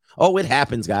got. Oh, it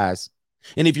happens, guys.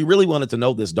 And if you really wanted to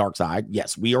know this dark side,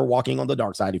 yes, we are walking on the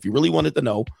dark side. If you really wanted to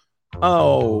know,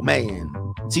 oh man,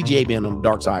 CGA been on the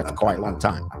dark side for quite a long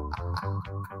time.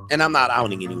 And I'm not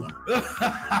outing anyone.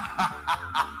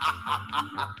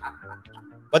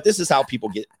 But this is how people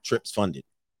get trips funded.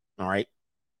 All right.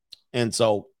 And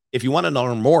so if you want to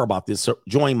learn more about this,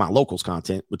 join my locals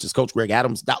content, which is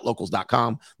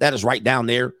CoachGregAdams.locals.com. That is right down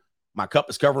there. My cup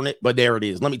is covering it, but there it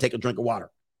is. Let me take a drink of water.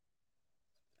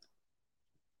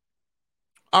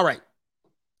 All right.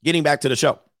 Getting back to the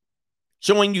show.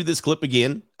 Showing you this clip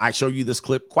again. I show you this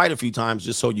clip quite a few times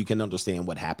just so you can understand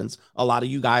what happens. A lot of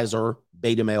you guys are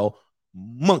beta male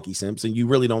monkey simps, and you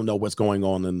really don't know what's going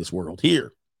on in this world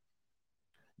here.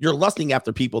 You're lusting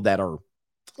after people that are,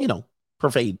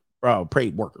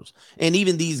 paid workers. And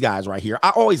even these guys right here,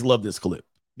 I always love this clip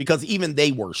because even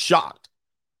they were shocked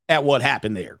at what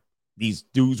happened there. These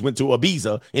dudes went to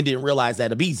Ibiza and didn't realize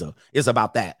that Ibiza is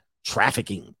about that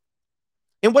trafficking.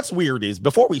 And what's weird is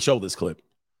before we show this clip,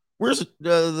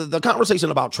 the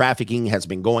conversation about trafficking has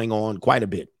been going on quite a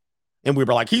bit. And we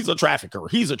were like, he's a trafficker.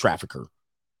 He's a trafficker.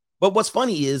 But what's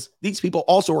funny is these people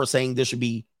also are saying there should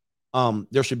be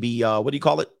what do you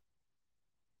call it?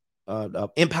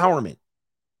 Empowerment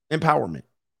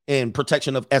and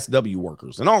protection of SW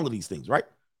workers and all of these things, right?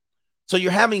 So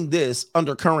you're having this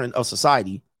undercurrent of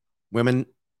society, women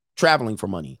traveling for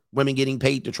money, women getting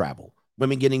paid to travel,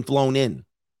 women getting flown in.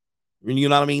 You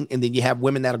know what I mean? And then you have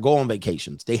women that go on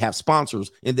vacations. They have sponsors,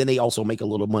 and then they also make a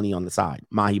little money on the side.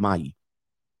 Mahi.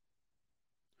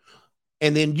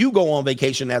 And then you go on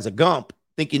vacation as a gump,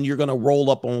 thinking you're going to roll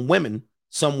up on women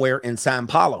somewhere in Sao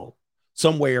Paulo,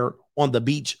 somewhere on the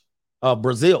beach of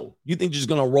Brazil. You think you're just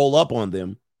going to roll up on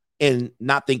them and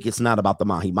not think it's not about the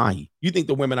mahi. You think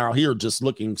the women out here just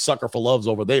looking sucker for loves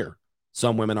over there.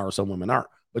 Some women are, some women aren't.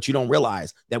 But you don't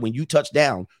realize that when you touch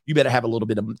down, you better have a little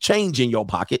bit of change in your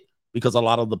pocket, because a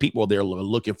lot of the people there are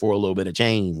looking for a little bit of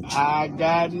change. I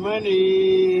got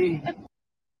money.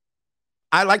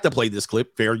 I like to play this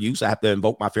clip, fair use. I have to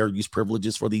invoke my fair use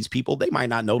privileges for these people. They might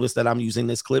not notice that I'm using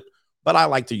this clip, but I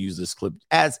like to use this clip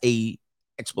as a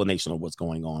explanation of what's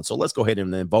going on. So let's go ahead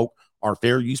and invoke our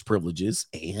fair use privileges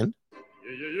and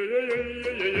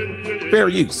fair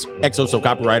use. Excerpts of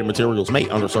copyrighted materials may,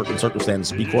 under certain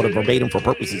circumstances, be quoted verbatim for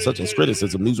purposes such as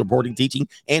criticism, news reporting, teaching,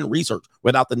 and research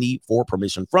without the need for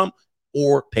permission from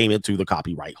or payment to the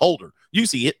copyright holder. You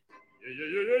see it.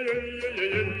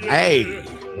 Hey.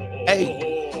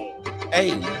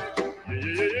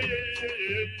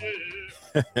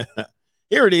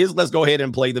 Here it is. Let's go ahead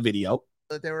and play the video.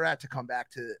 That they were at to come back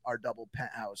to our double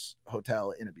penthouse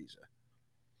hotel in Ibiza.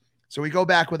 So we go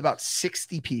back with about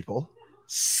 60 people.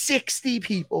 60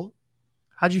 people.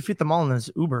 How'd you fit them all in this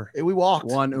Uber? We walked.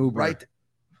 One Uber. Right.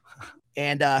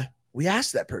 And we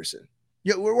asked that person.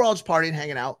 Yeah, we're all just partying,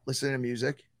 hanging out, listening to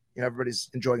music. You know, everybody's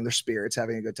enjoying their spirits,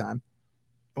 having a good time.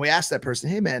 And we asked that person,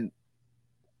 hey man,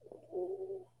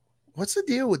 what's the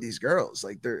deal with these girls?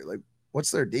 Like, they're like,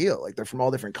 what's their deal? Like, they're from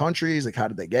all different countries. Like, how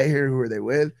did they get here? Who are they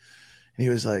with? And he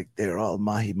was like, they're all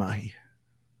mahi. Like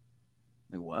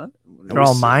what? They're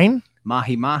all mine?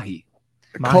 Mahi.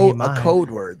 A code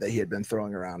word that he had been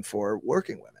throwing around for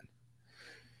working women.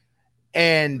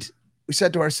 And we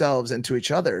said to ourselves and to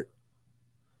each other,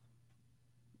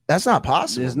 that's not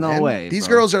possible. There's no way. These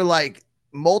girls are like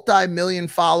multi-million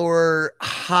follower,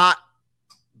 hot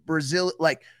Brazil,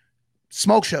 like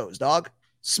smoke shows, dog.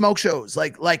 Smoke shows.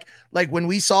 Like when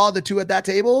we saw the two at that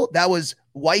table, that was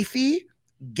wifey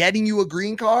getting you a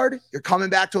green card. You're coming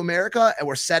back to America, and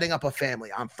we're setting up a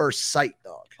family on first sight,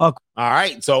 dog. All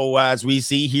right. So as we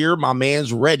see here, my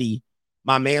man's ready.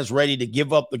 My man's ready to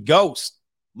give up the ghost.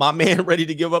 My man ready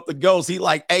to give up the ghost. He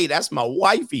like, hey, that's my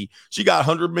wifey. She got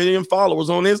 100 million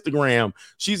followers on Instagram.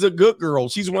 She's a good girl.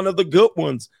 She's one of the good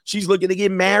ones. She's looking to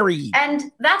get married. And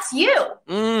that's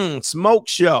you. Smoke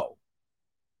show.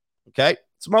 Okay.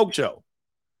 Smoke show.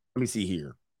 Let me see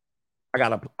here. I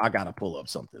gotta pull up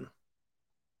something.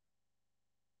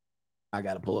 I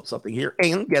got to pull up something here.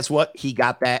 And guess what? He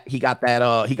got that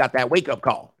wake up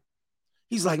call.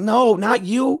 He's like, no, not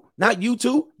you. Not you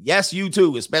too. Yes, you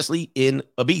too, especially in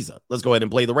Ibiza. Let's go ahead and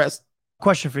play the rest.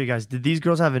 Question for you guys. Did these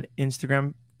girls have an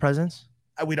Instagram presence?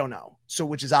 We don't know. So,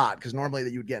 which is odd, because normally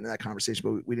that you would get into that conversation,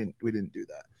 but we didn't do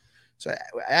that. So I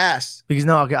asked. Because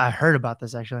I heard about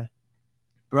this actually.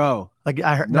 Bro, like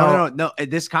I heard no.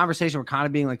 This conversation, we're kind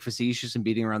of being like facetious and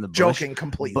beating around the bush. Joking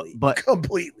completely,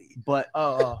 completely. But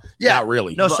yeah, not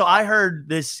really. No, so I heard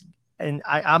this, and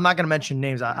I'm not going to mention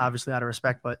names, obviously out of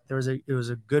respect. But it was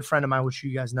a good friend of mine, which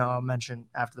you guys know, I'll mention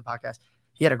after the podcast.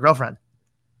 He had a girlfriend,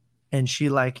 and she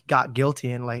like got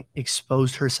guilty and like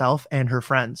exposed herself and her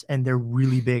friends, and they're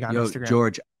really big on Instagram.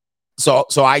 George. So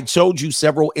I showed you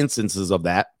several instances of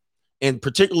that. And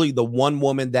particularly the one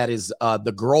woman that is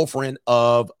the girlfriend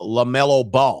of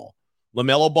LaMelo Ball.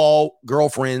 LaMelo Ball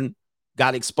girlfriend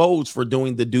got exposed for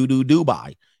doing the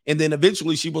Dubai. And then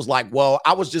eventually she was like, well,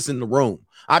 I was just in the room.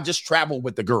 I just traveled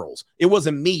with the girls. It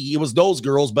wasn't me. It was those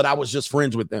girls, but I was just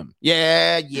friends with them.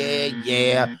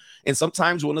 Yeah. And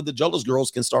sometimes one of the jealous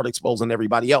girls can start exposing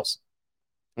everybody else.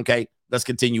 Okay, let's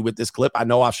continue with this clip. I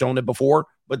know I've shown it before,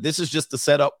 but this is just to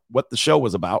set up what the show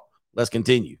is about. Let's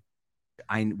continue.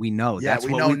 We know. Yeah, that's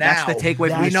we what know now. That's the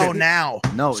takeaway. We know now.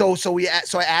 No. So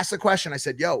I asked the question. I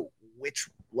said, "Yo, which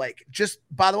just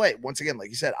by the way, once again, like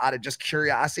you said, out of just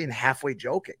curiosity and halfway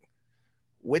joking,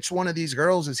 which one of these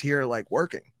girls is here like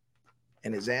working?"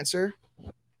 And his answer,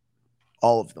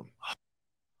 all of them.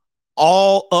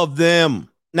 All of them.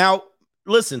 Now,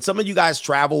 listen. Some of you guys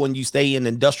travel and you stay in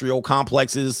industrial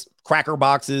complexes, cracker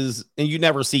boxes, and you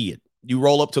never see it. You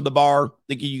roll up to the bar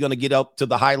thinking you're going to get up to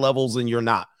the high levels, and you're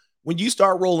not. When you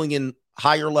start rolling in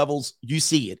higher levels, you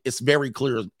see it. It's very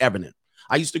clear, evident.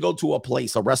 I used to go to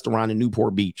a restaurant in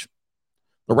Newport Beach.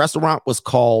 The restaurant was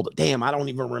called, I don't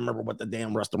even remember what the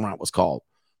damn restaurant was called.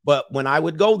 But when I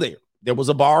would go there, there was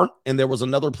a bar and there was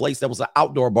another place that was an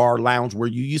outdoor bar lounge where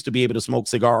you used to be able to smoke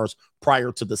cigars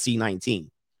prior to the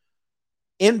C-19.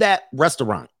 in that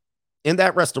restaurant,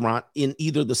 in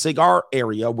either the cigar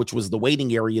area, which was the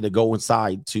waiting area to go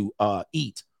inside to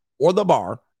eat, or the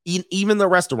bar, even the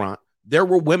restaurant, there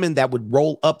were women that would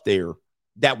roll up there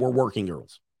that were working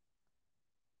girls.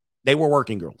 They were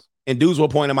working girls. And dudes will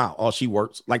point them out. Oh, she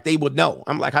works. Like, they would know.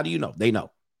 I'm like, how do you know? They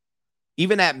know.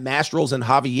 Even at Mastro's and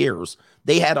Javier's,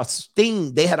 they had a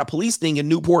sting. They had a police sting in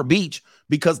Newport Beach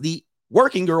because the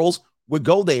working girls would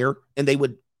go there and they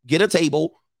would get a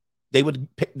table. They would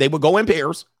go in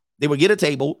pairs. They would get a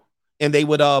table and they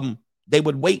would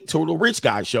wait till the rich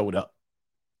guy showed up.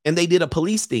 And they did a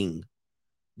police sting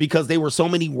because there were so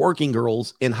many working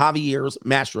girls in Javier's,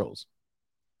 Mastro's.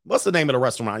 What's the name of the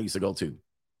restaurant I used to go to?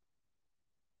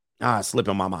 It's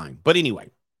slipping my mind. But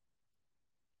anyway,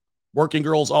 working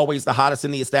girls always the hottest in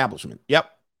the establishment. Yep.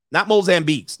 Not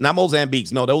Mozambique's. Not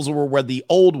Mozambique's. No, those were where the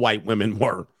old white women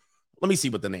were. Let me see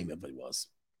what the name of it was.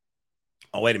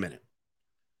 Oh, wait a minute.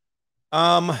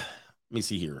 Let me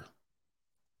see here.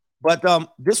 But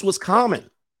this was common,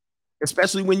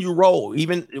 especially when you roll.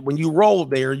 Even when you roll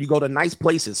there, you go to nice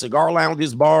places, cigar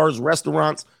lounges, bars,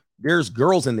 restaurants. There's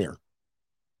girls in there.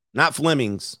 Not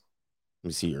Fleming's. Let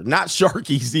me see here. Not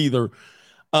Sharky's either.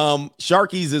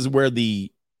 Sharky's is where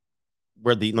the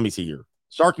let me see here.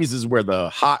 Sharky's is where the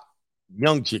hot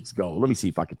young chicks go. Let me see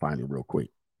if I can find it real quick.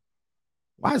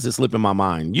 Why is this slipping my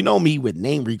mind? You know me with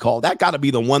name recall. That got to be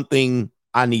the one thing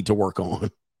I need to work on.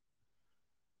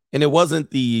 And it wasn't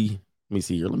the, let me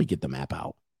see here. Let me get the map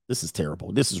out. This is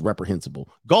terrible. This is reprehensible.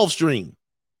 Gulfstream.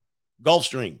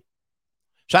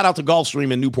 Shout out to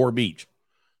Gulfstream in Newport Beach.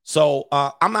 So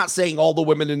I'm not saying all the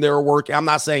women in there are working. I'm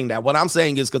not saying that. What I'm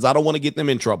saying is because I don't want to get them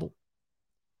in trouble.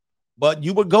 But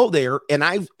you would go there, and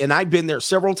I've been there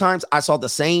several times. I saw the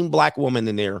same black woman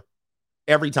in there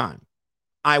every time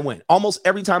I went. Almost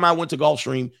every time I went to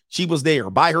Gulfstream, she was there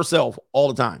by herself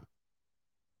all the time.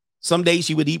 Some days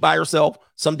she would eat by herself.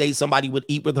 Some days somebody would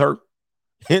eat with her.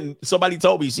 And somebody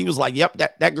told me, she was like, yep,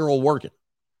 that girl working.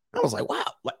 I was like,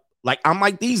 wow. Like I'm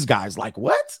like these guys. Like,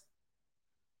 what?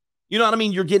 You know what I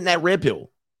mean? You're getting that red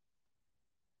pill.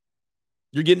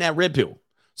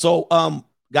 So,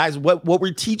 guys, what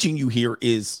we're teaching you here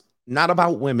is not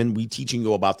about women. We're teaching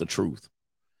you about the truth.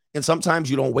 And sometimes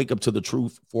you don't wake up to the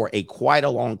truth for quite a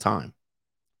long time.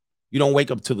 You don't wake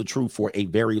up to the truth for a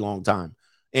very long time.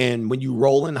 And when you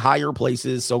roll in higher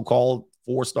places, so-called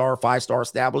 4-star, 5-star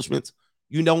establishments,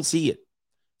 you don't see it.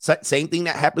 Same thing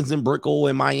that happens in Brickell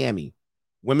in Miami.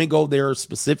 Women go there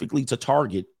specifically to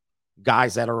target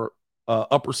guys that are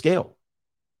upper scale.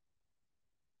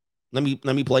 Let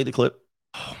me play the clip.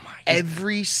 Oh my!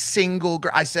 Every single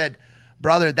girl. I said,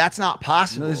 brother, that's not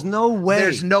possible. There's no way.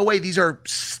 There's no way. These are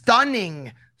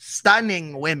stunning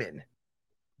women.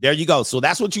 There you go. So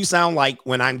that's what you sound like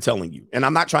when I'm telling you. And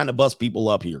I'm not trying to bust people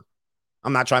up here.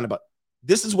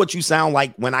 This is what you sound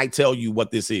like when I tell you what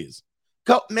this is.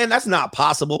 Man, that's not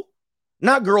possible.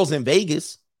 Not girls in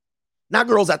Vegas. Not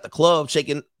girls at the club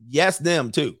shaking. Yes,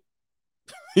 them too.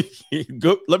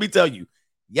 Good. Let me tell you.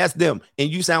 Yes, them. And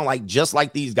you sound like just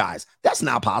like these guys. That's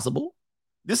not possible.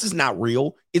 This is not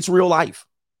real. It's real life.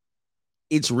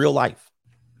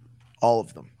 All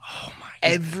of them. Oh my!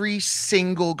 Every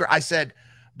single girl. I said,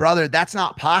 brother, that's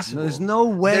not possible. There's no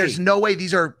way. There's no way.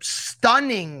 These are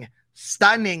stunning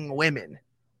women.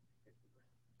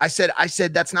 I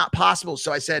said, that's not possible.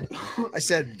 So I said,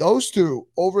 those two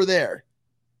over there,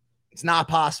 it's not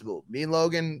possible. Me and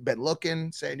Logan been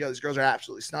looking, saying, yo, these girls are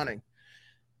absolutely stunning.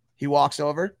 He walks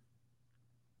over,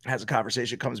 has a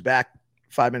conversation, comes back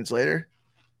 5 minutes later,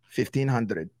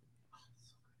 1,500.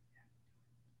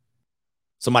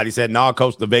 Somebody said, no,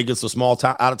 coach, the Vegas are small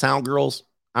out of town girls.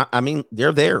 I mean,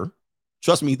 they're there.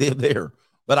 Trust me, they're there.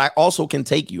 But I also can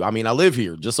take you. I mean, I live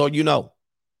here, just so you know.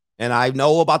 And I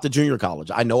know about the junior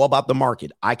college. I know about the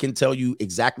market. I can tell you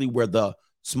exactly where the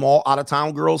small out of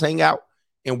town girls hang out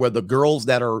and where the girls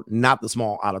that are not the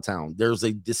small out of town. There's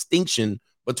a distinction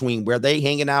between where they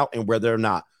hanging out and where they're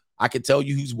not. I can tell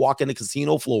you who's walking the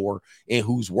casino floor and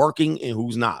who's working and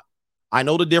who's not. I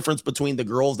know the difference between the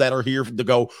girls that are here to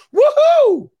go,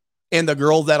 woohoo, and the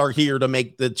girls that are here to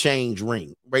make the change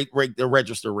ring, right, the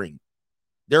register ring.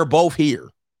 They're both here.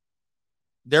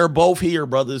 They're both here,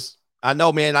 brothers. I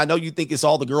know, man. I know you think it's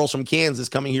all the girls from Kansas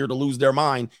coming here to lose their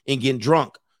mind and getting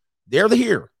drunk. They're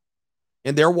here.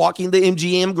 And they're walking the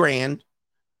MGM Grand.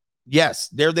 Yes,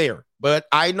 they're there. But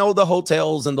I know the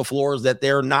hotels and the floors that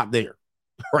they're not there,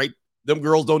 right? Them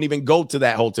girls don't even go to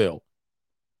that hotel.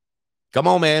 Come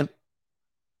on, man.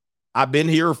 I've been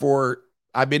here for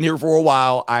a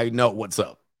while. I know what's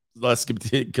up. Let's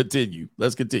continue.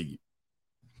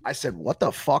 I said, what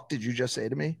the fuck did you just say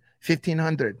to me?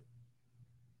 1,500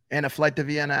 and a flight to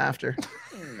Vienna after.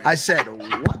 I said,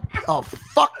 what the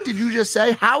fuck did you just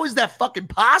say? How is that fucking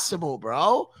possible,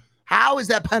 bro? How is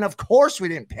that? And of course we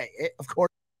didn't pay it. Of course.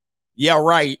 Yeah,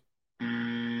 right.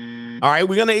 All right,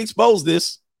 we're going to expose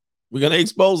this.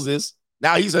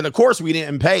 Now he said, of course we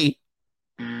didn't pay.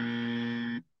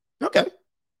 Okay.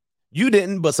 You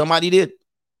didn't, but somebody did.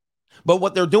 But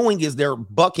what they're doing is they're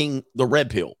bucking the red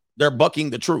pill. They're bucking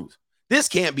the truth. This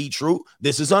can't be true.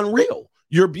 This is unreal.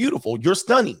 You're beautiful. You're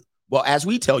stunning. Well, as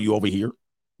we tell you over here,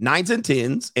 9s and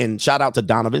 10s, and shout out to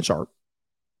Donovan Sharp.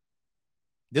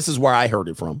 This is where I heard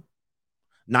it from.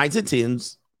 9s and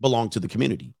 10s belong to the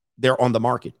community. They're on the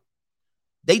market.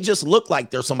 They just look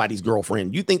like they're somebody's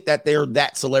girlfriend. You think that they're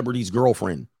that celebrity's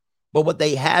girlfriend. But what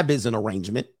they have is an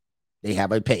arrangement. They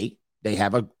have a pay. They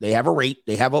have a rate.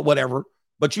 They have a whatever.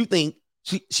 But you think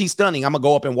she's stunning. I'm going to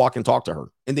go up and walk and talk to her.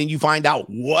 And then you find out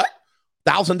what?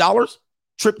 $1,000?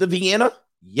 Trip to Vienna?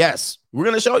 Yes. We're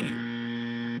going to show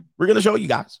you. We're going to show you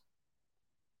guys.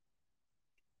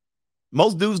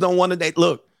 Most dudes don't want to date.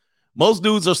 Look, most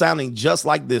dudes are sounding just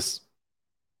like this.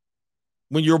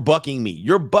 When you're bucking me.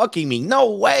 You're bucking me.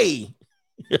 No way.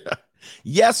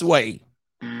 Yes way.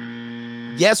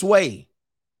 Yes way.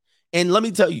 And let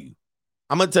me tell you,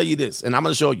 I'm going to tell you this, and I'm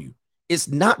going to show you. It's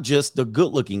not just the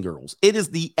good-looking girls. It is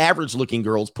the average-looking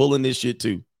girls pulling this shit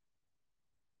too.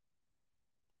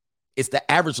 It's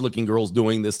the average-looking girls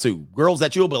doing this too. Girls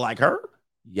that you'll be like, her?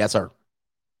 Yes, sir.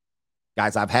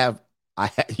 Guys,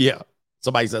 yeah.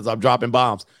 Somebody says I'm dropping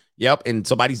bombs. Yep, and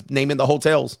somebody's naming the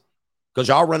hotels. Because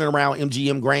y'all running around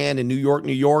MGM Grand in New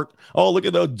York. Oh, look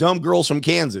at the dumb girls from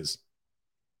Kansas.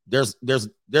 There's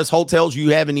hotels you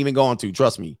haven't even gone to.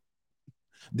 Trust me.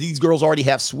 These girls already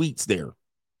have suites there.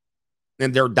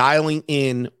 And they're dialing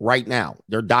in right now.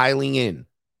 They're dialing in.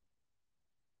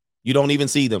 You don't even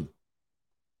see them.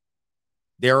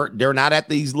 They're not at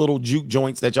these little juke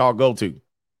joints that y'all go to.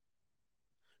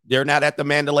 They're not at the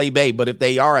Mandalay Bay. But if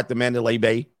they are at the Mandalay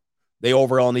Bay, they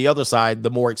over on the other side, the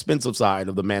more expensive side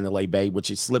of the Mandalay Bay, which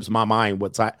it slips my mind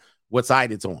what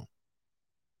side it's on.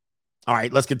 All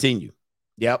right, let's continue.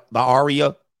 Yep, the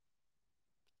Aria.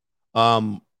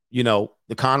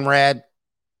 The Conrad.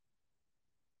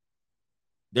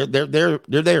 They're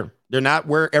there. They're not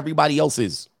where everybody else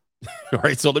is. All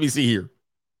right, so let me see here.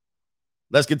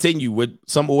 Let's continue with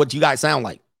some of what you guys sound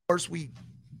like. Of course, we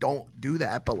don't do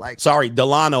that, but like. Sorry,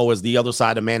 Delano is the other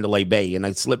side of Mandalay Bay, and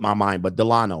it slipped my mind, but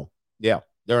Delano. Yeah,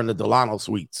 they're in the Delano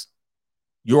suites.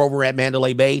 You're over at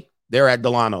Mandalay Bay. They're at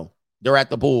Delano. They're at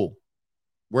the pool.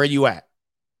 Where are you at?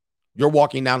 You're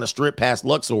walking down the strip past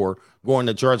Luxor, going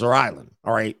to Treasure Island.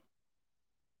 All right.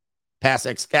 Past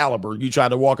Excalibur. You try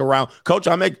to walk around. Coach,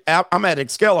 I'm at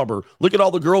Excalibur. Look at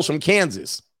all the girls from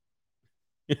Kansas.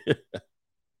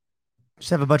 Just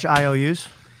have a bunch of IOUs.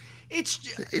 It's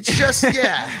just,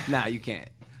 yeah. Nah, you can't.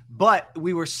 But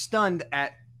we were stunned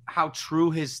at how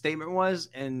true his statement was.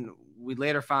 And we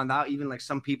later found out even like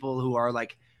some people who are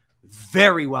like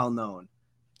very well known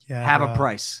have a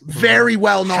price. Very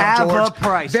well known. Have George. a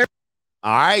price. All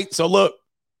right. So look,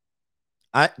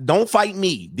 don't fight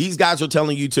me. These guys are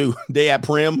telling you too. They at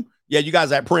Prim. Yeah, you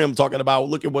guys at Prim talking about,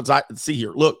 look at what I see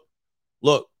here. Look.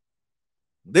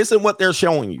 This is what they're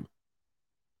showing you.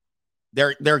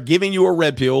 They're giving you a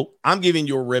red pill. I'm giving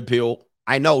you a red pill.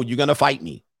 I know you're going to fight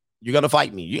me.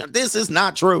 This is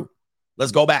not true.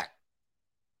 Let's go back.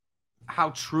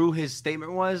 How true his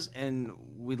statement was. And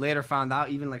we later found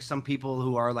out even like some people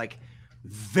who are like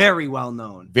very well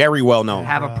known.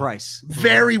 Have a price.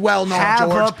 Very well known, have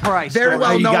George. a price. Very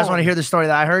well known. You guys want to hear the story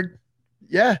that I heard?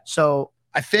 Yeah. So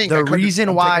I think the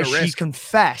reason why she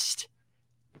confessed,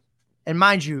 and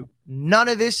mind you, none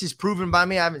of this is proven by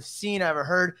me. I haven't seen, I haven't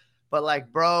heard, but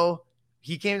like, bro,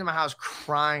 he came to my house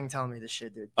crying, telling me this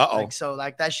shit, dude. Like, so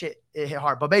like that shit, it hit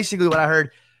hard. But basically what I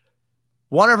heard,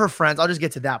 one of her friends, I'll just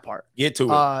get to that part. Get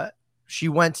to it. She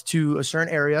went to a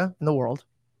certain area in the world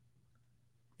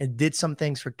and did some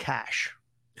things for cash.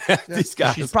 These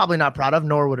guys. She's probably not proud of,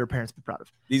 nor would her parents be proud of.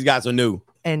 These guys are new.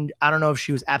 And I don't know if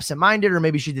she was absent-minded or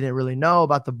maybe she didn't really know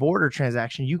about the border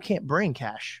transaction. You can't bring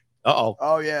cash.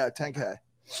 Oh, yeah, 10K.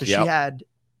 So she had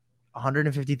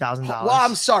 $150,000. Well,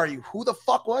 I'm sorry. Who the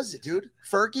fuck was it, dude?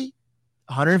 Fergie?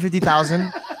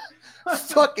 $150,000.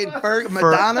 Fucking Fergie.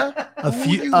 Madonna? A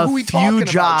few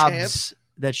jobs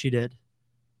that she did.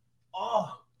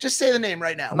 Oh, just say the name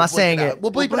right now. I'm not saying it.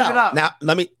 We'll bleep it out. Now,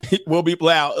 we'll beep it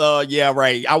out. Yeah,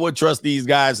 right. I would trust these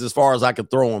guys as far as I could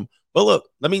throw them. But look,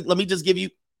 let me just give you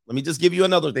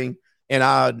another thing.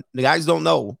 And the guys don't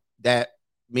know that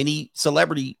many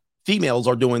celebrity females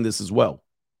are doing this as well.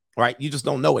 Right? You just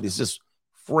don't know it. It's just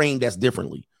framed as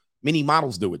differently. Many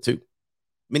models do it too.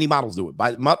 Many models do it.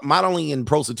 By modeling and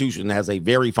prostitution has a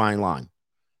very fine line.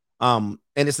 And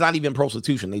it's not even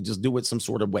prostitution. They just do it some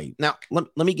sort of way. Now,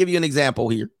 let me give you an example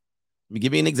here. Let me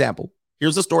give you an example.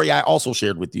 Here's a story I also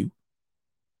shared with you.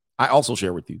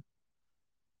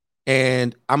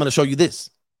 And I'm going to show you this.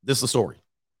 This is the story.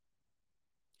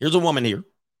 Here's a woman here.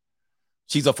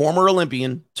 She's a former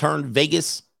Olympian turned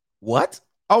Vegas. What?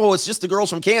 Oh, it's just the girls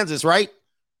from Kansas, right?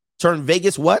 Turned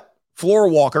Vegas what? Floor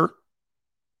walker.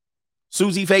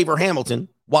 Susie Favor Hamilton.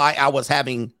 Why I was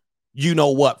having you know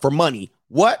what for money.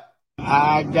 What?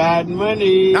 I got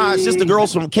money. Nah, it's just the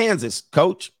girls from Kansas,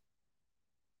 coach.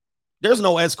 There's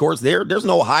no escorts there. There's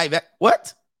no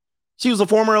what? She was a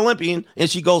former Olympian and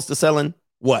she goes to selling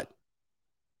what?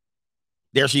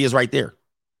 There she is right there.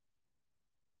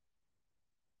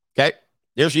 Okay.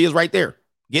 There she is right there.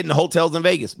 Getting the hotels in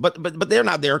Vegas. But they're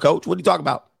not there, coach. What are you talking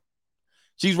about?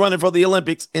 She's running for the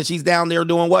Olympics and she's down there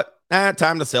doing what?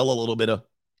 Time to sell a little bit of.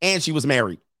 And she was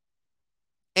married.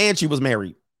 She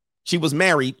was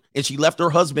married and she left her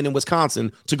husband in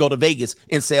Wisconsin to go to Vegas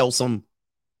and sell some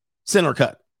center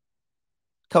cut.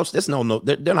 Coach,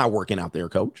 they're not working out there,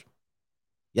 coach.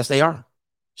 Yes, they are.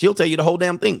 She'll tell you the whole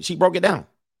damn thing. She broke it down.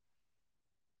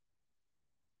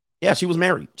 Yeah, she was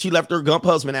married. She left her gump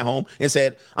husband at home and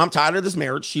said, I'm tired of this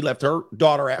marriage. She left her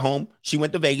daughter at home. She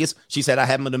went to Vegas. She said, I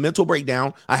have a mental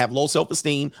breakdown. I have low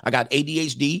self-esteem. I got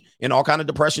ADHD and all kind of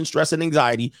depression, stress, and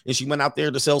anxiety. And she went out there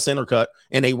to sell center cut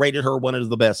and they rated her one of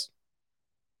the best.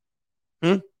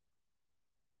 Yeah,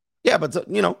 but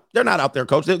they're not out there,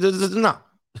 coach. They're not.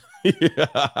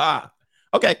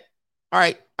 Okay. All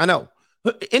right. I know.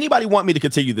 Anybody want me to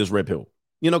continue this red pill?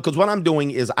 Because what I'm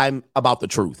doing is I'm about the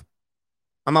truth.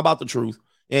 I'm about the truth,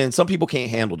 and some people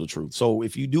can't handle the truth. So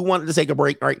if you do want to take a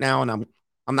break right now, and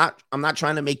I'm not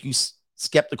trying to make you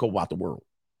skeptical about the world.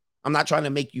 I'm not trying to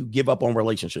make you give up on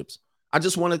relationships. I'm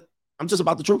just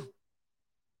about the truth.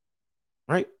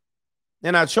 Right?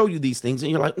 And I show you these things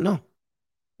and you're like, no,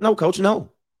 coach,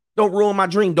 no. Don't ruin my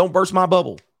dream. Don't burst my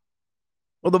bubble.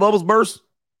 Well, the bubble's burst.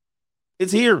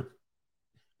 It's here.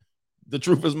 The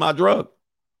truth is my drug.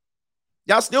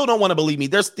 Y'all still don't want to believe me.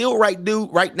 There's still right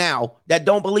now that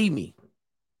don't believe me.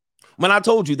 When I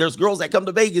told you there's girls that come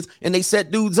to Vegas and they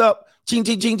set dudes up, ching,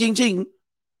 ching, ching, ching, ching.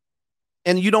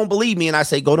 And you don't believe me. And I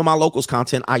say, go to my locals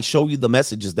content. I show you the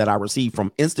messages that I receive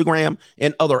from Instagram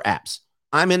and other apps.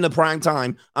 I'm in the prime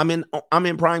time. I'm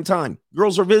in prime time.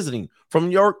 Girls are visiting from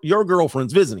your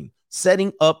girlfriends visiting,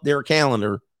 setting up their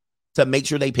calendar to make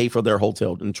sure they pay for their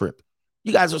hotel and trip.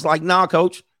 You guys are just like, nah,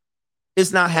 coach.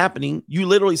 It's not happening.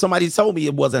 Somebody told me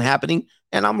it wasn't happening.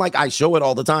 And I'm like, I show it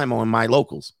all the time on my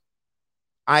locals.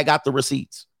 I got the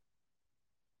receipts.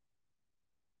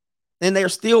 And they're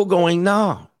still going,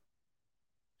 nah.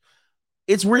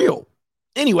 It's real.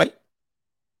 Anyway,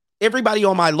 everybody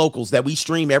on my locals that we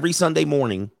stream every Sunday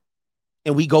morning,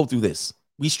 and we go through this.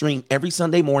 We stream every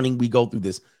Sunday morning. We go through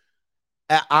this.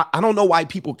 I don't know why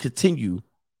people continue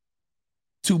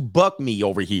to buck me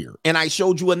over here. And I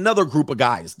showed you another group of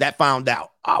guys that found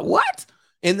out. What?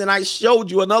 And then I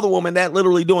showed you another woman that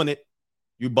literally doing it.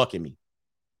 You bucking me.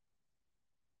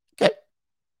 Okay.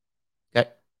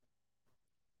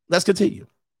 Let's continue.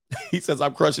 He says,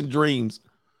 I'm crushing dreams.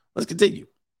 Let's continue.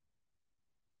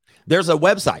 There's a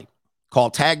website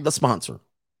called Tag the Sponsor.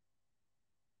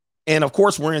 And of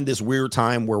course, we're in this weird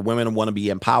time where women want to be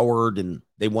empowered and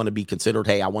they want to be considered,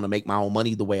 hey, I want to make my own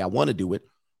money the way I want to do it.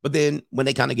 But then when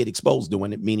they kind of get exposed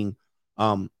doing it, meaning,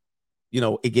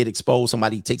 it get exposed,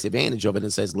 somebody takes advantage of it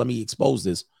and says, let me expose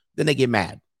this. Then they get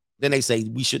mad. Then they say,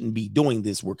 we shouldn't be doing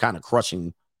this. We're kind of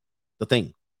crushing the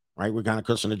thing, right? We're kind of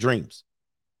crushing the dreams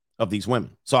of these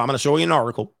women. So I'm going to show you an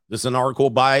article. This is an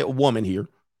article by a woman here.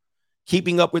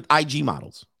 Keeping up with IG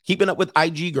models, keeping up with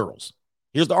IG girls.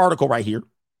 Here's the article right here.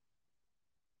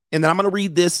 And then I'm going to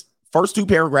read this first two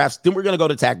paragraphs. Then we're going to go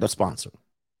to Tag the Sponsor.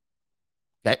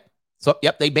 Okay. So,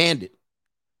 yep, they banned it.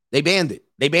 They banned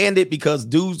it because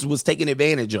dudes was taking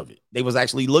advantage of it. They was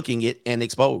actually looking it and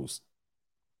exposed.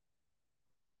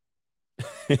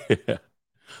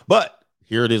 But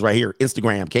here it is right here.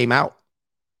 Instagram came out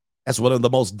as one of the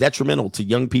most detrimental to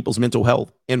young people's mental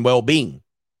health and well-being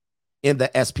in the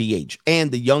SPH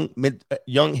and the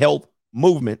young health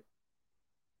movement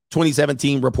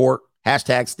 2017 report,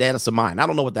 #status of mind. I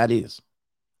don't know what that is.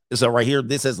 So right here,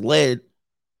 this has led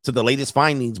to the latest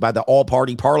findings by the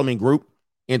All-Party Parliament Group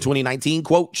in 2019,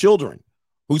 quote, children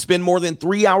who spend more than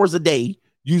 3 hours a day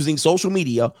using social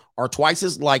media are twice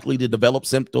as likely to develop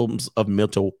symptoms of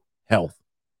mental health,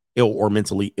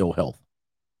 mentally ill health.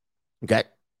 Okay.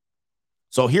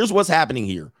 So here's what's happening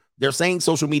here. They're saying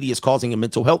social media is causing a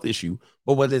mental health issue,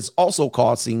 but what it's also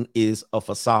causing is a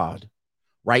facade,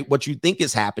 right? What you think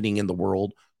is happening in the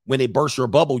world, when it bursts your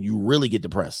bubble, you really get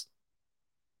depressed.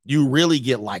 you really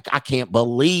get like, I can't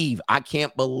believe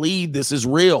this is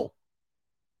real.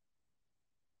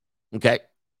 Okay.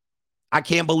 I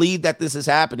can't believe that this is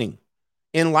happening.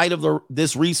 In light of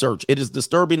this research, it is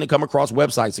disturbing to come across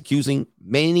websites accusing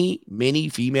many, many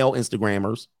female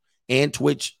Instagrammers and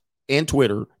Twitch and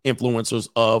Twitter influencers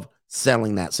of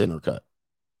selling that center cut.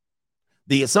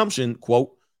 The assumption,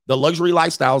 quote, the luxury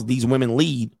lifestyles these women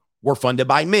lead were funded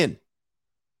by men.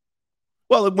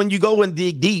 Well, when you go and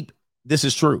dig deep, this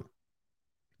is true.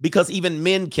 Because even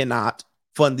men cannot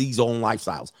fund these own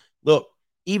lifestyles. Look,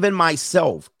 even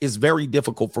myself, is very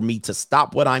difficult for me to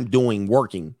stop what I'm doing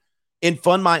working and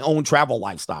fund my own travel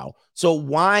lifestyle. So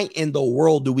why in the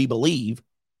world do we believe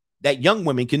that young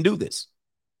women can do this?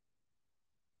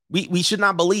 We should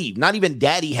not believe. Not even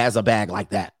daddy has a bag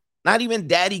like that. Not even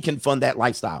daddy can fund that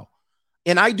lifestyle.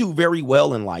 And I do very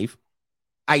well in life.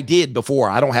 I did before.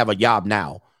 I don't have a job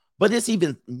now. But it's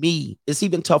even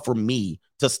tough for me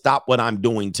to stop what I'm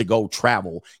doing to go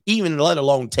travel, even let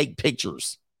alone take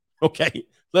pictures. Okay?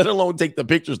 Let alone take the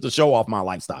pictures to show off my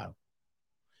lifestyle.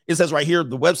 It says right here,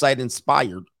 the website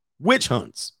inspired witch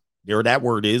hunts. There that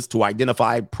word is, to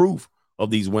identify proof of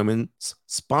these women's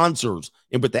sponsors.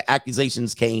 And with the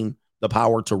accusations came the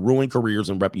power to ruin careers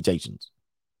and reputations.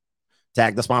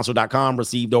 TagTheSponsor.com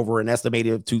received over an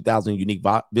estimated 2,000 unique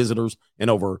visitors and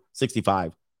over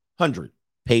 6,500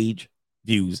 page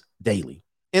views daily.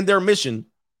 In their mission,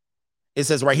 it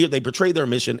says right here, they portray their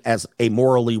mission as a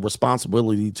morally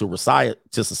responsibility to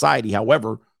society.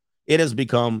 However, it has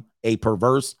become a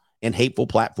perverse and hateful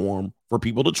platform for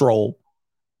people to troll,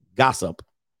 gossip,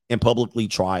 and publicly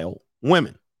trial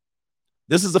women.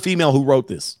 This is a female who wrote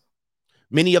this.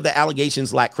 Many of the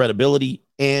allegations lack credibility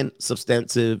and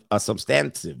substantive,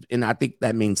 and I think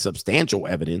that means substantial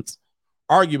evidence.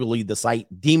 Arguably, the site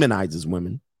demonizes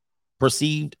women,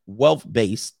 perceived wealth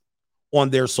based on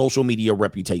their social media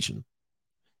reputation.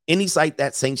 Any site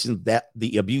that sanctions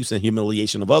the abuse and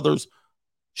humiliation of others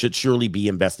should surely be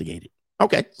investigated.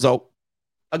 Okay, so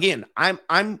again,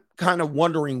 I'm kind of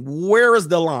wondering, where is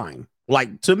the line?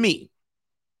 Like, to me,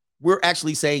 we're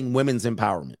actually saying women's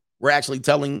empowerment. We're actually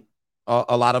telling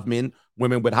a lot of men,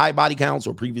 women with high body counts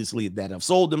or previously that have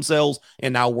sold themselves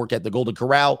and now work at the Golden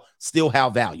Corral, still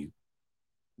have value.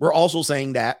 We're also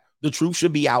saying that the truth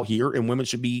should be out here and women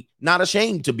should be not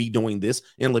ashamed to be doing this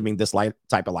and living this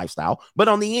type of lifestyle. But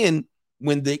on the end,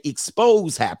 when the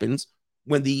expose happens,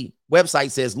 when the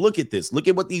website says, look at this, look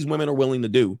at what these women are willing to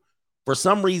do, for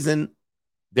some reason,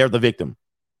 they're the victim.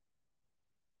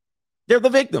 They're the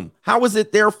victim. How is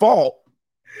it their fault?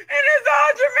 And it's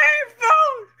all Jermaine's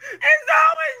fault. It's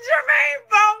always Jermaine's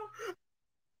fault.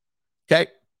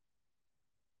 Okay.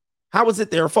 How is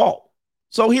it their fault?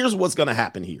 So here's what's going to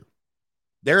happen here.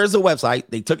 There is a website.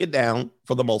 They took it down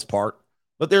for the most part,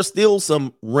 but there's still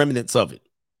some remnants of it.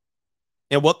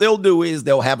 And what they'll do is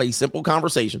they'll have a simple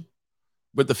conversation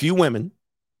with a few women.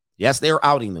 Yes, they're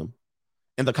outing them.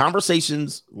 And the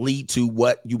conversations lead to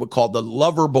what you would call the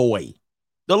lover boy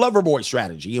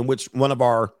strategy, in which one of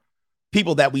our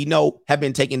people that we know have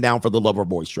been taken down for the lover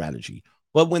boy strategy.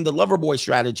 But when the lover boy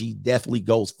strategy definitely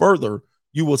goes further,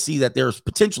 you will see that there's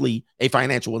potentially a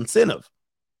financial incentive.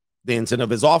 The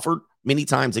incentive is offered, many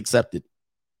times accepted.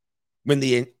 When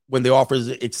the offer is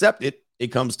accepted, it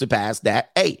comes to pass that,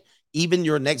 hey, even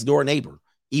your next door neighbor,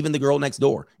 even the girl next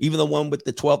door, even the one with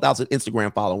the 12,000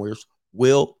 Instagram followers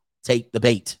will take the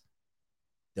bait.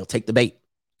 They'll take the bait.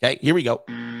 Okay, here we go.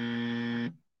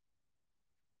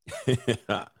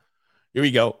 Here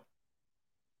we go.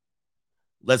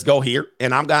 Let's go here.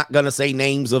 And I'm not going to say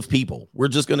names of people. We're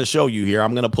just going to show you here.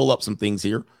 I'm going to pull up some things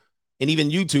here. And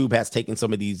even YouTube has taken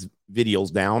some of these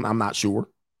videos down. I'm not sure.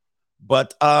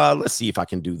 But let's see if I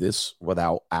can do this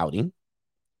without outing.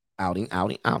 And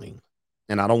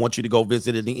I don't want you to go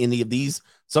visit any of these.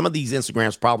 Some of these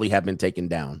Instagrams probably have been taken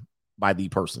down by the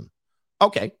person.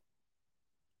 Okay.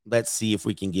 Let's see if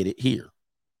we can get it here.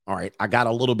 All right. I got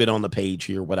a little bit on the page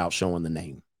here without showing the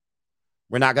name.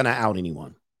 We're not going to out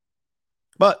anyone.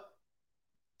 But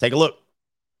take a look.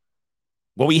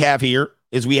 What we have here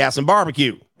is we have some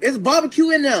barbecue. It's barbecue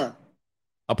in there.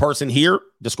 A person here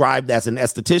described as an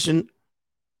esthetician,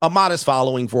 a modest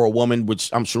following for a woman,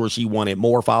 which I'm sure she wanted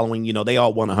more following. You know, they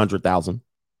all want 100,000.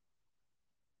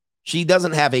 She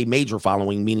doesn't have a major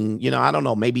following, meaning, you know, I don't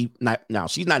know, maybe not. Now,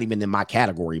 she's not even in my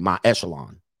category, my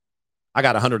echelon. I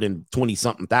got 120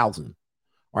 something thousand.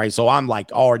 All right. So I'm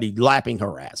like already lapping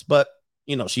her ass, but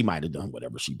you know, she might've done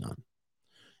whatever she done.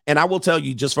 And I will tell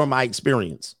you just from my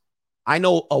experience, I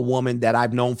know a woman that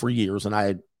I've known for years,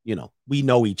 and we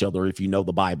know each other if you know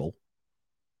the Bible.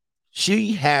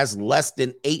 She has less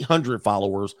than 800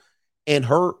 followers, and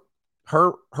her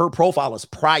her profile is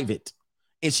private,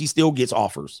 and she still gets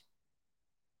offers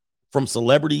from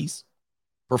celebrities,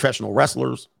 professional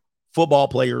wrestlers, football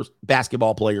players,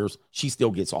 basketball players. She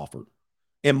still gets offered.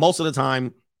 And most of the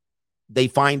time, they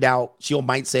find out,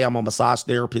 might say, I'm a massage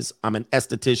therapist, I'm an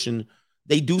esthetician.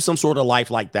 They do some sort of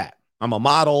life like that. I'm a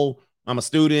model, I'm a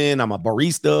student, I'm a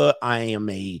barista, I am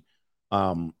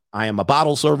a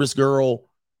bottle service girl,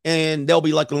 and they'll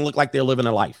be look like they're living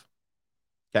a life.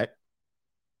 Okay.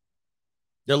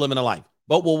 They're living a life.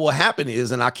 But what will happen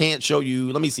is, and I can't show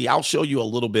you, let me see, I'll show you a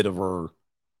little bit of her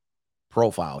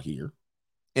profile here.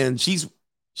 And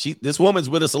this woman's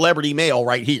with a celebrity male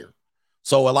right here.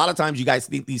 So a lot of times you guys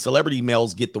think these celebrity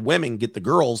males get the women, get the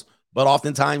girls, but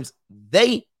oftentimes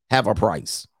they have a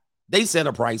price. They set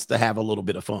a price to have a little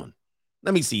bit of fun.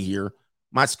 Let me see here.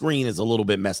 My screen is a little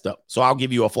bit messed up, so I'll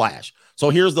give you a flash.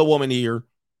 So here's the woman here,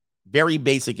 very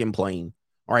basic and plain.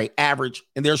 All right, average,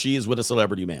 and there she is with a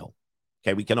celebrity male.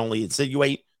 Okay, we can only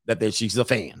insinuate that she's a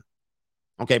fan.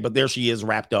 Okay, but there she is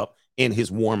wrapped up in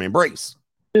his warm embrace.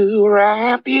 To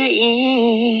wrap you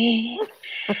in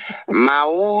my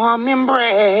warm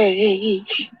embrace.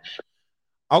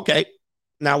 Okay,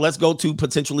 now let's go to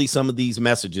potentially some of these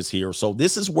messages here. So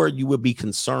this is where you would be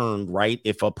concerned, right?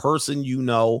 If a person you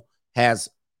know has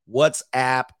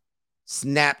WhatsApp,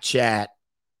 Snapchat,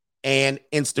 and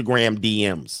Instagram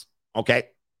DMs. Okay.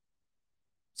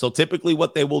 So typically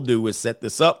what they will do is set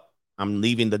this up. I'm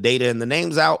leaving the data and the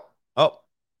names out. Oh,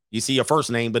 you see your first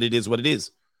name, but it is what it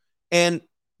is. And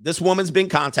this woman's been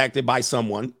contacted by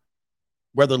someone,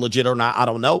 whether legit or not, I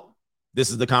don't know. This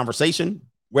is the conversation,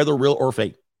 whether real or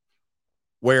fake,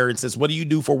 where it says, what do you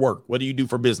do for work? What do you do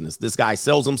for business? This guy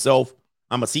sells himself.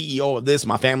 I'm a CEO of this.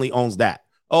 My family owns that.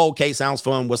 Oh, okay, sounds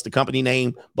fun. What's the company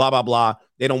name? Blah, blah, blah.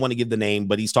 They don't want to give the name,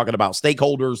 but he's talking about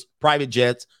stakeholders, private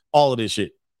jets, all of this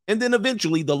shit. And then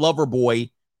eventually the lover boy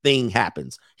thing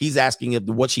happens. He's asking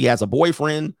if she has a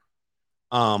boyfriend.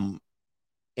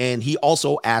 And he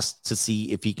also asked to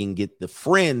see if he can get the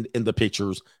friend in the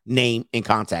picture's name and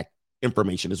contact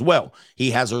information as well.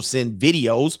 He has her send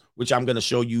videos, which I'm going to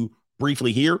show you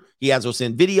briefly here. He has her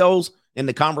send videos, and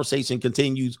the conversation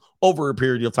continues over a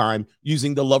period of time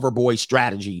using the lover boy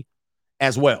strategy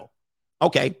as well.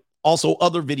 Okay. Also,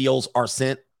 other videos are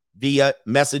sent via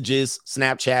messages,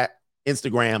 Snapchat,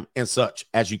 Instagram, and such,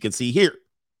 as you can see here.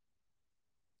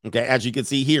 Okay. As you can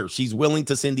see here, she's willing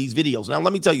to send these videos. Now,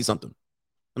 let me tell you something.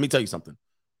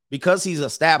 Because he's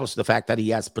established the fact that he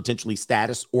has potentially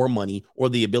status or money or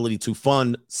the ability to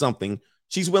fund something,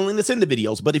 she's willing to send the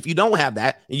videos. But if you don't have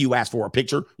that and you ask for a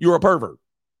picture, you're a pervert.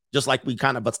 Just like we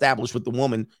kind of established with the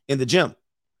woman in the gym.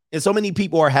 And so many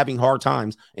people are having hard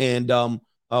times and,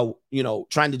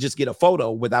 trying to just get a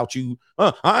photo without you.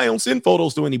 I don't send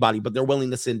photos to anybody, but they're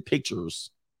willing to send pictures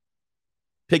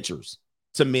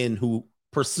to men who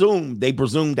presume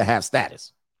to have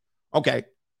status. Okay.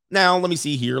 Now, let me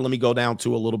see here. Let me go down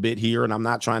to a little bit here, and I'm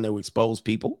not trying to expose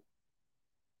people.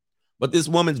 But this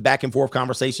woman's back and forth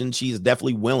conversation, she is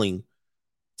definitely willing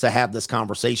to have this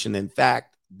conversation. In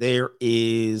fact, there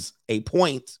is a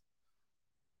point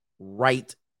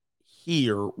right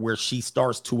here where she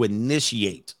starts to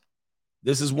initiate.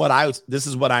 This is what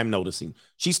I'm noticing.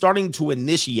 She's starting to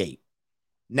initiate.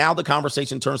 Now the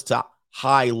conversation turns to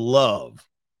high love.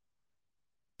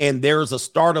 And there's a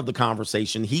start of the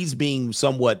conversation. He's being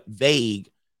somewhat vague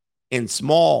and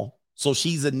small. So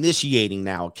she's initiating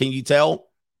now. Can you tell?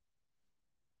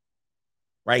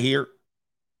 Right here.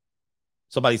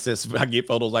 Somebody says, I get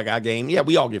photos like I game. Yeah,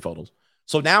 we all get photos.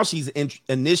 So now she's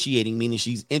initiating, meaning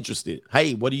she's interested.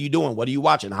 Hey, what are you doing? What are you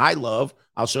watching? Hi, love.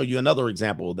 I'll show you another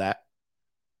example of that.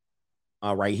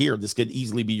 Right here. This could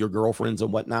easily be your girlfriends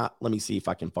and whatnot. Let me see if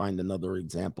I can find another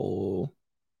example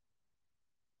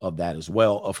of that as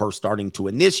well, of her starting to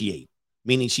initiate,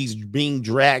 meaning she's being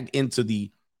dragged into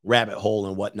the rabbit hole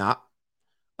and whatnot.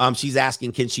 She's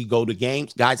asking, can she go to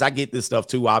games? Guys, I get this stuff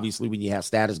too. Obviously, when you have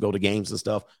status, go to games and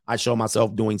stuff. I show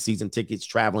myself doing season tickets,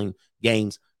 traveling,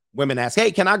 games. Women ask,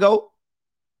 hey, can I go?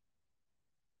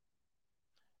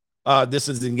 This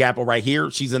is an example right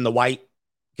here. She's in the white.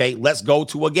 Okay, let's go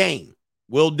to a game.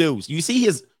 Will do. You see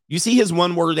his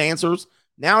one-word answers?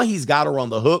 Now he's got her on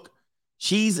the hook.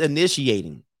 She's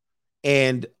initiating.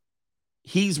 And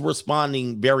he's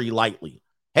responding very lightly.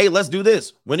 Hey, let's do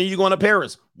this. When are you going to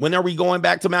Paris? When are we going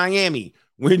back to Miami?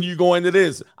 When are you going to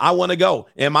this? I want to go.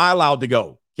 Am I allowed to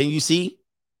go? Can you see?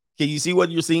 Can you see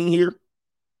what you're seeing here?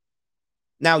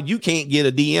 Now, you can't get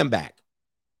a DM back.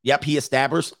 Yep, he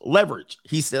established leverage.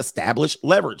 He's established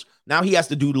leverage. Now he has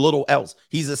to do little else.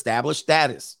 He's established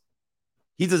status.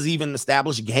 He doesn't even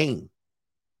establish game.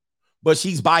 But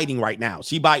she's biting right now.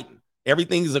 She's biting.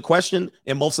 Everything is a question,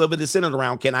 and most of it is centered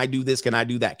around, can I do this? Can I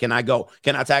do that? Can I go?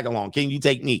 Can I tag along? Can you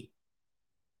take me?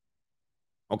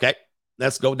 Okay,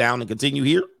 let's go down and continue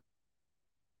here.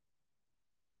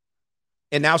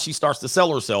 And now she starts to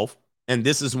sell herself, and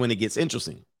this is when it gets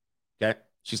interesting. Okay,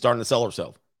 she's starting to sell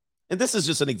herself. And this is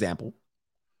just an example.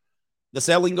 The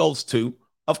selling goes to,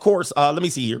 of course, let me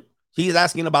see here. He's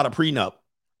asking about a prenup.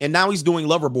 And now he's doing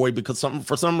Loverboy because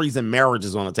for some reason marriage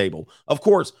is on the table. Of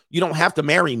course, you don't have to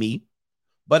marry me,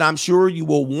 but I'm sure you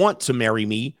will want to marry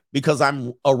me because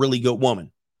I'm a really good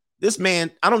woman. This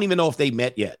man, I don't even know if they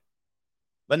met yet.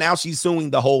 But now she's suing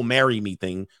the whole marry me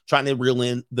thing, trying to reel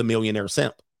in the millionaire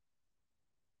simp.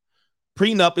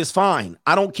 Prenup is fine.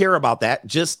 I don't care about that.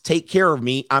 Just take care of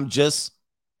me.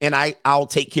 I'll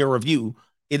take care of you.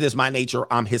 It is my nature.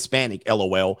 I'm Hispanic,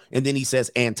 LOL. And then he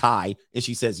says anti, and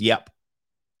she says, yep.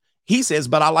 He says,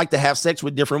 but I like to have sex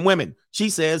with different women. She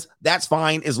says, that's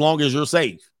fine as long as you're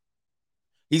safe.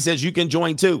 He says, you can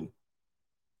join too.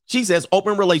 She says,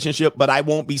 open relationship, but I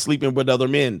won't be sleeping with other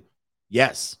men.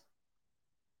 Yes.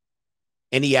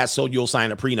 And he asks, so you'll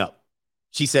sign a prenup?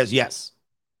 She says, yes.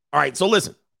 All right, so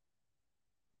listen.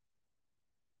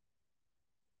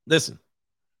 Listen.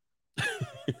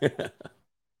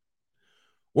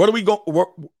 Where do we go?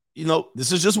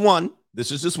 This is just one.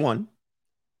 This is just one.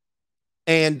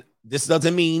 And this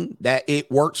doesn't mean that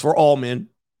it works for all men.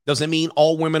 Doesn't mean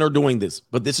all women are doing this.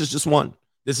 But this is just one.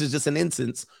 This is just an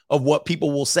instance of what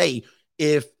people will say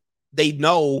if they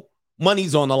know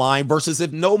money's on the line versus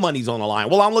if no money's on the line.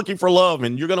 Well, I'm looking for love,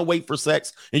 and you're going to wait for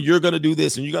sex, and you're going to do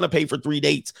this, and you're going to pay for 3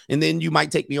 dates, and then you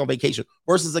might take me on vacation.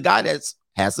 Versus a guy that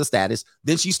has the status.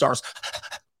 Then she starts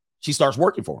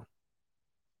working for him.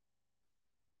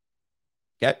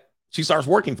 Okay? She starts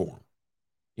working for him.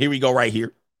 Here we go right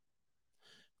here.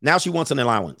 Now she wants an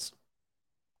allowance.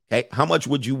 Okay? How much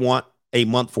would you want a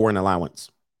month for an allowance?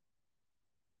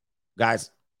 Guys,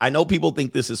 I know people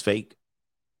think this is fake.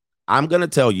 I'm going to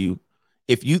tell you,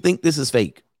 if you think this is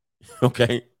fake,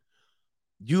 okay,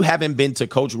 you haven't been to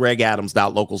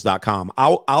CoachGregAdams.locals.com.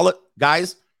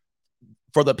 Guys,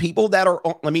 for the people that are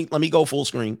on, let me go full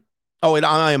screen. Oh, and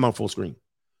I am on full screen.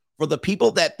 For the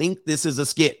people that think this is a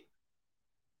skit,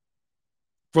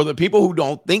 for the people who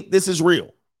don't think this is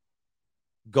real,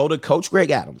 go to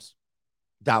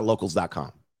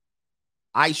CoachGregAdams.locals.com.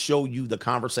 I show you the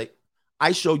conversation.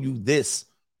 I show you this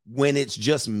when it's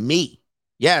just me.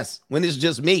 Yes, when it's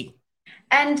just me.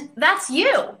 And that's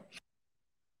you.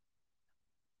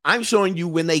 I'm showing you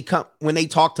when they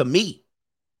talk to me.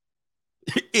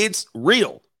 It's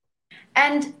real.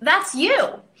 And that's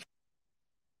you.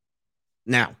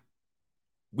 Now,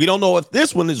 we don't know if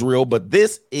this one is real, but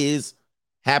this is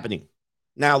happening.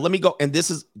 Now, let me go. And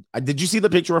this is, did you see the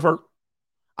picture of her?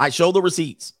 I show the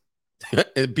receipts.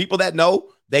 And people that know,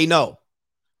 they know.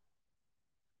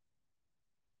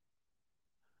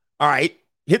 All right.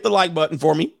 Hit the like button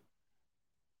for me.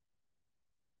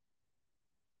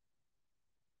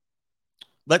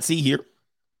 Let's see here.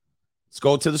 Let's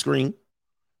go to the screen. It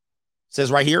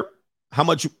says right here, how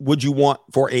much would you want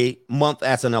for a month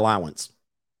as an allowance?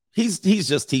 He's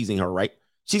just teasing her, right?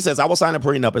 She says, I will sign a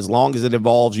prenup as long as it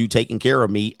involves you taking care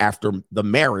of me after the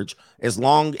marriage, as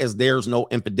long as there's no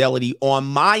infidelity on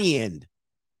my end.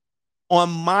 On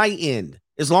my end.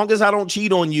 As long as I don't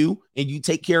cheat on you and you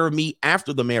take care of me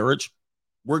after the marriage,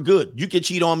 we're good. You can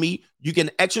cheat on me. You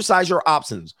can exercise your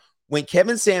options. When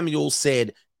Kevin Samuels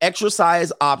said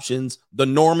exercise options, the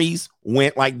normies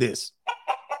went like this.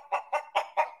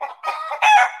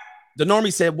 The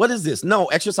normie said, what is this? No,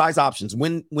 exercise options.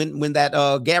 When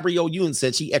that Gabrielle Union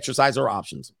said she exercised her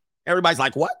options, everybody's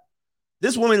like, what?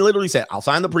 This woman literally said, I'll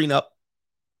sign the prenup.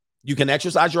 You can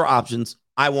exercise your options.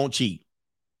 I won't cheat.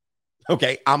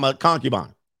 Okay, I'm a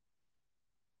concubine.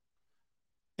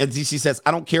 And she says,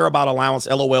 I don't care about allowance.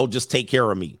 LOL, just take care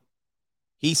of me.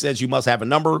 He says, you must have a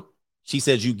number. She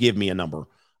says, you give me a number.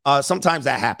 Sometimes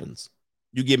that happens.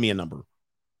 You give me a number.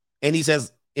 And he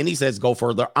says, go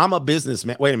further. I'm a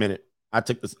businessman. Wait a minute. I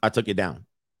took it down.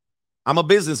 I'm a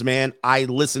businessman. I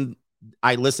listen,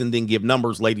 then give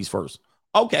numbers, ladies first.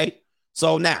 Okay.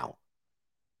 So now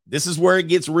this is where it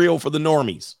gets real for the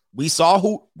normies. We saw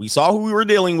who we were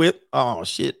dealing with. Oh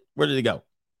shit. Where did it go?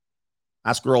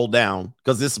 I scrolled down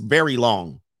because it's very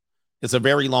long. It's a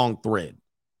very long thread.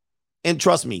 And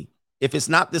trust me, if it's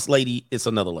not this lady, it's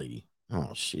another lady.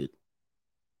 Oh shit.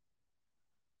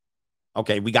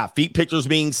 Okay, we got feet pictures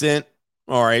being sent.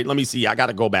 All right, let me see. I got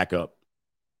to go back up.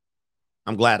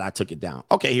 I'm glad I took it down.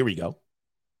 Okay, here we go.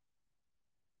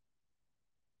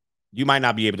 You might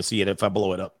not be able to see it if I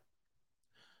blow it up.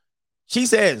 She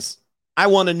says, I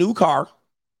want a new car,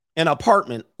 an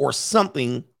apartment, or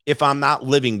something if I'm not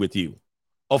living with you.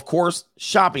 Of course,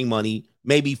 shopping money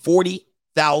may be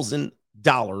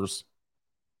 $40,000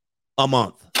 a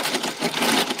month.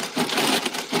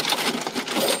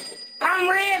 I'm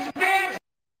rich, bitch.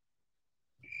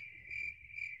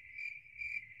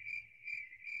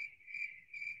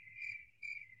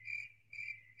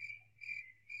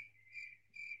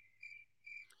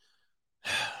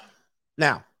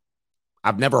 Now,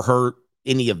 I've never heard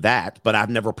any of that, but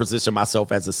I've never positioned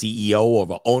myself as a CEO or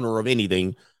the owner of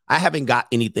anything. I haven't got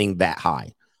anything that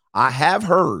high. I have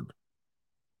heard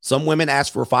some women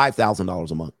ask for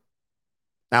 $5,000 a month.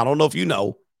 Now, I don't know if you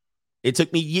know, it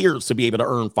took me years to be able to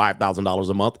earn $5,000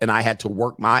 a month, and I had to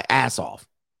work my ass off.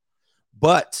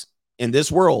 But in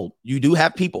this world, you do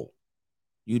have people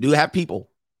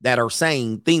that are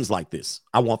saying things like this.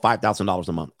 I want $5,000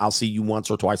 a month. I'll see you once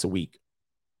or twice a week.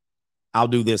 I'll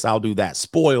do this. I'll do that.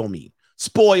 Spoil me.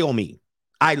 Spoil me.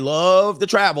 I love to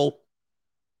travel.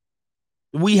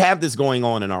 We have this going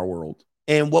on in our world.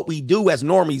 And what we do as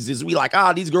normies is we like,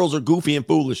 these girls are goofy and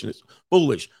foolish.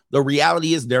 The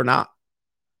reality is they're not.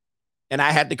 And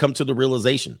I had to come to the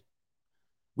realization.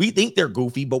 We think they're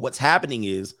goofy, but what's happening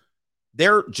is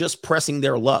they're just pressing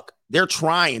their luck. They're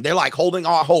trying. They're like holding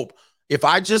our hope. If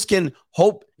I just can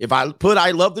hope, if I put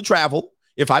I love to travel,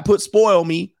 if I put spoil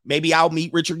me, maybe I'll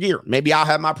meet Richard Gere. Maybe I'll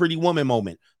have my pretty woman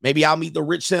moment. Maybe I'll meet the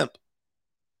rich simp.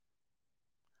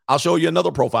 I'll show you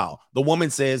another profile. The woman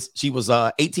says she was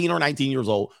 18 or 19 years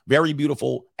old, very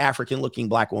beautiful, African-looking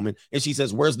black woman. And she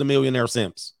says, where's the millionaire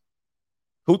simps?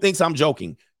 Who thinks I'm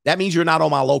joking? That means you're not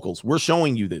on my locals. We're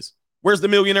showing you this. Where's the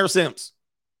millionaire simps?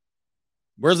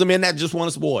 Where's the men that just want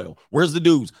to spoil? Where's the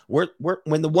dudes?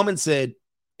 When the woman said,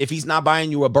 if he's not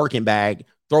buying you a Birkin bag,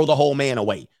 throw the whole man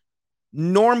away.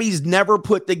 Normies never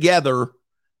put together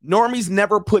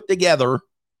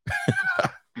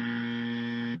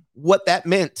what that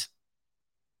meant.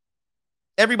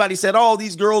 Everybody said, oh,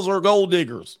 these girls are gold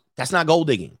diggers. That's not gold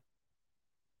digging.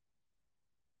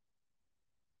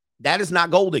 That is not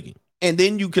gold digging. And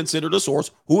then you consider the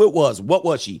source, who it was. What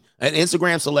was she? An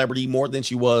Instagram celebrity more than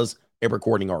she was a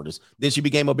recording artist. Then she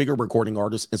became a bigger recording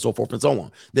artist and so forth and so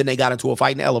on. Then they got into a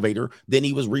fight in the elevator. Then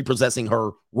he was repossessing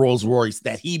her Rolls Royce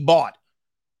that he bought.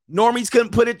 Normies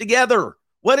couldn't put it together.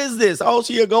 What is this? Oh,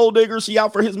 she a gold digger? She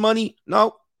out for his money?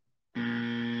 No.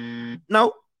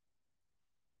 No.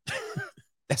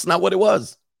 That's not what it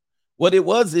was. What it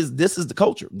was is this is the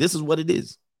culture. This is what it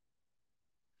is.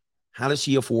 How does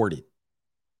she afford it?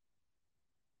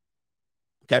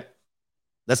 Okay.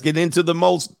 Let's get into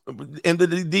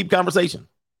the deep conversation.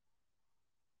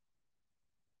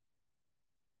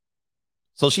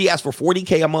 So she asked for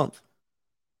 $40K a month.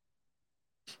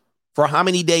 For how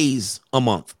many days a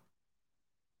month?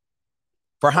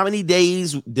 For how many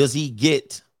days does he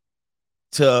get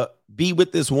to be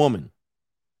with this woman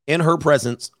in her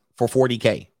presence for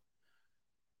 $40K?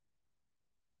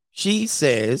 She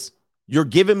says, you're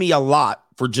giving me a lot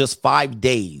for just 5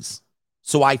 days,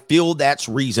 so I feel that's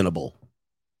reasonable.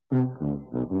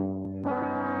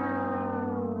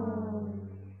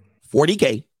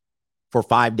 $40K for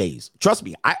 5 days. Trust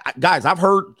me, guys, I've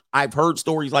heard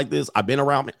stories like this. I've been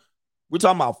around it. We're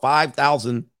talking about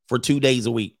 $5,000 for 2 days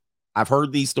a week. I've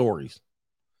heard these stories.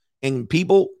 And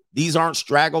people, these aren't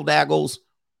straggle daggles.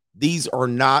 These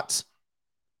aren't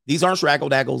straggle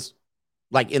daggles,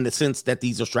 like in the sense that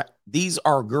these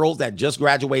are girls that just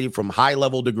graduated from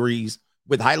high-level degrees,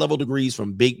 with high-level degrees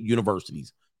from big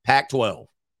universities, Pac-12.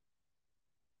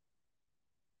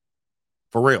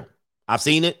 For real. I've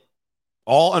seen it.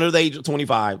 All under the age of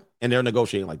 25, and they're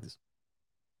negotiating like this.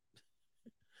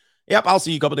 Yep, I'll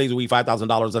see you a couple days a week,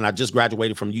 $5,000, and I just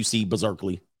graduated from UC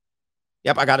Berkeley.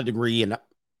 Yep, I got a degree, and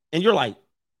you're like,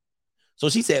 so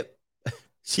she said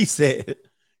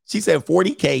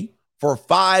 $40K for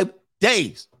 5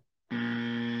 days.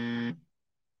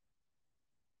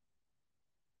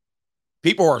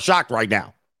 People are shocked right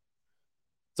now.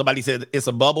 Somebody said it's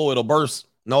a bubble, it'll burst.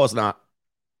 No, it's not.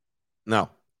 No,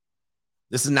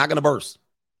 this is not going to burst.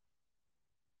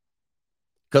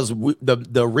 Because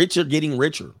the rich are getting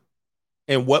richer.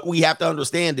 And what we have to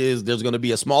understand is there's going to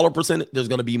be a smaller percentage. There's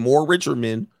going to be more richer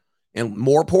men and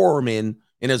more poorer men.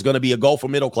 And there's going to be a gulf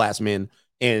of middle class men.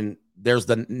 And there's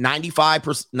the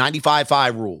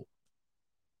 95-5 rule.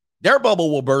 Their bubble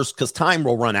will burst because time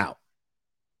will run out.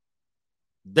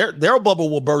 Their bubble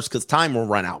will burst because time will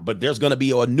run out. But there's going to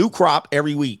be a new crop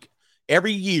every week.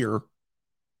 Every year,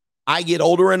 I get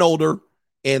older and older,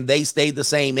 and they stay the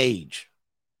same age.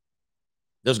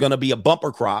 There's going to be a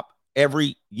bumper crop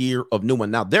every year of new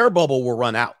one. Now, their bubble will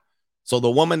run out. So the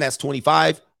woman that's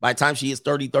 25, by the time she is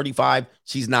 30, 35,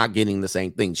 she's not getting the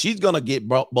same thing. She's going to get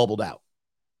bubbled out.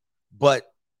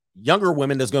 But Younger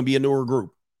women, there's going to be a newer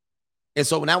group. And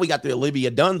so now we got the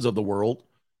Olivia Dunns of the world.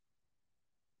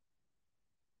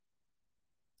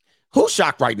 Who's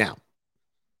shocked right now?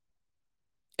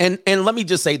 And let me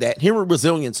just say that here at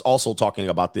Resilience also talking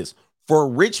about this. For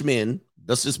rich men,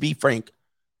 let's just be frank,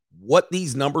 what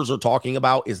these numbers are talking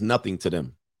about is nothing to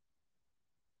them.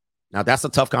 Now, that's a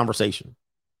tough conversation.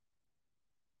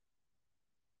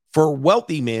 For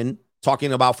wealthy men,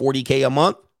 talking about $40K a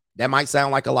month, that might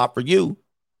sound like a lot for you,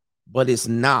 but it's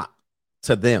not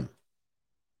to them.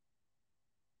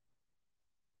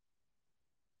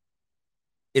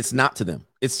 It's not to them.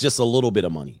 It's just a little bit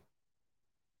of money.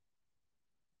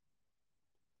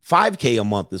 $5K a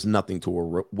month is nothing to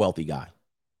a wealthy guy.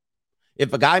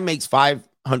 If a guy makes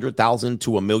 $500,000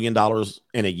 to $1 million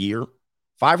in a year,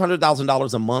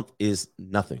 $500,000 a month is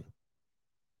nothing.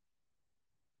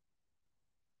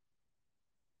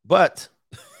 But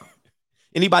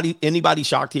anybody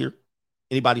shocked here?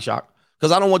 Anybody shocked?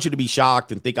 Because I don't want you to be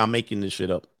shocked and think I'm making this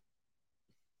shit up.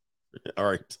 All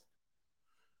right.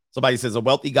 Somebody says a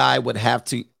wealthy guy would have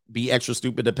to be extra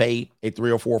stupid to pay a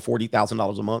 $3,000 or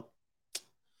 $40,000 a month.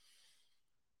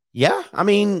 Yeah, I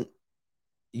mean,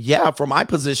 yeah, from my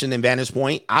position and vantage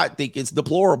point, I think it's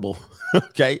deplorable.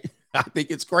 Okay. I think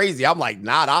it's crazy. I'm like,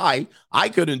 not I. I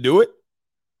couldn't do it.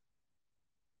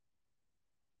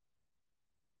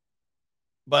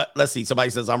 But let's see. Somebody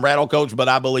says, I'm rattle coach, but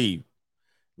I believe.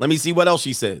 Let me see what else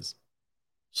she says.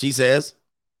 She says,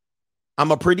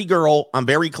 I'm a pretty girl. I'm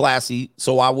very classy,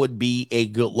 so I would be a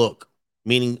good look,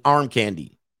 meaning arm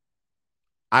candy.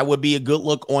 I would be a good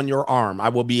look on your arm. I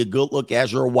will be a good look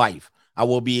as your wife. I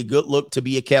will be a good look to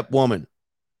be a kept woman.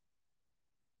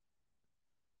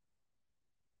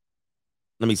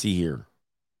 Let me see here.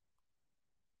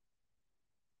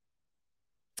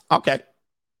 Okay.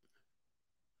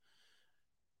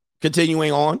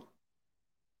 Continuing on.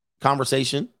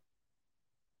 Conversation.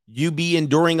 You be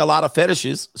enduring a lot of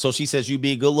fetishes. So she says, you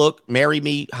be a good look, marry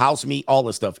me, house me, all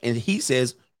this stuff. And he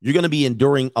says, you're going to be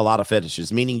enduring a lot of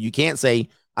fetishes, meaning you can't say,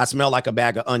 I smell like a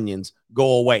bag of onions,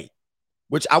 go away,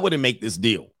 which I wouldn't make this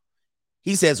deal.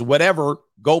 He says, whatever,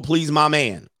 go please my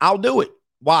man. I'll do it.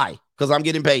 Why? Because I'm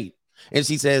getting paid. And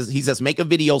he says, make a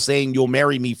video saying you'll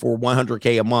marry me for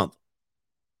 $100K a month.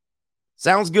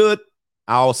 Sounds good.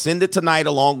 I'll send it tonight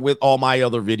along with all my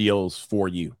other videos for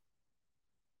you.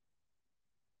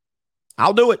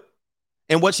 I'll do it.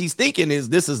 And what she's thinking is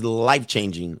this is a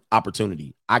life-changing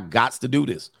opportunity. I got to do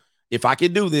this. If I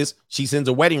can do this, she sends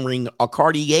a wedding ring, a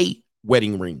Cartier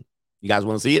wedding ring. You guys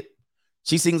want to see it?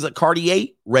 She sings a Cartier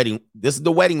wedding. This is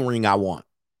the wedding ring I want.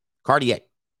 Cartier.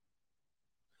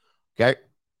 Okay.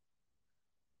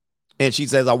 And she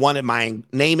says, I wanted my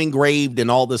name engraved and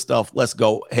all this stuff. Let's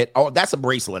go ahead. Oh, that's a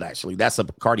bracelet, actually. That's a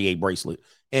Cartier bracelet.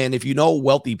 And if you know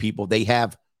wealthy people, they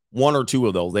have one or two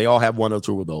of those. They all have one or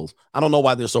two of those. I don't know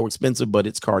why they're so expensive, but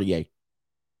it's Cartier.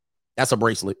 That's a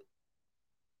bracelet.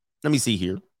 Let me see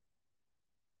here.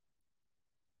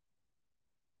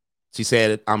 She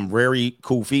said, I'm very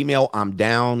cool female. I'm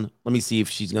down. Let me see if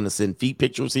she's going to send feet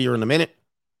pictures here in a minute.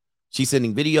 She's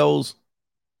sending videos.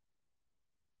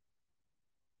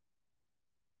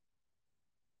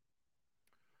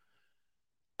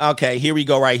 Okay, here we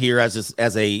go right here as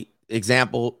a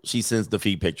example. She sends the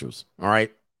feet pictures. All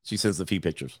right. She sends the feet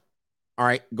pictures. All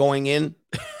right. Going in.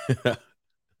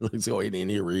 Let's go in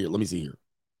here. Let me see here.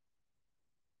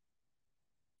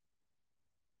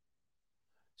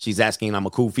 She's asking, I'm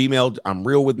a cool female. I'm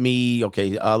real with me.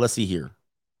 Okay, let's see here.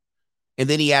 And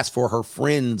then he asks for her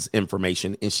friend's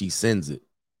information, and she sends it.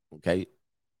 Okay.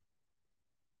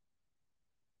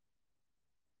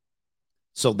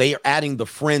 So they are adding the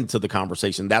friend to the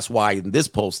conversation. That's why in this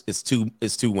post, it's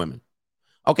two women.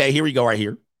 Okay, here we go right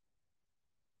here.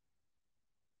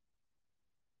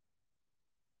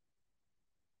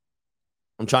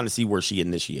 I'm trying to see where she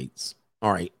initiates.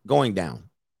 All right, going down.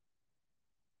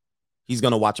 He's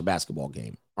going to watch a basketball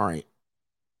game. All right.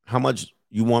 How much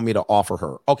you want me to offer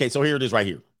her? Okay, so here it is right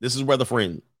here. This is where the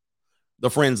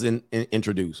friends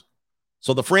introduce.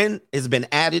 So the friend has been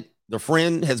added. The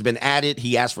friend has been added.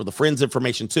 He asked for the friend's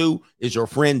information too. Is your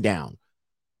friend down?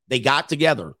 They got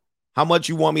together. How much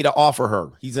you want me to offer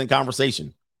her? He's in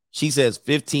conversation. She says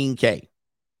 15K.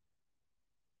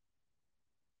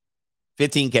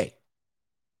 15K.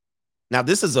 Now,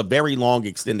 this is a very long,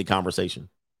 extended conversation.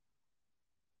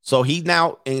 So he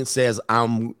now and says,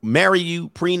 I'm marry you,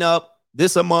 prenup,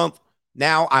 this a month.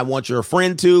 Now I want your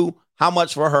friend too. How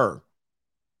much for her?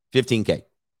 15K.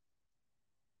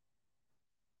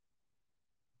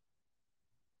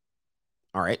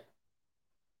 All right.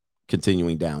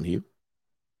 Continuing down here.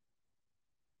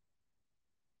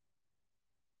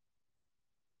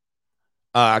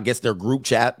 I guess they're group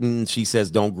chatting. She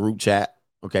says, don't group chat.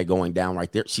 Okay, going down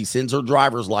right there. She sends her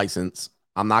driver's license.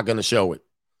 I'm not going to show it.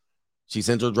 She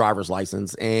sends her driver's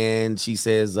license and she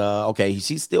says, okay,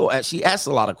 she asks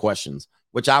a lot of questions,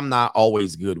 which I'm not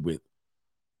always good with.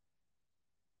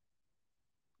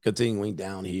 Continuing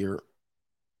down here.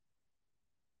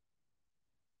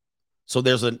 So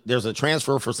there's a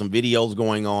transfer for some videos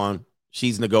going on.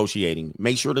 She's negotiating.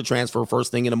 Make sure to transfer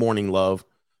first thing in the morning, love.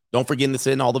 Don't forget to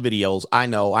send all the videos. I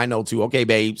know too. Okay,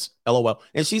 babes. LOL.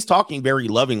 And she's talking very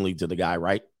lovingly to the guy,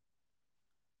 right?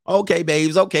 Okay,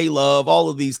 babes. Okay, love. All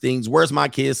of these things. Where's my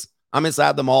kiss? I'm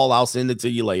inside the mall. I'll send it to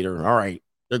you later. All right.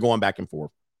 They're going back and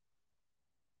forth.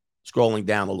 Scrolling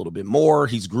down a little bit more.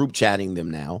 He's group chatting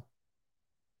them now.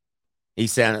 He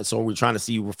said, so we're trying to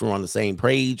see if we're on the same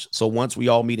page. So once we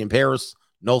all meet in Paris,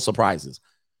 no surprises.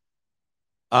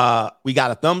 We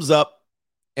got a thumbs up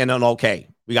and an okay.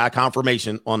 We got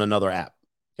confirmation on another app.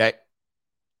 Okay.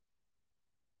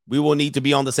 We will need to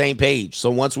be on the same page. So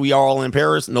once we are all in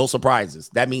Paris, no surprises.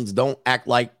 That means don't act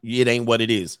like it ain't what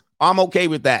it is. I'm okay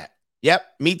with that. Yep.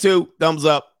 Me too. Thumbs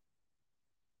up.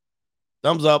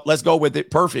 Thumbs up. Let's go with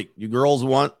it. Perfect. You girls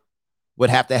would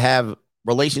have to have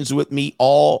relations with me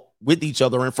all with each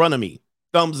other in front of me.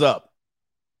 Thumbs up.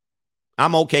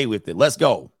 I'm okay with it. Let's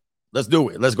go. Let's do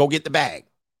it. Let's go get the bag.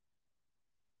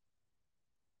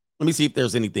 Let me see if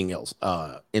there's anything else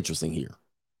interesting here.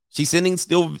 She's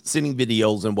still sending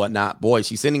videos and whatnot. Boy,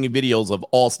 she's sending videos of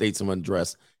all states of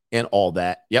undress and all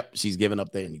that. Yep, she's giving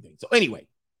up to anything. So anyway.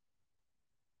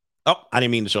 Oh, I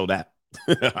didn't mean to show that.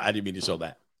 I didn't mean to show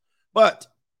that. But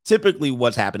typically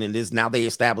what's happening is now they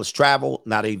establish travel.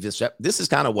 Now they just, this is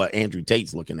kind of what Andrew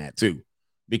Tate's looking at too,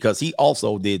 because he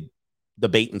also did the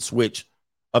bait and switch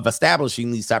of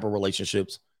establishing these type of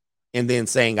relationships and then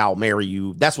saying, I'll marry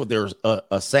you. That's what they're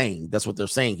saying. That's what they're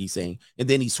saying. He's saying, and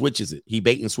then he switches it. He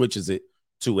bait and switches it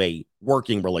to a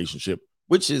working relationship,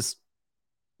 which is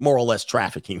more or less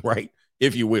trafficking, right?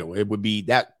 If you will, it would be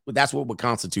that. That's what would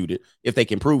constitute it if they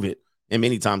can prove it. And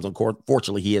many times,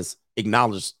 unfortunately, he has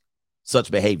acknowledged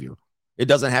such behavior. It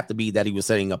doesn't have to be that he was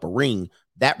setting up a ring.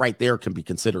 That right there can be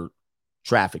considered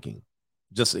trafficking.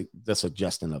 Just the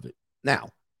suggestion of it. Now,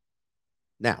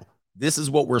 this is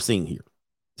what we're seeing here.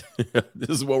 This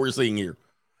is what we're seeing here.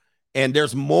 And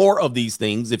there's more of these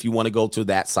things if you want to go to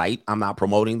that site. I'm not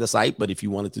promoting the site, but if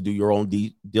you wanted to do your own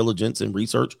diligence and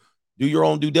research, do your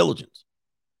own due diligence.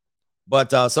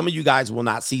 But some of you guys will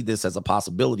not see this as a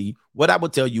possibility. What I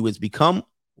would tell you is become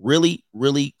really,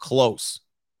 really close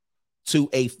to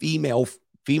a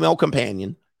female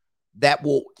companion that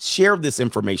will share this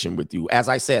information with you. As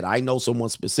I said, I know someone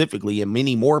specifically and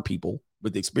many more people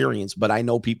with experience, but I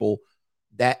know people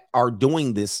that are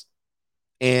doing this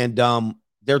and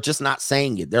they're just not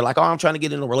saying it. They're like, oh, I'm trying to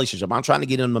get in a relationship. I'm trying to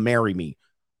get him to marry me.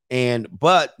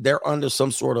 But they're under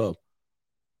some sort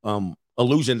of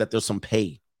illusion that there's some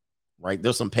pay, right?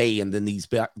 There's some pay. And then these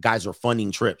guys are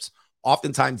funding trips.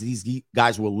 Oftentimes these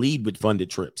guys will lead with funded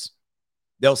trips.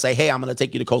 They'll say, hey, I'm going to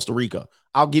take you to Costa Rica.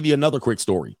 I'll give you another quick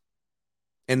story.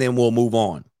 And then we'll move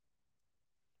on.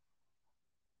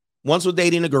 Once we're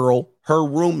dating a girl, her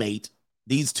roommate,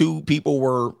 these two people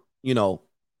were,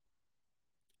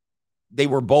 they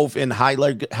were both in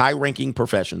high-ranking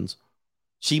professions.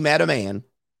 She met a man.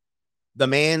 The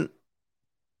man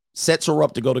sets her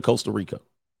up to go to Costa Rica.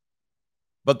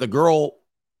 But the girl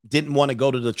didn't want to go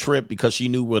to the trip because she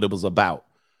knew what it was about.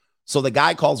 So the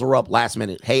guy calls her up last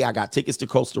minute. Hey, I got tickets to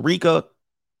Costa Rica.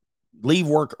 Leave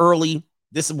work early.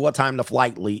 This is what time the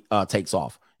flight takes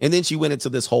off. And then she went into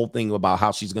this whole thing about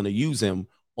how she's going to use him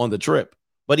on the trip.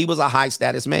 But he was a high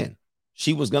status man.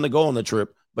 She was going to go on the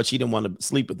trip, but she didn't want to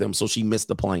sleep with him. So she missed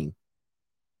the plane.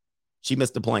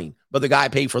 But the guy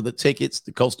paid for the tickets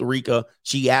to Costa Rica.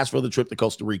 She asked for the trip to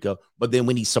Costa Rica. But then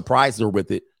when he surprised her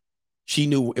with it, she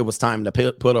knew it was time to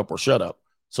put up or shut up.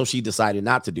 So she decided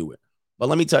not to do it. But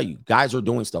let me tell you, guys are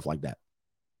doing stuff like that.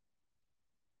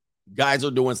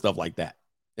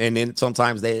 And then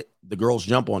sometimes the girls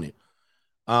jump on it.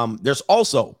 There's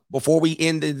also, before we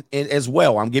end it as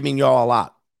well, I'm giving y'all a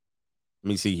lot. Let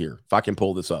me see here if I can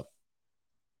pull this up.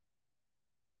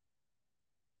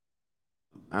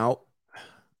 Out.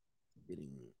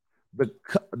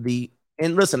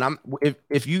 And listen,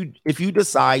 if you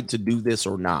decide to do this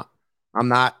or not, I'm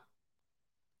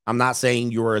not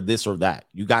saying you're this or that.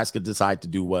 You guys could decide to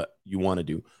do what you want to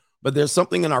do. But there's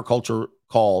something in our culture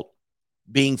called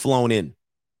being flown in.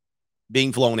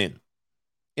 Being flown in.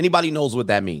 Anybody knows what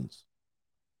that means?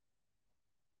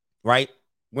 Right?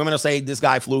 Women will say, this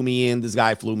guy flew me in, this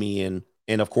guy flew me in.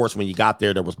 And of course, when you got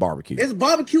there was barbecue. There's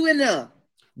barbecue in there.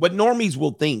 What normies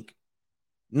will think,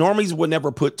 normies would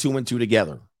never put two and two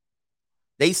together.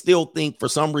 they still think for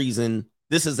some reason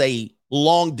this is a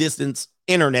long distance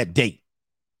internet date,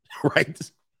 right?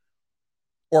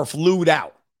 Or flued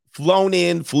out, flown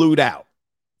in, flued out,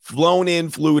 flown in,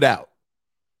 flued out.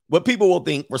 But people will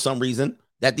think for some reason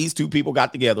that these two people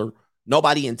got together.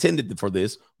 Nobody intended for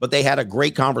this, but they had a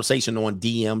great conversation on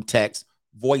DM, text,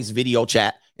 voice, video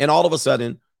chat. And all of a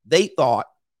sudden they thought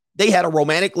they had a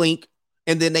romantic link,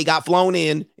 and then they got flown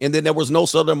in, and then there was no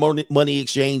sort of money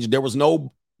exchange. There was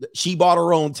no, she bought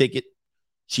her own ticket.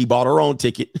 She bought her own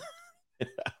ticket.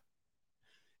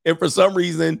 And for some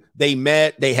reason they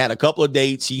met, they had a couple of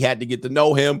dates. She had to get to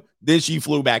know him. Then she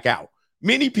flew back out.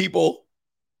 Many people,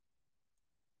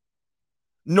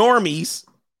 normies.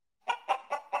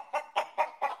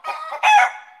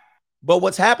 But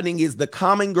what's happening is the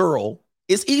common girl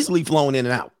is easily flown in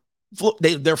and out.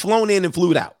 They're flown in and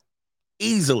flew out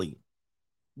easily.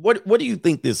 What do you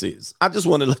think this is? I just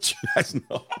want to let you guys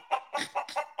know.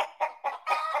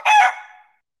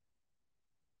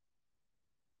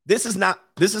 This is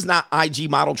not IG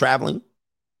model traveling,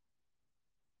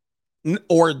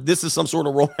 or this is some sort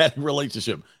of romantic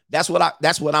relationship. That's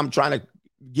what I'm trying to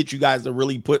get you guys to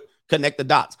really connect the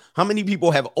dots. How many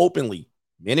people have openly,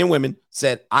 men and women,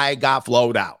 said, I got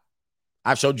flowed out?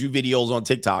 I've showed you videos on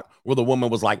TikTok where the woman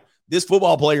was like, this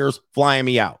football player's flying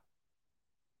me out.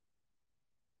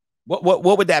 What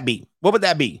would that be? What would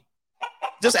that be?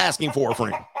 Just asking for a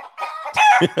friend.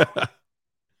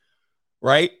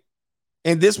 Right?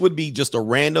 And this would be just a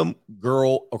random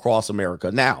girl across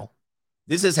America. Now,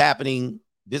 this is happening.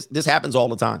 This happens all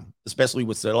the time, especially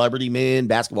with celebrity men,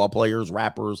 basketball players,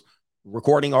 rappers,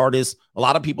 recording artists. A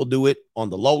lot of people do it on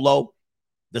the low.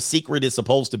 The secret is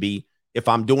supposed to be, if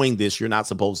I'm doing this, you're not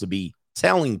supposed to be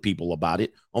telling people about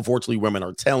it. Unfortunately, women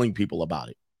are telling people about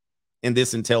it. And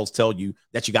this entails tell you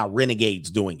that you got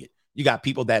renegades doing it. You got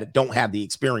people that don't have the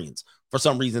experience. For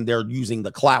some reason, they're using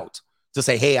the clout to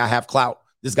say, hey, I have clout.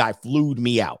 This guy flewed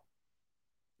me out.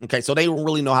 Okay, so they don't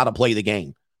really know how to play the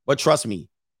game. But trust me,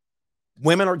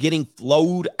 women are getting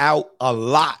flowed out a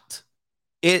lot.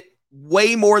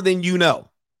 Way more than you know.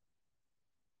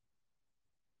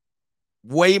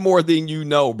 Way more than you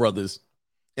know, brothers.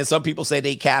 And some people say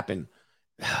they capping.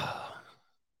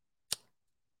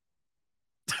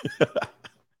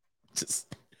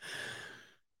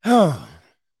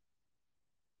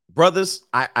 Brothers,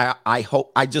 I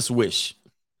hope, I just wish,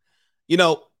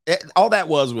 all that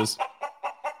was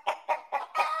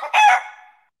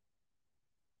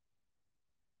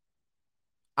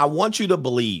I want you to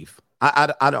believe.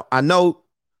 I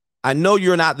know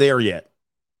you're not there yet.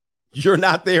 You're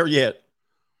not there yet.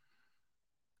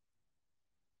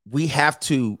 We have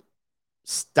to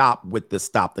stop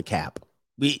the cap.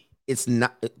 It's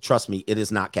not, trust me, it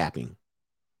is not capping.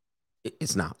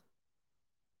 It's not.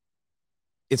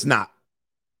 It's not.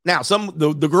 Now,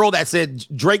 the girl that said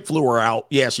Drake flew her out,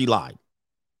 yeah, she lied.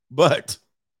 But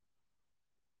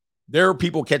there are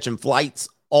people catching flights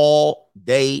all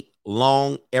day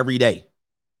long, every day.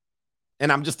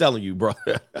 And I'm just telling you, bro.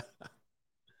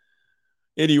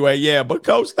 Anyway, yeah, but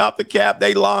Coach, stop the cap.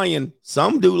 They lying.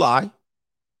 Some do lie.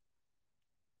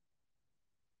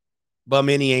 But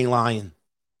many ain't lying.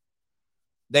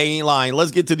 They ain't lying.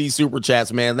 Let's get to these super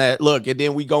chats, man. Look, and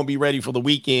then we gonna be ready for the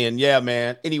weekend. Yeah,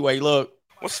 man. Anyway, look.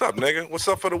 What's up, nigga? What's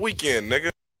up for the weekend,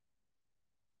 nigga?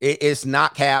 It's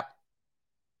not cap.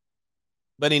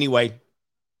 But anyway,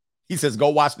 he says, go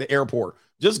watch the airport.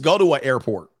 Just go to an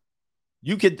airport.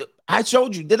 You could. I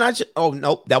showed you. Didn't I? Oh,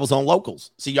 nope. That was on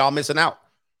Locals. See, y'all missing out.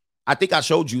 I think I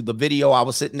showed you the video. I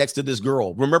was sitting next to this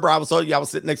girl. Remember, I was telling you I was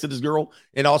sitting next to this girl,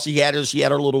 and all she had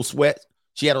her little sweat.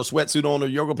 She had her sweatsuit on, her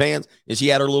yoga pants, and she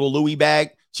had her little Louis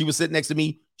bag. She was sitting next to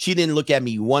me. She didn't look at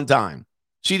me one time.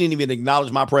 She didn't even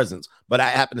acknowledge my presence, but I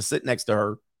happened to sit next to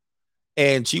her,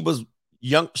 and she was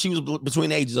young. She was between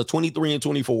the ages of 23 and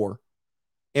 24.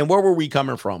 And where were we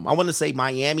coming from? I want to say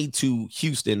Miami to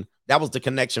Houston. That was the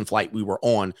connection flight we were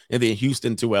on, and then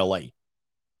Houston to LA.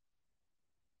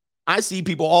 I see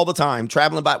people all the time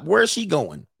traveling by. Where is she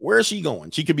going? Where is she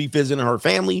going? She could be visiting her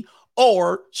family,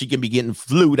 or she can be getting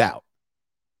flued out.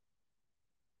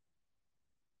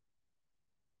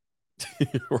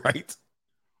 Right?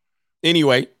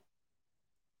 Anyway,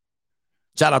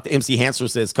 shout out to MC Hanser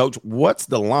says, Coach, what's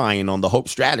the line on the Hope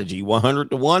strategy?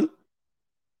 100-1?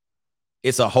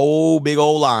 It's a whole big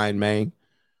old line, man.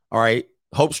 All right.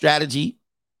 Hope strategy.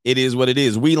 It is what it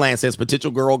is. Wheeland says,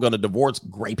 potential girl gonna divorce,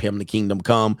 grape him, the kingdom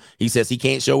come. He says he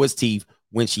can't show his teeth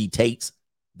when she takes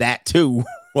that too.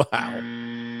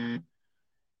 Wow.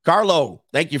 Carlo,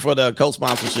 thank you for the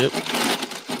co-sponsorship.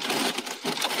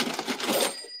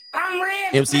 I'm ready.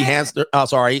 MC Hamster,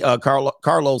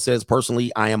 Carlo says,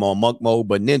 personally, I am on monk mode,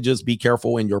 but ninjas, be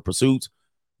careful in your pursuits.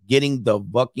 Get the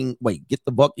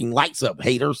fucking lights up,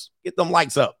 haters. Get them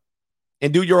lights up.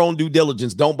 And do your own due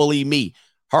diligence. Don't believe me.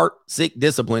 Heart, sick,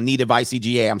 discipline, needed by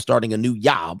CGA. I'm starting a new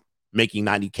job, making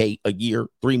 $90K a year.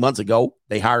 3 months ago,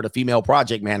 they hired a female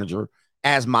project manager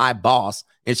as my boss,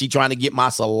 and she trying to get my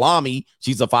salami.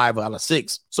 She's a 5 out of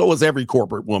 6. So is every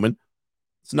corporate woman.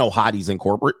 It's no hotties in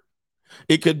corporate.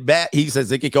 He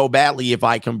says it could go badly if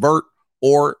I convert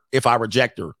or if I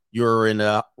reject her. You're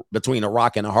in between a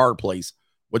rock and a hard place.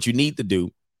 What you need to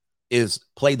do is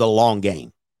play the long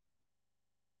game.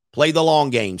 Play the long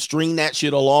game. String that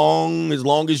shit along as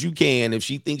long as you can. If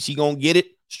she thinks she gonna get it,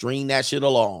 string that shit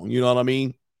along. You know what I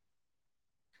mean?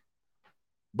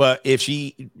 But if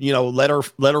she, let her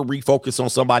refocus on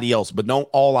somebody else, but don't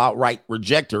all outright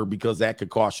reject her because that could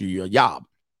cost you your job.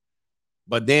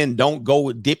 But then don't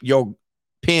go dip your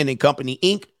pen in company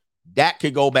ink. That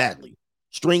could go badly.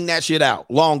 String that shit out.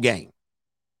 Long game.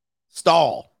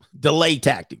 Stall. Delay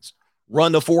tactics.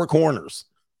 Run the 4 corners.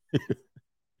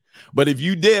 But if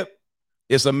you dip,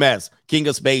 it's a mess. King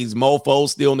of Spades, mofo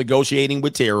still negotiating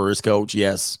with terrorists, coach.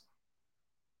 Yes.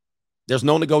 There's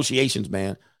no negotiations,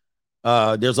 man.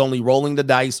 There's only rolling the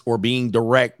dice or being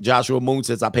direct. Joshua Moon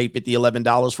says, I paid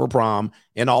 $11 for prom,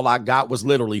 and all I got was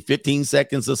literally 15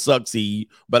 seconds of succeed,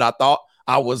 but I thought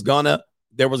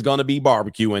there was gonna be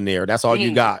barbecue in there. That's all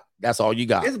you got. That's all you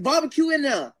got. There's barbecue in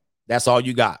there. That's all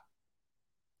you got.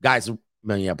 Guys,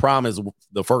 man, yeah, prom is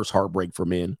the first heartbreak for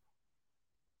men.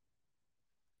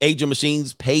 Age of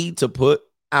Machines, paid to put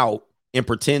out and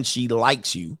pretend she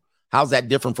likes you. How's that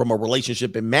different from a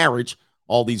relationship and marriage?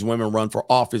 All these women run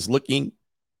for office looking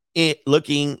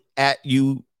at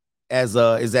you as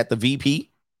is that the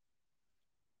VP?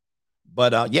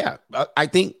 But I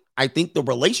think the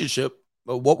relationship,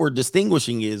 what we're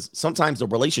distinguishing is sometimes the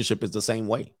relationship is the same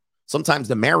way. Sometimes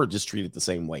the marriage is treated the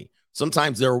same way.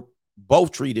 Sometimes they're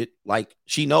both treated like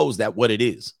she knows that what it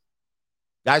is.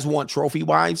 Guys want trophy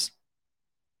wives.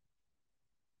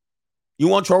 You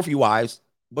want trophy wives,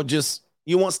 but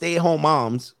you want stay-at-home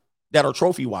moms that are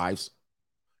trophy wives.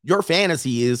 Your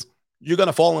fantasy is you're going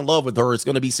to fall in love with her. It's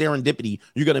going to be serendipity.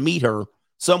 You're going to meet her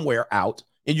somewhere out,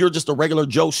 and you're just a regular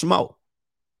Joe Schmo.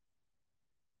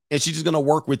 And she's just going to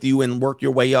work with you and work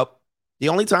your way up. The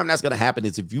only time that's going to happen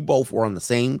is if you both were on the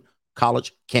same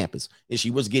college campus and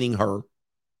she was getting her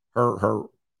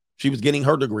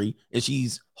degree and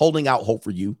she's holding out hope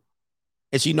for you.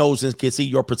 And she knows and can see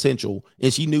your potential.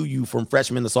 And she knew you from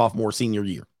freshman to sophomore, senior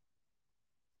year.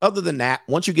 Other than that,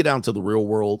 once you get out into the real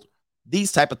world,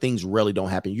 these type of things really don't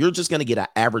happen. You're just going to get an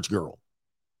average girl.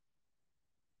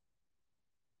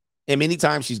 And many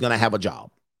times she's going to have a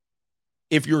job.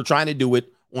 If you're trying to do it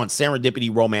on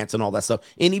serendipity, romance, and all that stuff.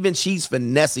 And even she's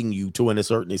finessing you to a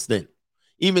certain extent.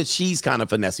 Even she's kind of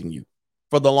finessing you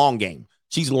for the long game.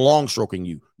 She's long stroking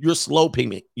you. You're slow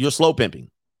pimping.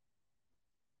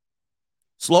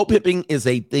 Slow pimping is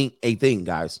a thing,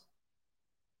 guys.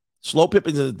 Slow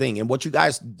pimping is a thing. And what you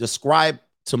guys describe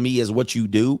to me as what you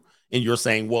do, and you're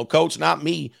saying, well, coach, not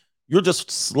me. You're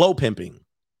just slow pimping.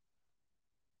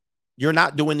 You're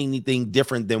not doing anything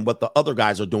different than what the other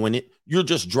guys are doing it. You're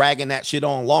just dragging that shit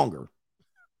on longer.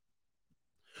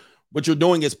 What you're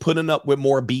doing is putting up with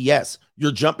more BS.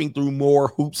 You're jumping through more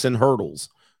hoops and hurdles.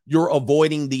 You're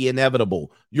avoiding the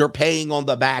inevitable. You're paying on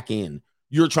the back end.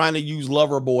 You're trying to use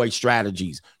lover boy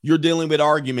strategies. You're dealing with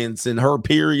arguments and her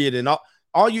period. And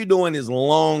all you're doing is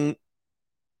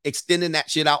extending that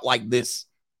shit out like this.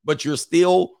 But you're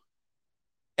still,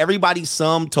 everybody's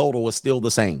sum total is still the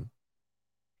same.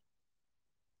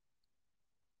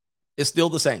 It's still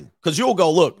the same. Because you'll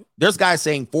go, look, there's guys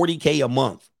saying $40K a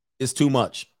month is too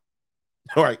much.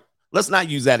 All right, let's not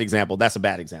use that example. That's a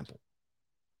bad example.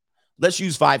 Let's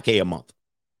use $5K a month.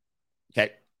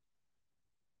 Okay.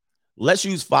 Let's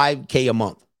use $5K a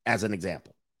month as an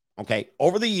example. Okay.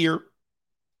 Over the year,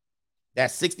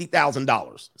 that's $60,000.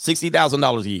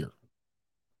 $60,000 a year.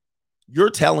 You're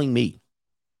telling me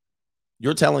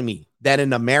that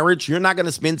in a marriage, you're not going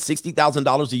to spend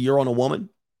 $60,000 a year on a woman?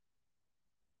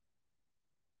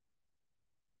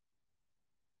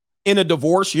 In a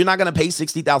divorce, you're not going to pay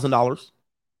 $60,000?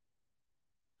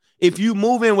 If you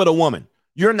move in with a woman,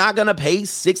 you're not going to pay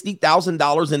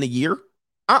 $60,000 in a year?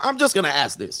 I'm just going to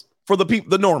ask this for the people,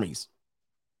 the normies.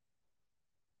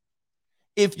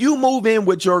 If you move in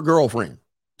with your girlfriend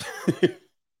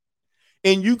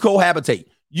and you cohabitate,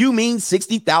 you mean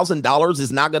 $60,000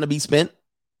 is not going to be spent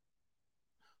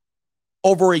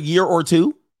over a year or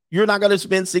two? You're not going to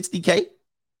spend $60K?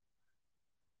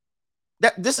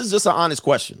 This is just an honest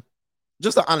question.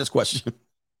 Just an honest question.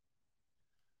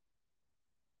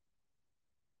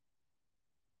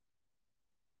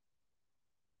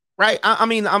 Right? I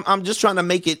mean, I'm just trying to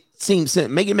make it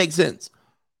make sense.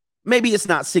 Maybe it's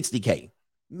not 60K.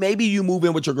 Maybe you move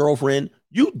in with your girlfriend.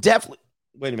 You definitely,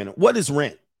 wait a minute. What is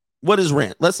rent? What is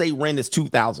rent? Let's say rent is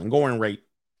 $2,000 going rate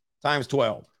times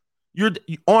 12. You're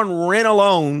on rent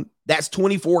alone. That's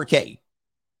 24K.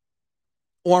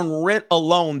 On rent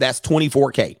alone, that's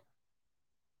 24K.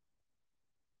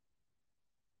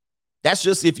 That's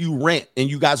just if you rent and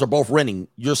you guys are both renting,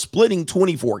 you're splitting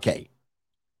 24K.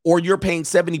 Or you're paying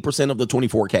 70% of the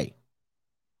 24K.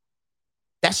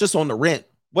 That's just on the rent.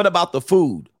 What about the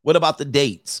food? What about the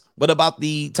dates? What about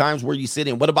the times where you sit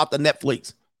in? What about the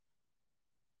Netflix?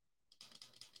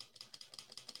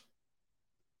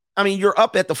 I mean, you're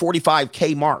up at the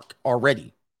 45K mark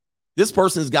already. This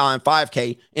person's gotten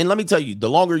 5K. And let me tell you, the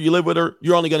longer you live with her,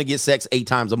 you're only going to get sex 8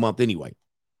 times a month anyway.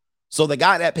 So the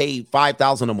guy that paid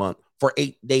 $5,000 a month for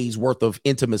 8 days worth of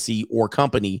intimacy or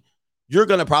company, you're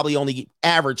going to probably only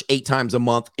average 8 times a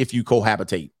month if you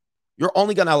cohabitate. You're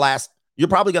probably going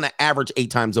to average 8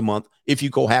 times a month if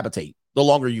you cohabitate, the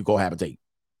longer you cohabitate.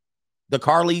 The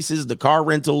car leases, the car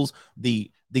rentals, the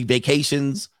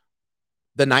vacations,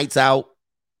 the nights out,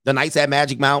 the nights at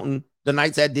Magic Mountain, the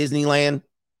nights at Disneyland.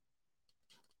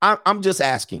 I'm just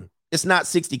asking. It's not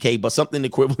 60K, but something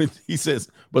equivalent, he says,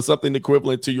 but something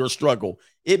equivalent to your struggle.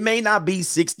 It may not be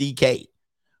 60K,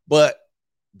 but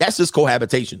that's just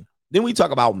cohabitation. Then we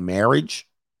talk about marriage.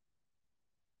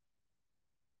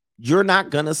 You're not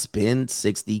going to spend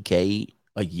 60K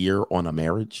a year on a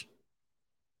marriage.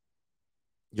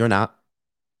 You're not.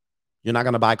 You're not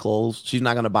going to buy clothes. She's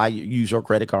not going to use your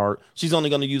credit card. She's only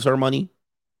going to use her money.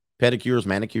 Pedicures,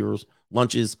 manicures,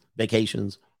 lunches,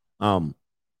 vacations,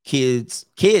 kids.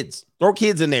 Throw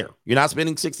kids in there. You're not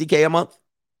spending 60K a month.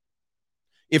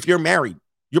 If you're married,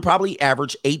 you probably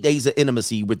average 8 days of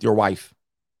intimacy with your wife.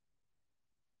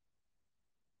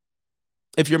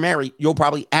 If you're married, you'll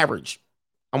probably average.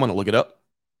 I'm going to look it up.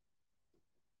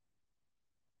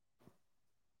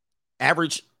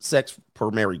 Average sex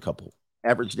per married couple.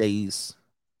 Average days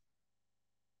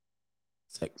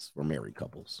sex for married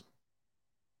couples.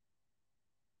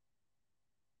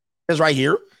 It's right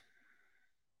here.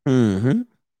 Let's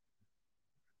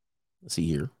see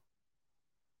here.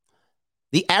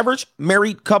 The average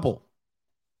married couple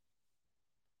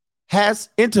has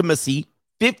intimacy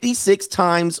 56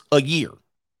 times a year.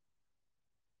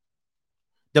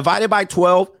 Divided by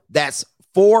 12, that's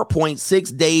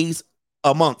 4.6 days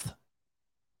a month.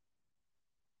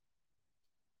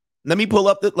 Let me pull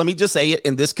up let me just say it,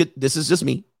 and this is just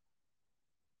me.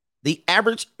 The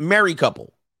average married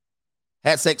couple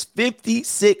has sex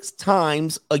 56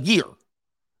 times a year,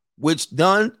 which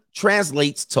then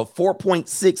translates to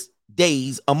 4.6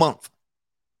 days a month.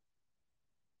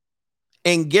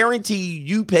 And guarantee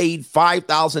you paid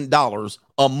 $5,000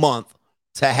 a month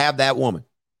to have that woman.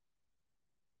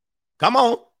 Come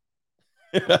on.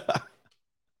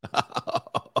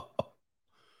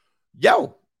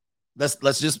 Yo,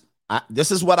 let's just, this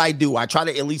is what I do. I try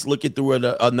to at least look it through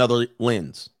another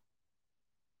lens.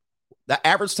 The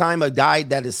average time a guy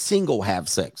that is single have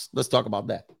sex. Let's talk about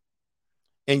that.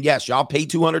 And yes, y'all pay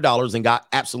 $200 and got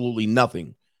absolutely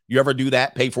nothing. You ever do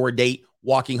that? Pay for a date,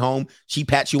 walking home. She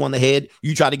pats you on the head.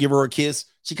 You try to give her a kiss.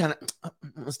 She kind of,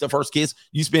 it's the first kiss.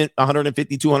 You spent $150,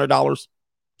 $200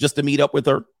 just to meet up with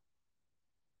her.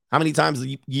 How many times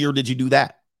a year did you do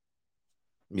that?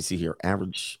 Let me see here.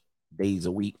 Average days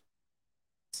a week.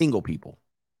 Single people.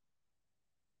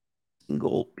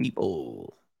 Single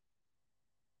people.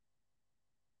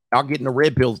 Y'all getting the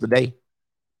red pills today.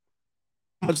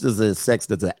 How much does the sex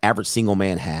does the average single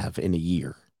man have in a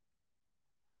year?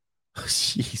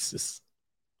 Jesus.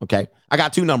 Okay. I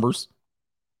got two numbers.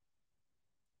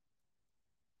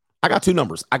 I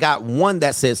got one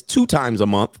that says 2 times a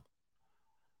month.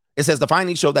 It says the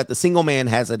findings show that the single man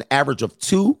has an average of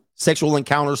 2 sexual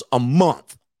encounters a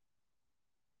month.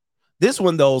 This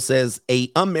one, though, says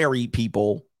unmarried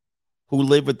people who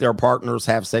live with their partners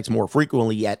have sex more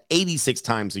frequently at 86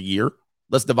 times a year.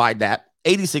 Let's divide that.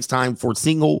 86 times for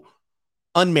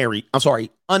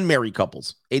unmarried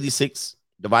couples. 86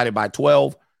 divided by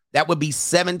 12. That would be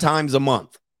 7 times a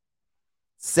month.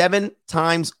 7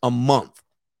 times a month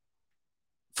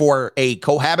for a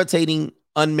cohabitating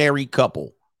unmarried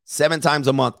couple. 7 times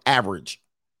a month average,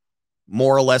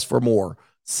 more or less for more.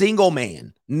 Single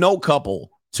man, no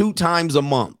couple, 2 times a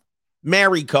month.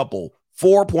 Married couple,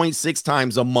 4.6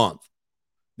 times a month.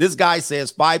 This guy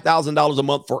says $5,000 a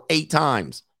month for 8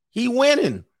 times. He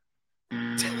winning.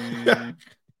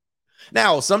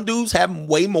 Now, some dudes have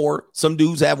way more. Some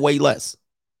dudes have way less.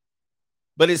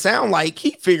 But it sounds like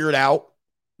he figured out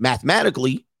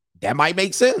mathematically that might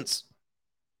make sense.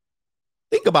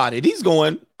 Think about it. He's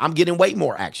going, I'm getting way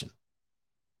more action,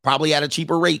 probably at a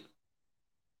cheaper rate.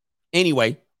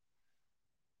 Anyway,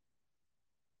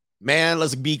 man,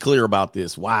 let's be clear about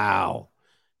this. Wow.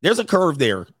 There's a curve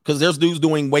there because there's dudes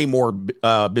doing way more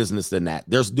business than that.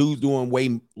 There's dudes doing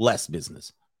way less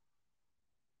business.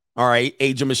 All right.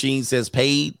 Age of Machine says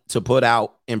paid to put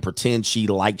out and pretend she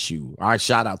likes you. All right.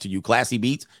 Shout out to you. Classy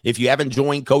Beats. If you haven't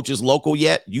joined Coach's Local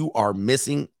yet, you are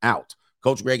missing out.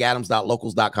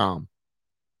 CoachGregAdams.locals.com.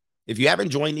 If you haven't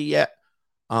joined it yet,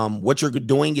 what you're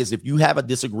doing is if you have a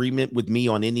disagreement with me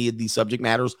on any of these subject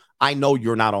matters, I know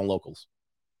you're not on Locals.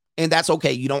 And that's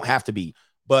okay. You don't have to be.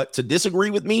 But to disagree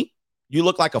with me, you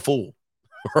look like a fool,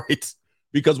 right?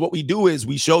 Because what we do is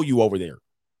we show you over there.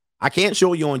 I can't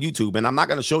show you on YouTube, and I'm not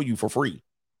going to show you for free.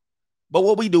 But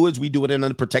what we do is we do it in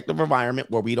a protective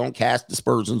environment where we don't cast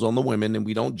dispersions on the women and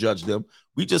we don't judge them.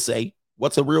 We just say,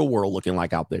 what's the real world looking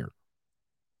like out there?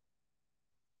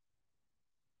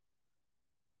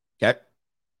 Okay.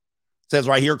 Says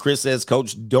right here, Chris says,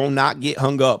 Coach, do not get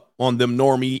hung up on them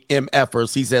normie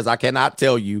MFers. He says, I cannot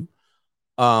tell you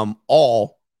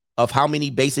all of how many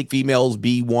basic females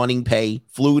be wanting pay,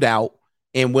 flued out,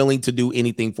 and willing to do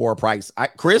anything for a price.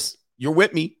 Chris, you're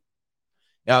with me.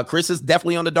 Chris is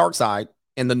definitely on the dark side.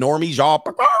 And the normies, y'all,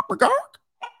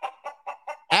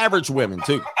 average women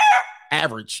too.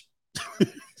 Average.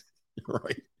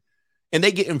 Right. And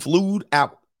they getting flued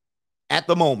out at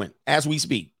the moment as we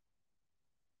speak.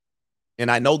 And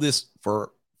I know this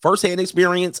for firsthand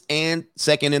experience and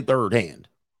second and third hand.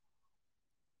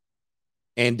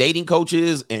 And dating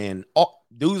coaches and all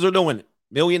dudes are doing it.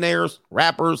 Millionaires,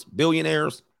 rappers,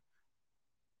 billionaires,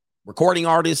 recording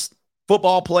artists,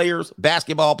 football players,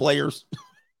 basketball players.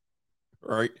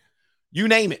 All right. You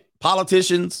name it.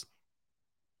 Politicians.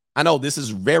 I know this is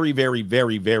very, very,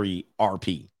 very, very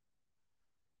RP.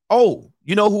 Oh,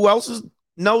 you know who else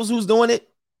knows who's doing it?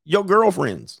 Your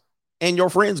girlfriends. And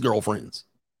your friends' girlfriends.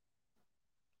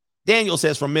 Daniel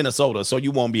says from Minnesota, so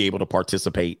you won't be able to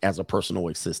participate as a personal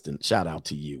assistant. Shout out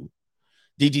to you.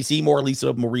 DG Seymour,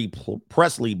 Lisa Marie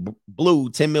Presley blew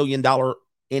 $10 million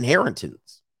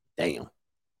inheritance. Damn.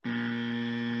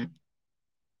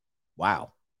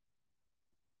 Wow.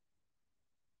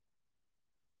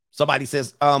 Somebody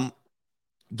says,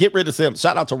 get rid of Sims.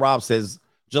 Shout out to Rob says,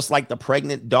 just like the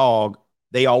pregnant dog,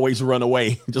 they always run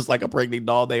away. Just like a pregnant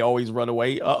dog, they always run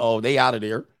away. Uh-oh, they out of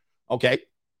there. Okay.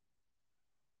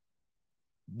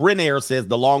 Brenner says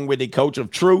the long-winded coach of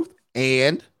truth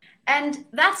and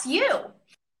that's you.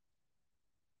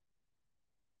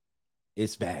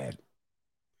 It's bad.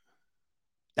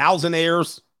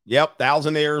 Thousandaires. Yep,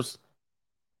 thousandaires.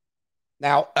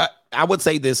 Now, I would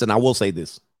say this, and I will say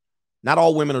this. Not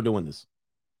all women are doing this.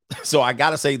 So I got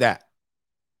to say that.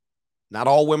 Not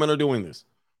all women are doing this.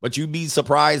 But you'd be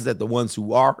surprised at the ones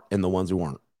who are and the ones who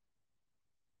aren't.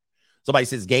 Somebody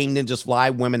says game ninjas fly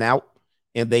women out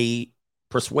and they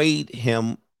persuade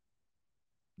her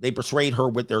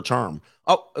with their charm.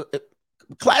 Oh,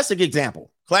 classic example.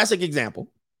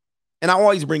 And I'm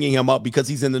always bringing him up because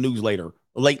he's in the news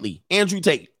lately. Andrew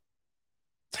Tate.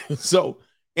 So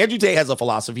Andrew Tate has a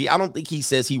philosophy. I don't think he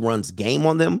says he runs game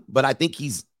on them, but I think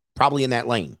he's probably in that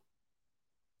lane.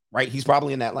 Right? He's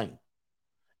probably in that lane.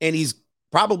 And he's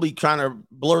probably trying to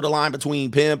blur the line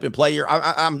between pimp and player.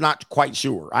 I'm not quite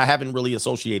sure. I haven't really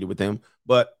associated with him,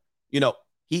 but you know,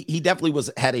 he definitely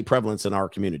had a prevalence in our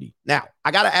community. Now,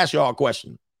 I got to ask y'all a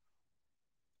question.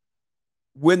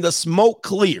 When the smoke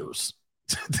clears,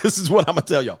 this is what I'm going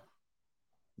to tell y'all.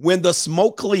 When the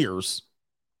smoke clears,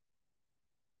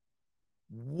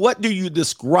 what do you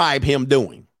describe him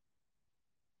doing?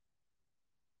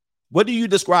 What do you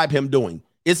describe him doing?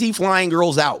 Is he flying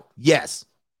girls out? Yes.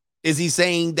 Is he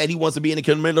saying that he wants to be in a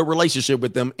committed relationship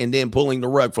with them and then pulling the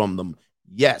rug from them?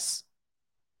 Yes.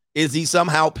 Is he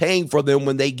somehow paying for them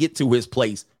when they get to his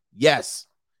place? Yes.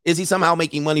 Is he somehow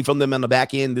making money from them on the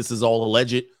back end? This is all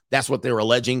alleged. That's what they're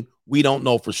alleging. We don't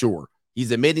know for sure.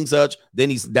 He's admitting such, then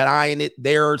he's denying it.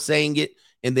 They're saying it,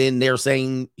 and then they're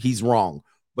saying he's wrong.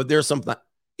 But there's something.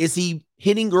 Is he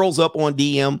hitting girls up on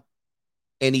DM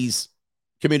and he's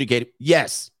communicating?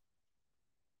 Yes.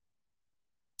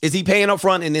 Is he paying up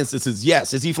front in instances?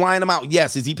 Yes. Is he flying them out?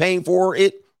 Yes. Is he paying for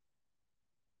it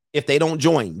if they don't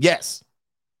join? Yes.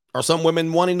 Are some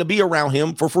women wanting to be around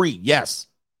him for free? Yes.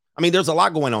 I mean, there's a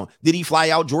lot going on. Did he fly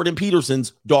out Jordan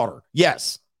Peterson's daughter?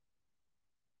 Yes.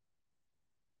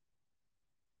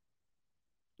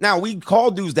 Now, we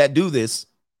call dudes that do this.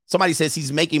 Somebody says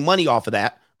he's making money off of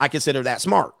that. I consider that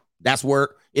smart. That's where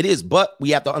it is. But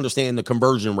we have to understand the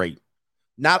conversion rate.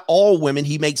 not all women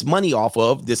he makes money off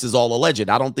of. This is all alleged.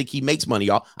 I don't think he makes money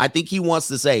off. I think he wants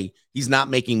to say he's not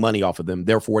making money off of them,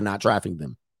 therefore not trafficking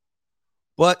them.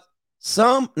 But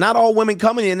not all women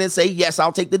coming in and say, yes,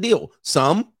 I'll take the deal.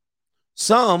 Some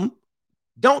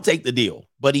don't take the deal,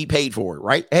 but he paid for it,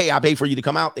 right? Hey, I paid for you to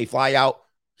come out. They fly out.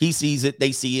 He sees it.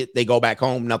 They see it. They go back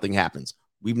home. Nothing happens.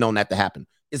 We've known that to happen.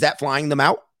 Is that flying them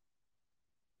out?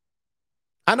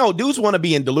 I know dudes want to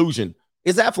be in delusion.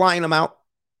 Is that flying them out?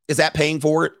 Is that paying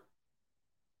for it?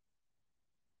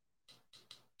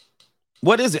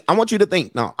 What is it? I want you to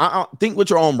think. No, think with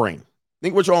your own brain.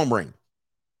 Think with your own brain.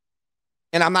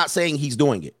 And I'm not saying he's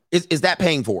doing it. Is that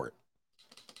paying for it?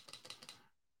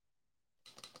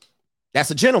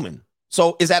 That's a gentleman.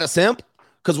 So is that a simp?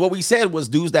 Because what we said was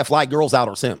dudes that fly girls out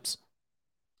are simps.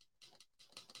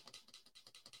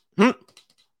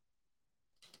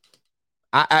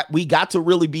 We got to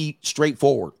really be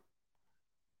straightforward.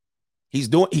 He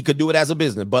could do it as a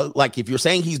business, but like if you're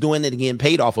saying he's doing it and getting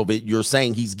paid off of it, you're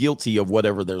saying he's guilty of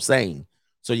whatever they're saying.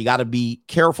 So you got to be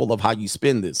careful of how you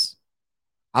spin this.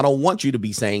 I don't want you to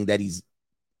be saying that he's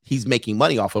making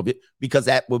money off of it, because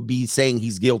that would be saying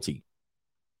he's guilty.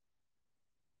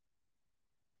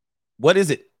 What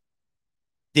is it?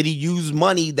 Did he use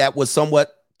money that was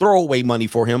somewhat throwaway money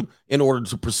for him in order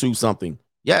to pursue something?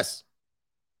 Yes.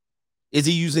 Is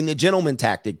he using the gentleman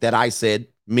tactic that I said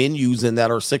men use and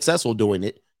that are successful doing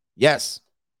it? Yes.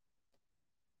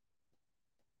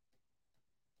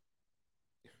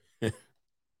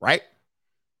 Right?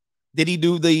 Did he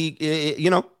do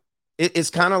it's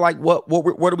kind of like what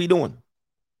are we doing?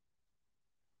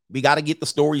 We got to get the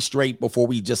story straight before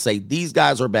we just say these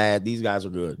guys are bad, these guys are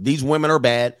good. These women are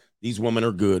bad, these women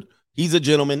are good. He's a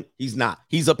gentleman, he's not.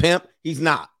 He's a pimp, he's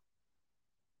not.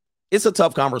 It's a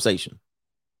tough conversation.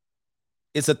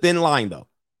 It's a thin line, though.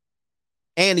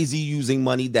 And is he using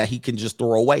money that he can just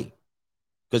throw away?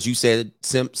 Because you said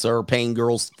simps are paying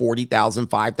girls $40,000,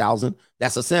 $5,000.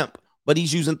 That's a simp. But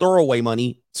he's using throwaway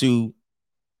money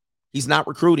he's not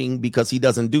recruiting because he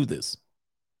doesn't do this.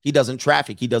 He doesn't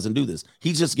traffic. He doesn't do this.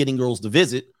 He's just getting girls to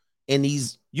visit, and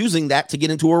he's using that to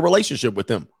get into a relationship with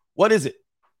them. What is it?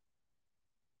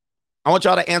 I want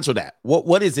y'all to answer that.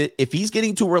 What is it? If he's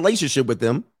getting to a relationship with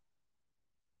them,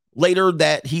 later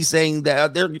that he's saying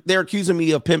that they're accusing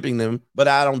me of pimping them, but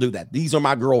I don't do that. These are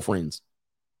my girlfriends.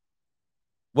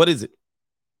 What is it?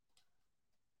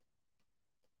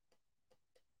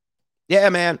 Yeah,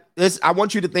 man. I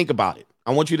want you to think about it.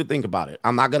 I want you to think about it.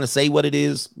 I'm not going to say what it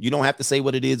is. You don't have to say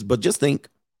what it is, but just think.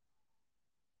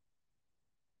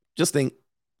 Just think.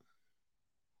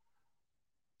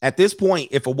 At this point,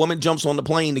 if a woman jumps on the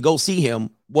plane to go see him,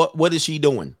 what is she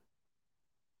doing?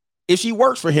 If she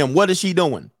works for him, what is she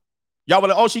doing? Y'all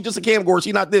would, she's just a camcorder.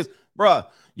 She not this. Bruh,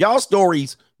 y'all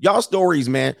stories,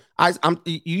 man.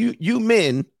 You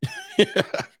men,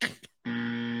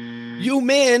 you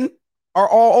men are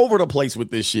all over the place with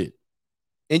this shit.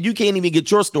 And you can't even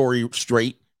get your story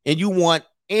straight. And you want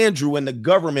Andrew and the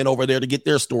government over there to get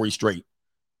their story straight.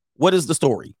 What is the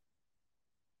story?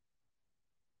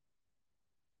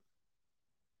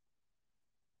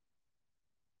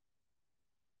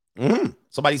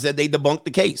 Somebody said they debunked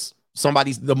the case.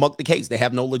 Somebody's debunked the case. They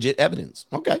have no legit evidence.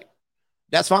 Okay.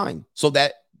 That's fine. So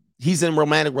that he's in a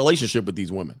romantic relationship with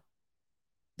these women.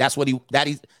 That's what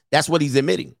he's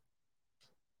admitting.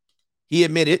 He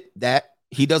admitted that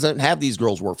he doesn't have these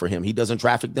girls work for him. He doesn't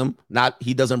traffic them.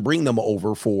 He doesn't bring them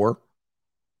over for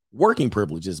working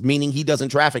privileges, meaning he doesn't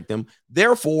traffic them.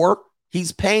 Therefore,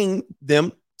 he's paying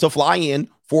them to fly in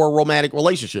for a romantic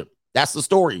relationship. That's the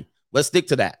story. Let's stick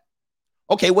to that.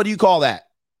 Okay, what do you call that?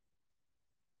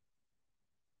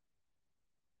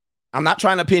 I'm not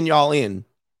trying to pin y'all in,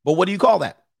 but what do you call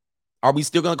that? Are we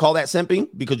still going to call that simping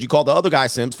because you call the other guy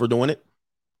simps for doing it?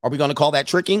 Are we going to call that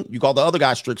tricking? You call the other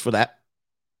guy tricks for that.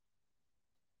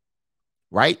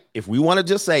 Right? If we want to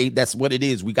just say that's what it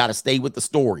is, we got to stay with the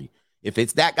story. If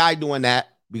it's that guy doing that,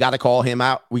 we got to call him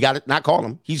out. We got to not call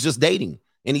him. He's just dating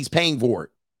and he's paying for it.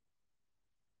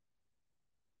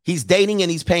 He's dating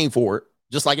and he's paying for it,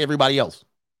 just like everybody else.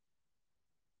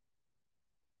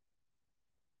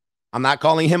 I'm not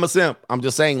calling him a simp. I'm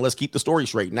just saying, let's keep the story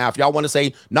straight. Now, if y'all want to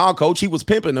say, nah, coach, he was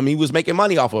pimping him. He was making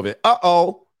money off of it.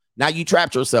 Uh-oh. Now you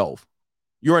trapped yourself.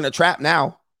 You're in a trap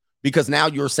now because now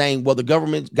you're saying, well, the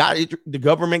government got it. The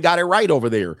government got it right over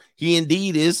there. He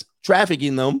indeed is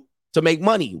trafficking them to make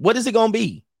money. What is it going to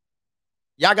be?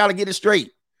 Y'all got to get it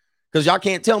straight because y'all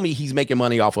can't tell me he's making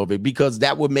money off of it because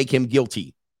that would make him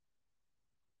guilty.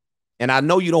 And I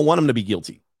know you don't want him to be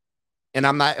guilty. And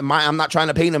I'm not trying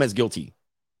to paint him as guilty.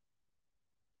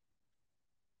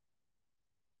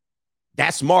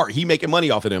 That's smart. He making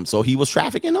money off of them. So he was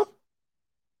trafficking them.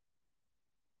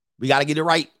 We got to get it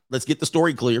right. Let's get the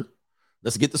story clear.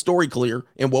 Let's get the story clear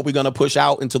and what we're going to push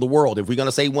out into the world. If we're going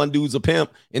to say one dude's a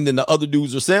pimp and then the other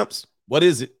dudes are simps, what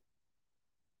is it?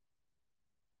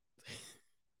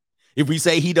 If we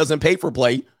say he doesn't pay for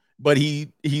play, but he's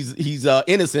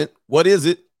innocent, what is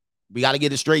it? We got to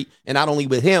get it straight. And not only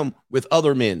with him, with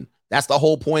other men. That's the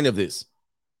whole point of this.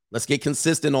 Let's get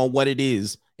consistent on what it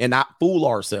is and not fool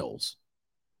ourselves.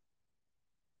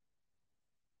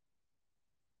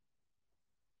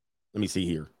 Let me see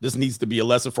here. This needs to be a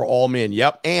lesson for all men.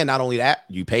 Yep. And not only that,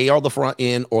 you pay or the front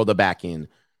end or the back end.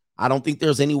 I don't think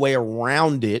there's any way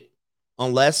around it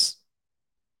unless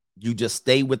you just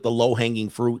stay with the low-hanging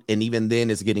fruit. And even then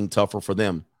it's getting tougher for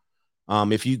them.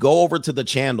 If you go over to the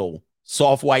channel,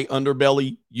 Soft White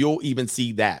Underbelly, you'll even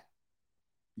see that.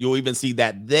 You'll even see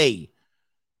that they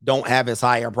don't have as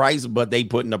high a price, but they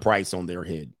putting a price on their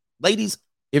head. Ladies,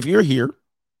 if you're here,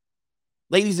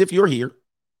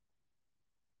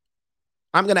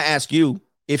 I'm going to ask you,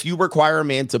 if you require a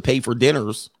man to pay for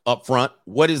dinners up front,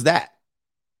 what is that?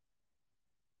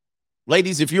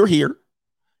 Ladies, if you're here,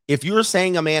 if you're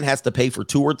saying a man has to pay for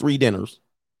 2 or 3 dinners,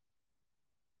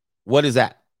 what is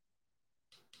that?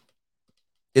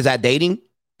 Is that dating?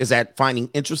 Is that finding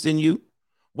interest in you?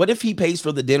 What if he pays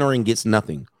for the dinner and gets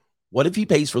nothing? What if he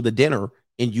pays for the dinner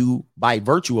and you, by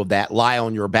virtue of that, lie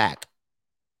on your back?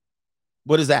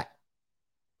 What is that?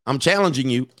 I'm challenging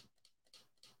you.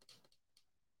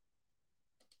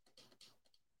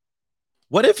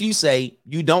 What if you say,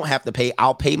 you don't have to pay,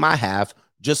 I'll pay my half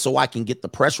just so I can get the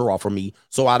pressure off of me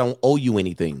so I don't owe you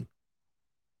anything?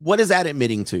 What is that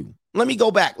admitting to? Let me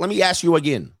go back. Let me ask you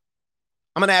again.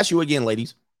 I'm going to ask you again,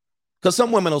 ladies, because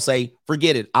some women will say,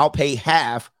 forget it, I'll pay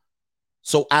half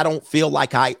so I don't feel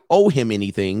like I owe him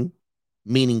anything,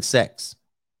 meaning sex.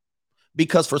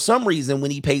 Because for some reason,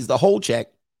 when he pays the whole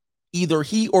check, either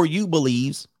he or you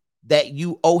believes that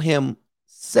you owe him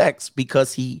sex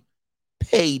because he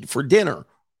paid for dinner.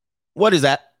 What is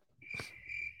that?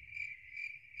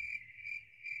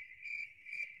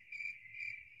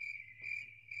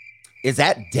 Is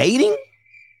that dating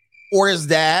or is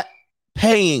that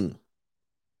paying?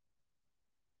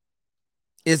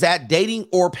 Is that dating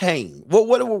or paying?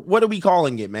 What are we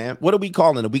calling it, man? What are we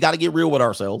calling it? We got to get real with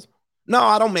ourselves. No,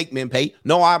 I don't make men pay.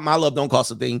 No, my love don't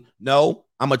cost a thing. No,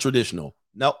 I'm a traditional.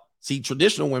 No, see,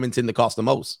 traditional women tend to cost the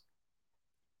most.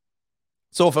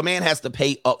 So if a man has to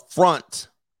pay up front,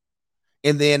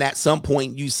 and then at some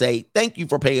point you say, thank you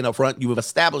for paying up front, you have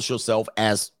established yourself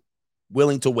as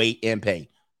willing to wait and pay.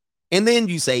 And then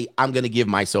you say, I'm going to give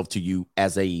myself to you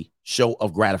as a show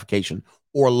of gratification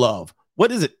or love.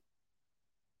 What is it?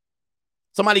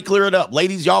 Somebody clear it up.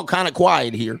 Ladies, y'all kind of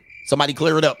quiet here. Somebody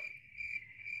clear it up.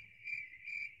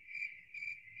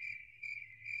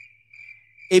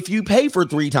 If you pay for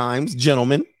 3 times,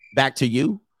 gentlemen, back to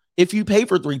you. If you pay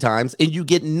for 3 times and you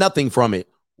get nothing from it,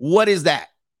 what is that?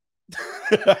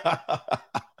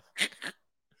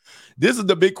 This is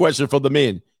the big question for the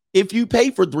men. If you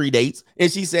pay for 3 dates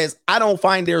and she says, I don't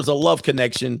find there's a love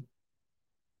connection,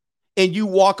 and you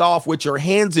walk off with your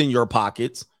hands in your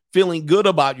pockets, feeling good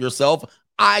about yourself,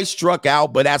 I struck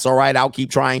out, but that's all right, I'll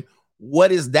keep trying.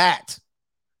 What is that?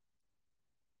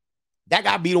 That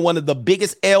got to be one of the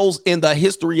biggest L's in the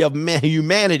history of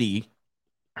humanity.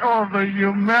 Oh, the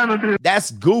humanity.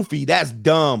 That's goofy. That's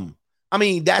dumb. I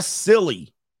mean, that's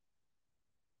silly.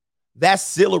 That's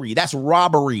sillery. That's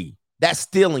robbery. That's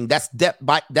stealing. That's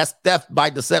theft by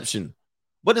deception.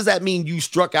 What does that mean? You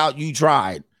struck out. You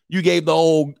tried. You gave the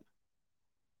old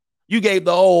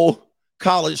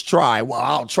college try. Well,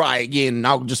 I'll try again. And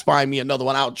I'll just find me another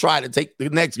one. I'll try to take the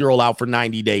next girl out for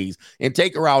 90 days and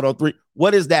take her out on 3.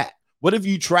 What is that? What if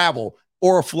you travel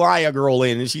or fly a girl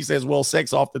in and she says, well,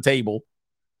 sex off the table,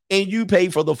 and you pay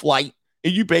for the flight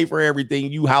and you pay for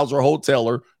everything. You house her, hotel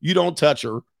her. You don't touch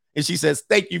her. And she says,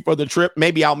 thank you for the trip.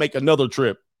 Maybe I'll make another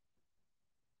trip.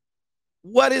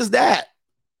 What is that?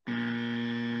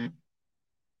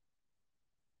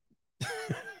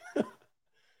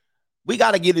 We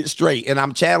got to get it straight. And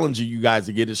I'm challenging you guys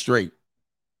to get it straight.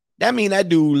 That means that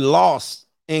dude lost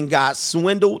and got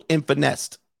swindled and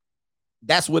finessed.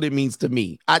 That's what it means to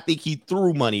me. I think he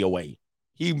threw money away.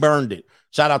 He burned it.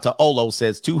 Shout out to Olo,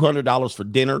 says $200 for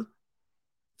dinner.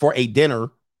 For a dinner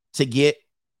to get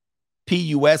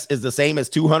PUS is the same as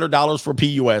 $200 for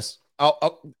PUS.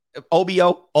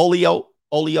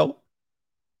 Oleo.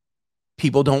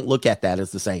 People don't look at that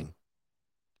as the same.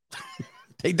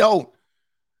 They don't.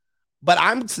 But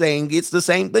I'm saying it's the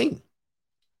same thing.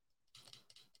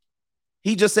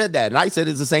 He just said that. And I said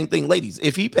it's the same thing. Ladies,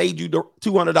 if he paid you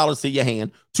 $200 to your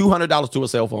hand, $200 to a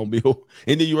cell phone bill,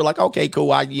 and then you were like, okay,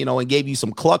 cool, and gave you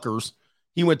some cluckers,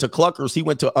 He went to Clucker's. He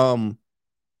went to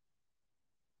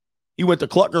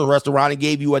Clucker's restaurant and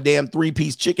gave you a damn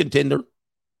 3-piece chicken tender,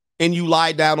 and you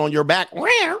lied down on your back.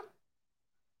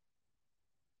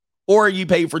 Or you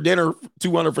paid for dinner,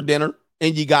 $200 for dinner,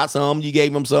 and you got some. You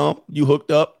gave him some. You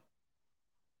hooked up.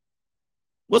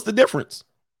 What's the difference?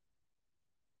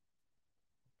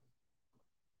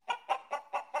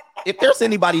 If there's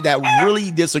anybody that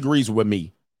really disagrees with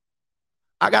me,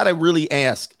 I gotta really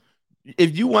ask.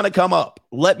 If you want to come up,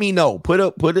 let me know. Put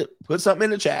something in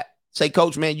the chat. Say,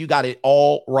 Coach, man, you got it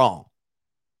all wrong.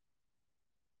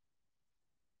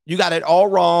 You got it all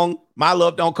wrong. My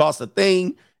love don't cost a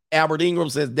thing. Albert Ingram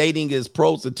says dating is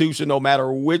prostitution, no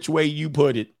matter which way you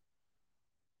put it.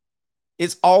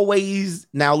 It's always,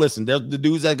 now listen, there's the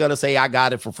dudes that are gonna say I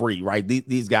got it for free, right?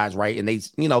 These guys, right? And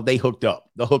they hooked up,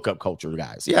 the hookup culture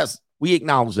guys. Yes, we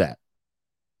acknowledge that.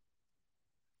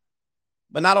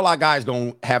 But not a lot of guys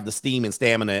gonna have the steam and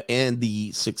stamina and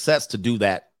the success to do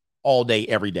that all day,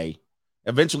 every day.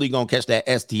 Eventually you're gonna catch that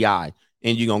STI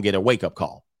and you're gonna get a wake-up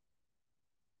call.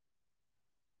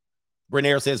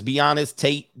 Brenaire says, be honest,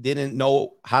 Tate didn't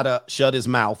know how to shut his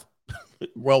mouth.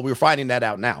 Well, we're finding that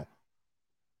out now.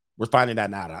 We're finding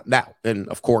that out now. And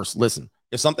of course, listen,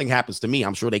 if something happens to me,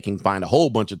 I'm sure they can find a whole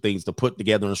bunch of things to put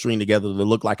together and string together to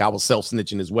look like I was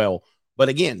self-snitching as well. But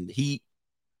again,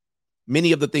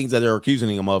 many of the things that they're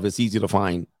accusing him of, it's easy to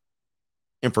find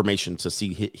information to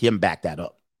see him back that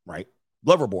up, right?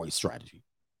 Lover Boy's strategy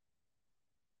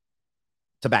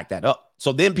to back that up.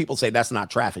 So then people say that's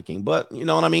not trafficking, but you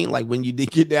know what I mean? Like when you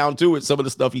did get down to it, some of the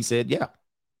stuff he said, yeah.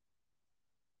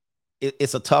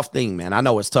 It's a tough thing, man. I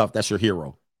know it's tough. That's your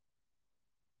hero.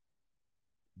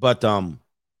 But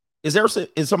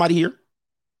is somebody here?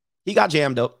 He got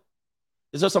jammed up.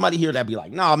 Is there somebody here that'd be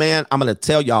like, nah, man, I'm going to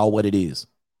tell y'all what it is?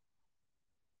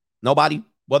 Nobody?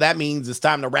 Well, that means it's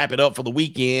time to wrap it up for the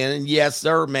weekend. Yes,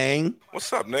 sir, man.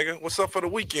 What's up, nigga? What's up for the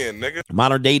weekend, nigga?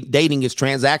 Modern dating is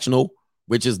transactional,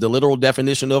 which is the literal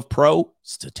definition of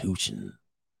prostitution.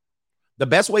 The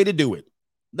best way to do it,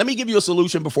 let me give you a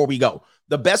solution before we go.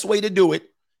 The best way to do it,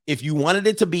 if you wanted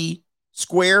it to be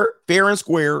square, fair and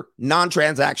square,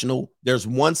 non-transactional, there's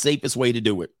one safest way to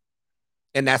do it.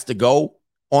 And that's to go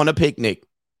on a picnic.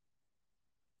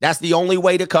 That's the only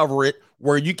way to cover it,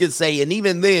 where you can say, and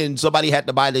even then, somebody had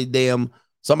to buy the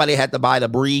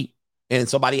brie, and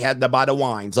somebody had to buy the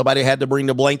wine. Somebody had to bring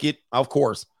the blanket. Of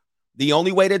course, the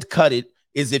only way to cut it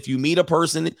is if you meet a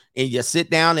person and you sit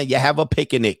down and you have a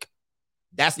picnic.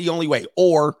 That's the only way.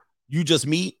 Or you just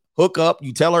meet, hook up,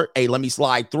 you tell her, hey, let me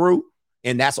slide through.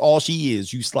 And that's all she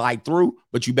is. You slide through,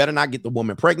 but you better not get the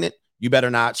woman pregnant. She better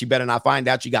not find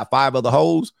out you got 5 other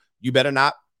hoes. You better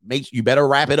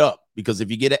wrap it up, because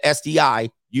if you get an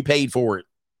STI, you paid for it.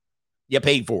 You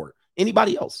paid for it.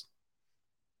 Anybody else?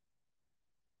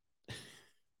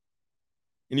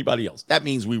 Anybody else? That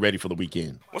means we ready for the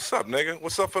weekend. What's up, nigga?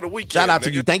 What's up for the weekend? Shout out nigga?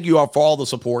 to you. Thank you all for all the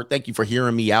support. Thank you for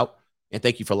hearing me out. And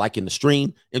thank you for liking the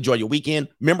stream. Enjoy your weekend.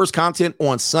 Members content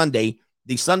on Sunday.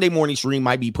 The Sunday morning stream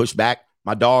might be pushed back.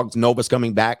 My dog Nova's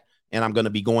coming back, and I'm going to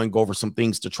be go over some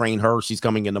things to train her. She's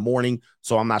coming in the morning,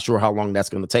 so I'm not sure how long that's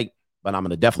going to take, but I'm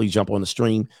going to definitely jump on the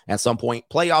stream at some point.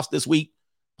 Playoffs this week.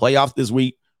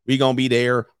 We're going to be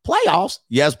there. Playoffs.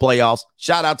 Yes, playoffs.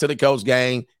 Shout out to the Coach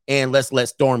gang, and let's let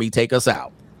Stormy take us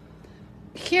out.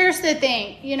 Here's the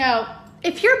thing,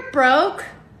 if you're broke,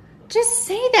 just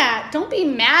say that. Don't be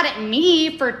mad at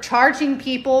me for charging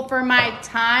people for my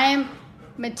time,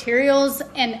 materials,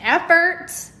 and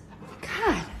efforts.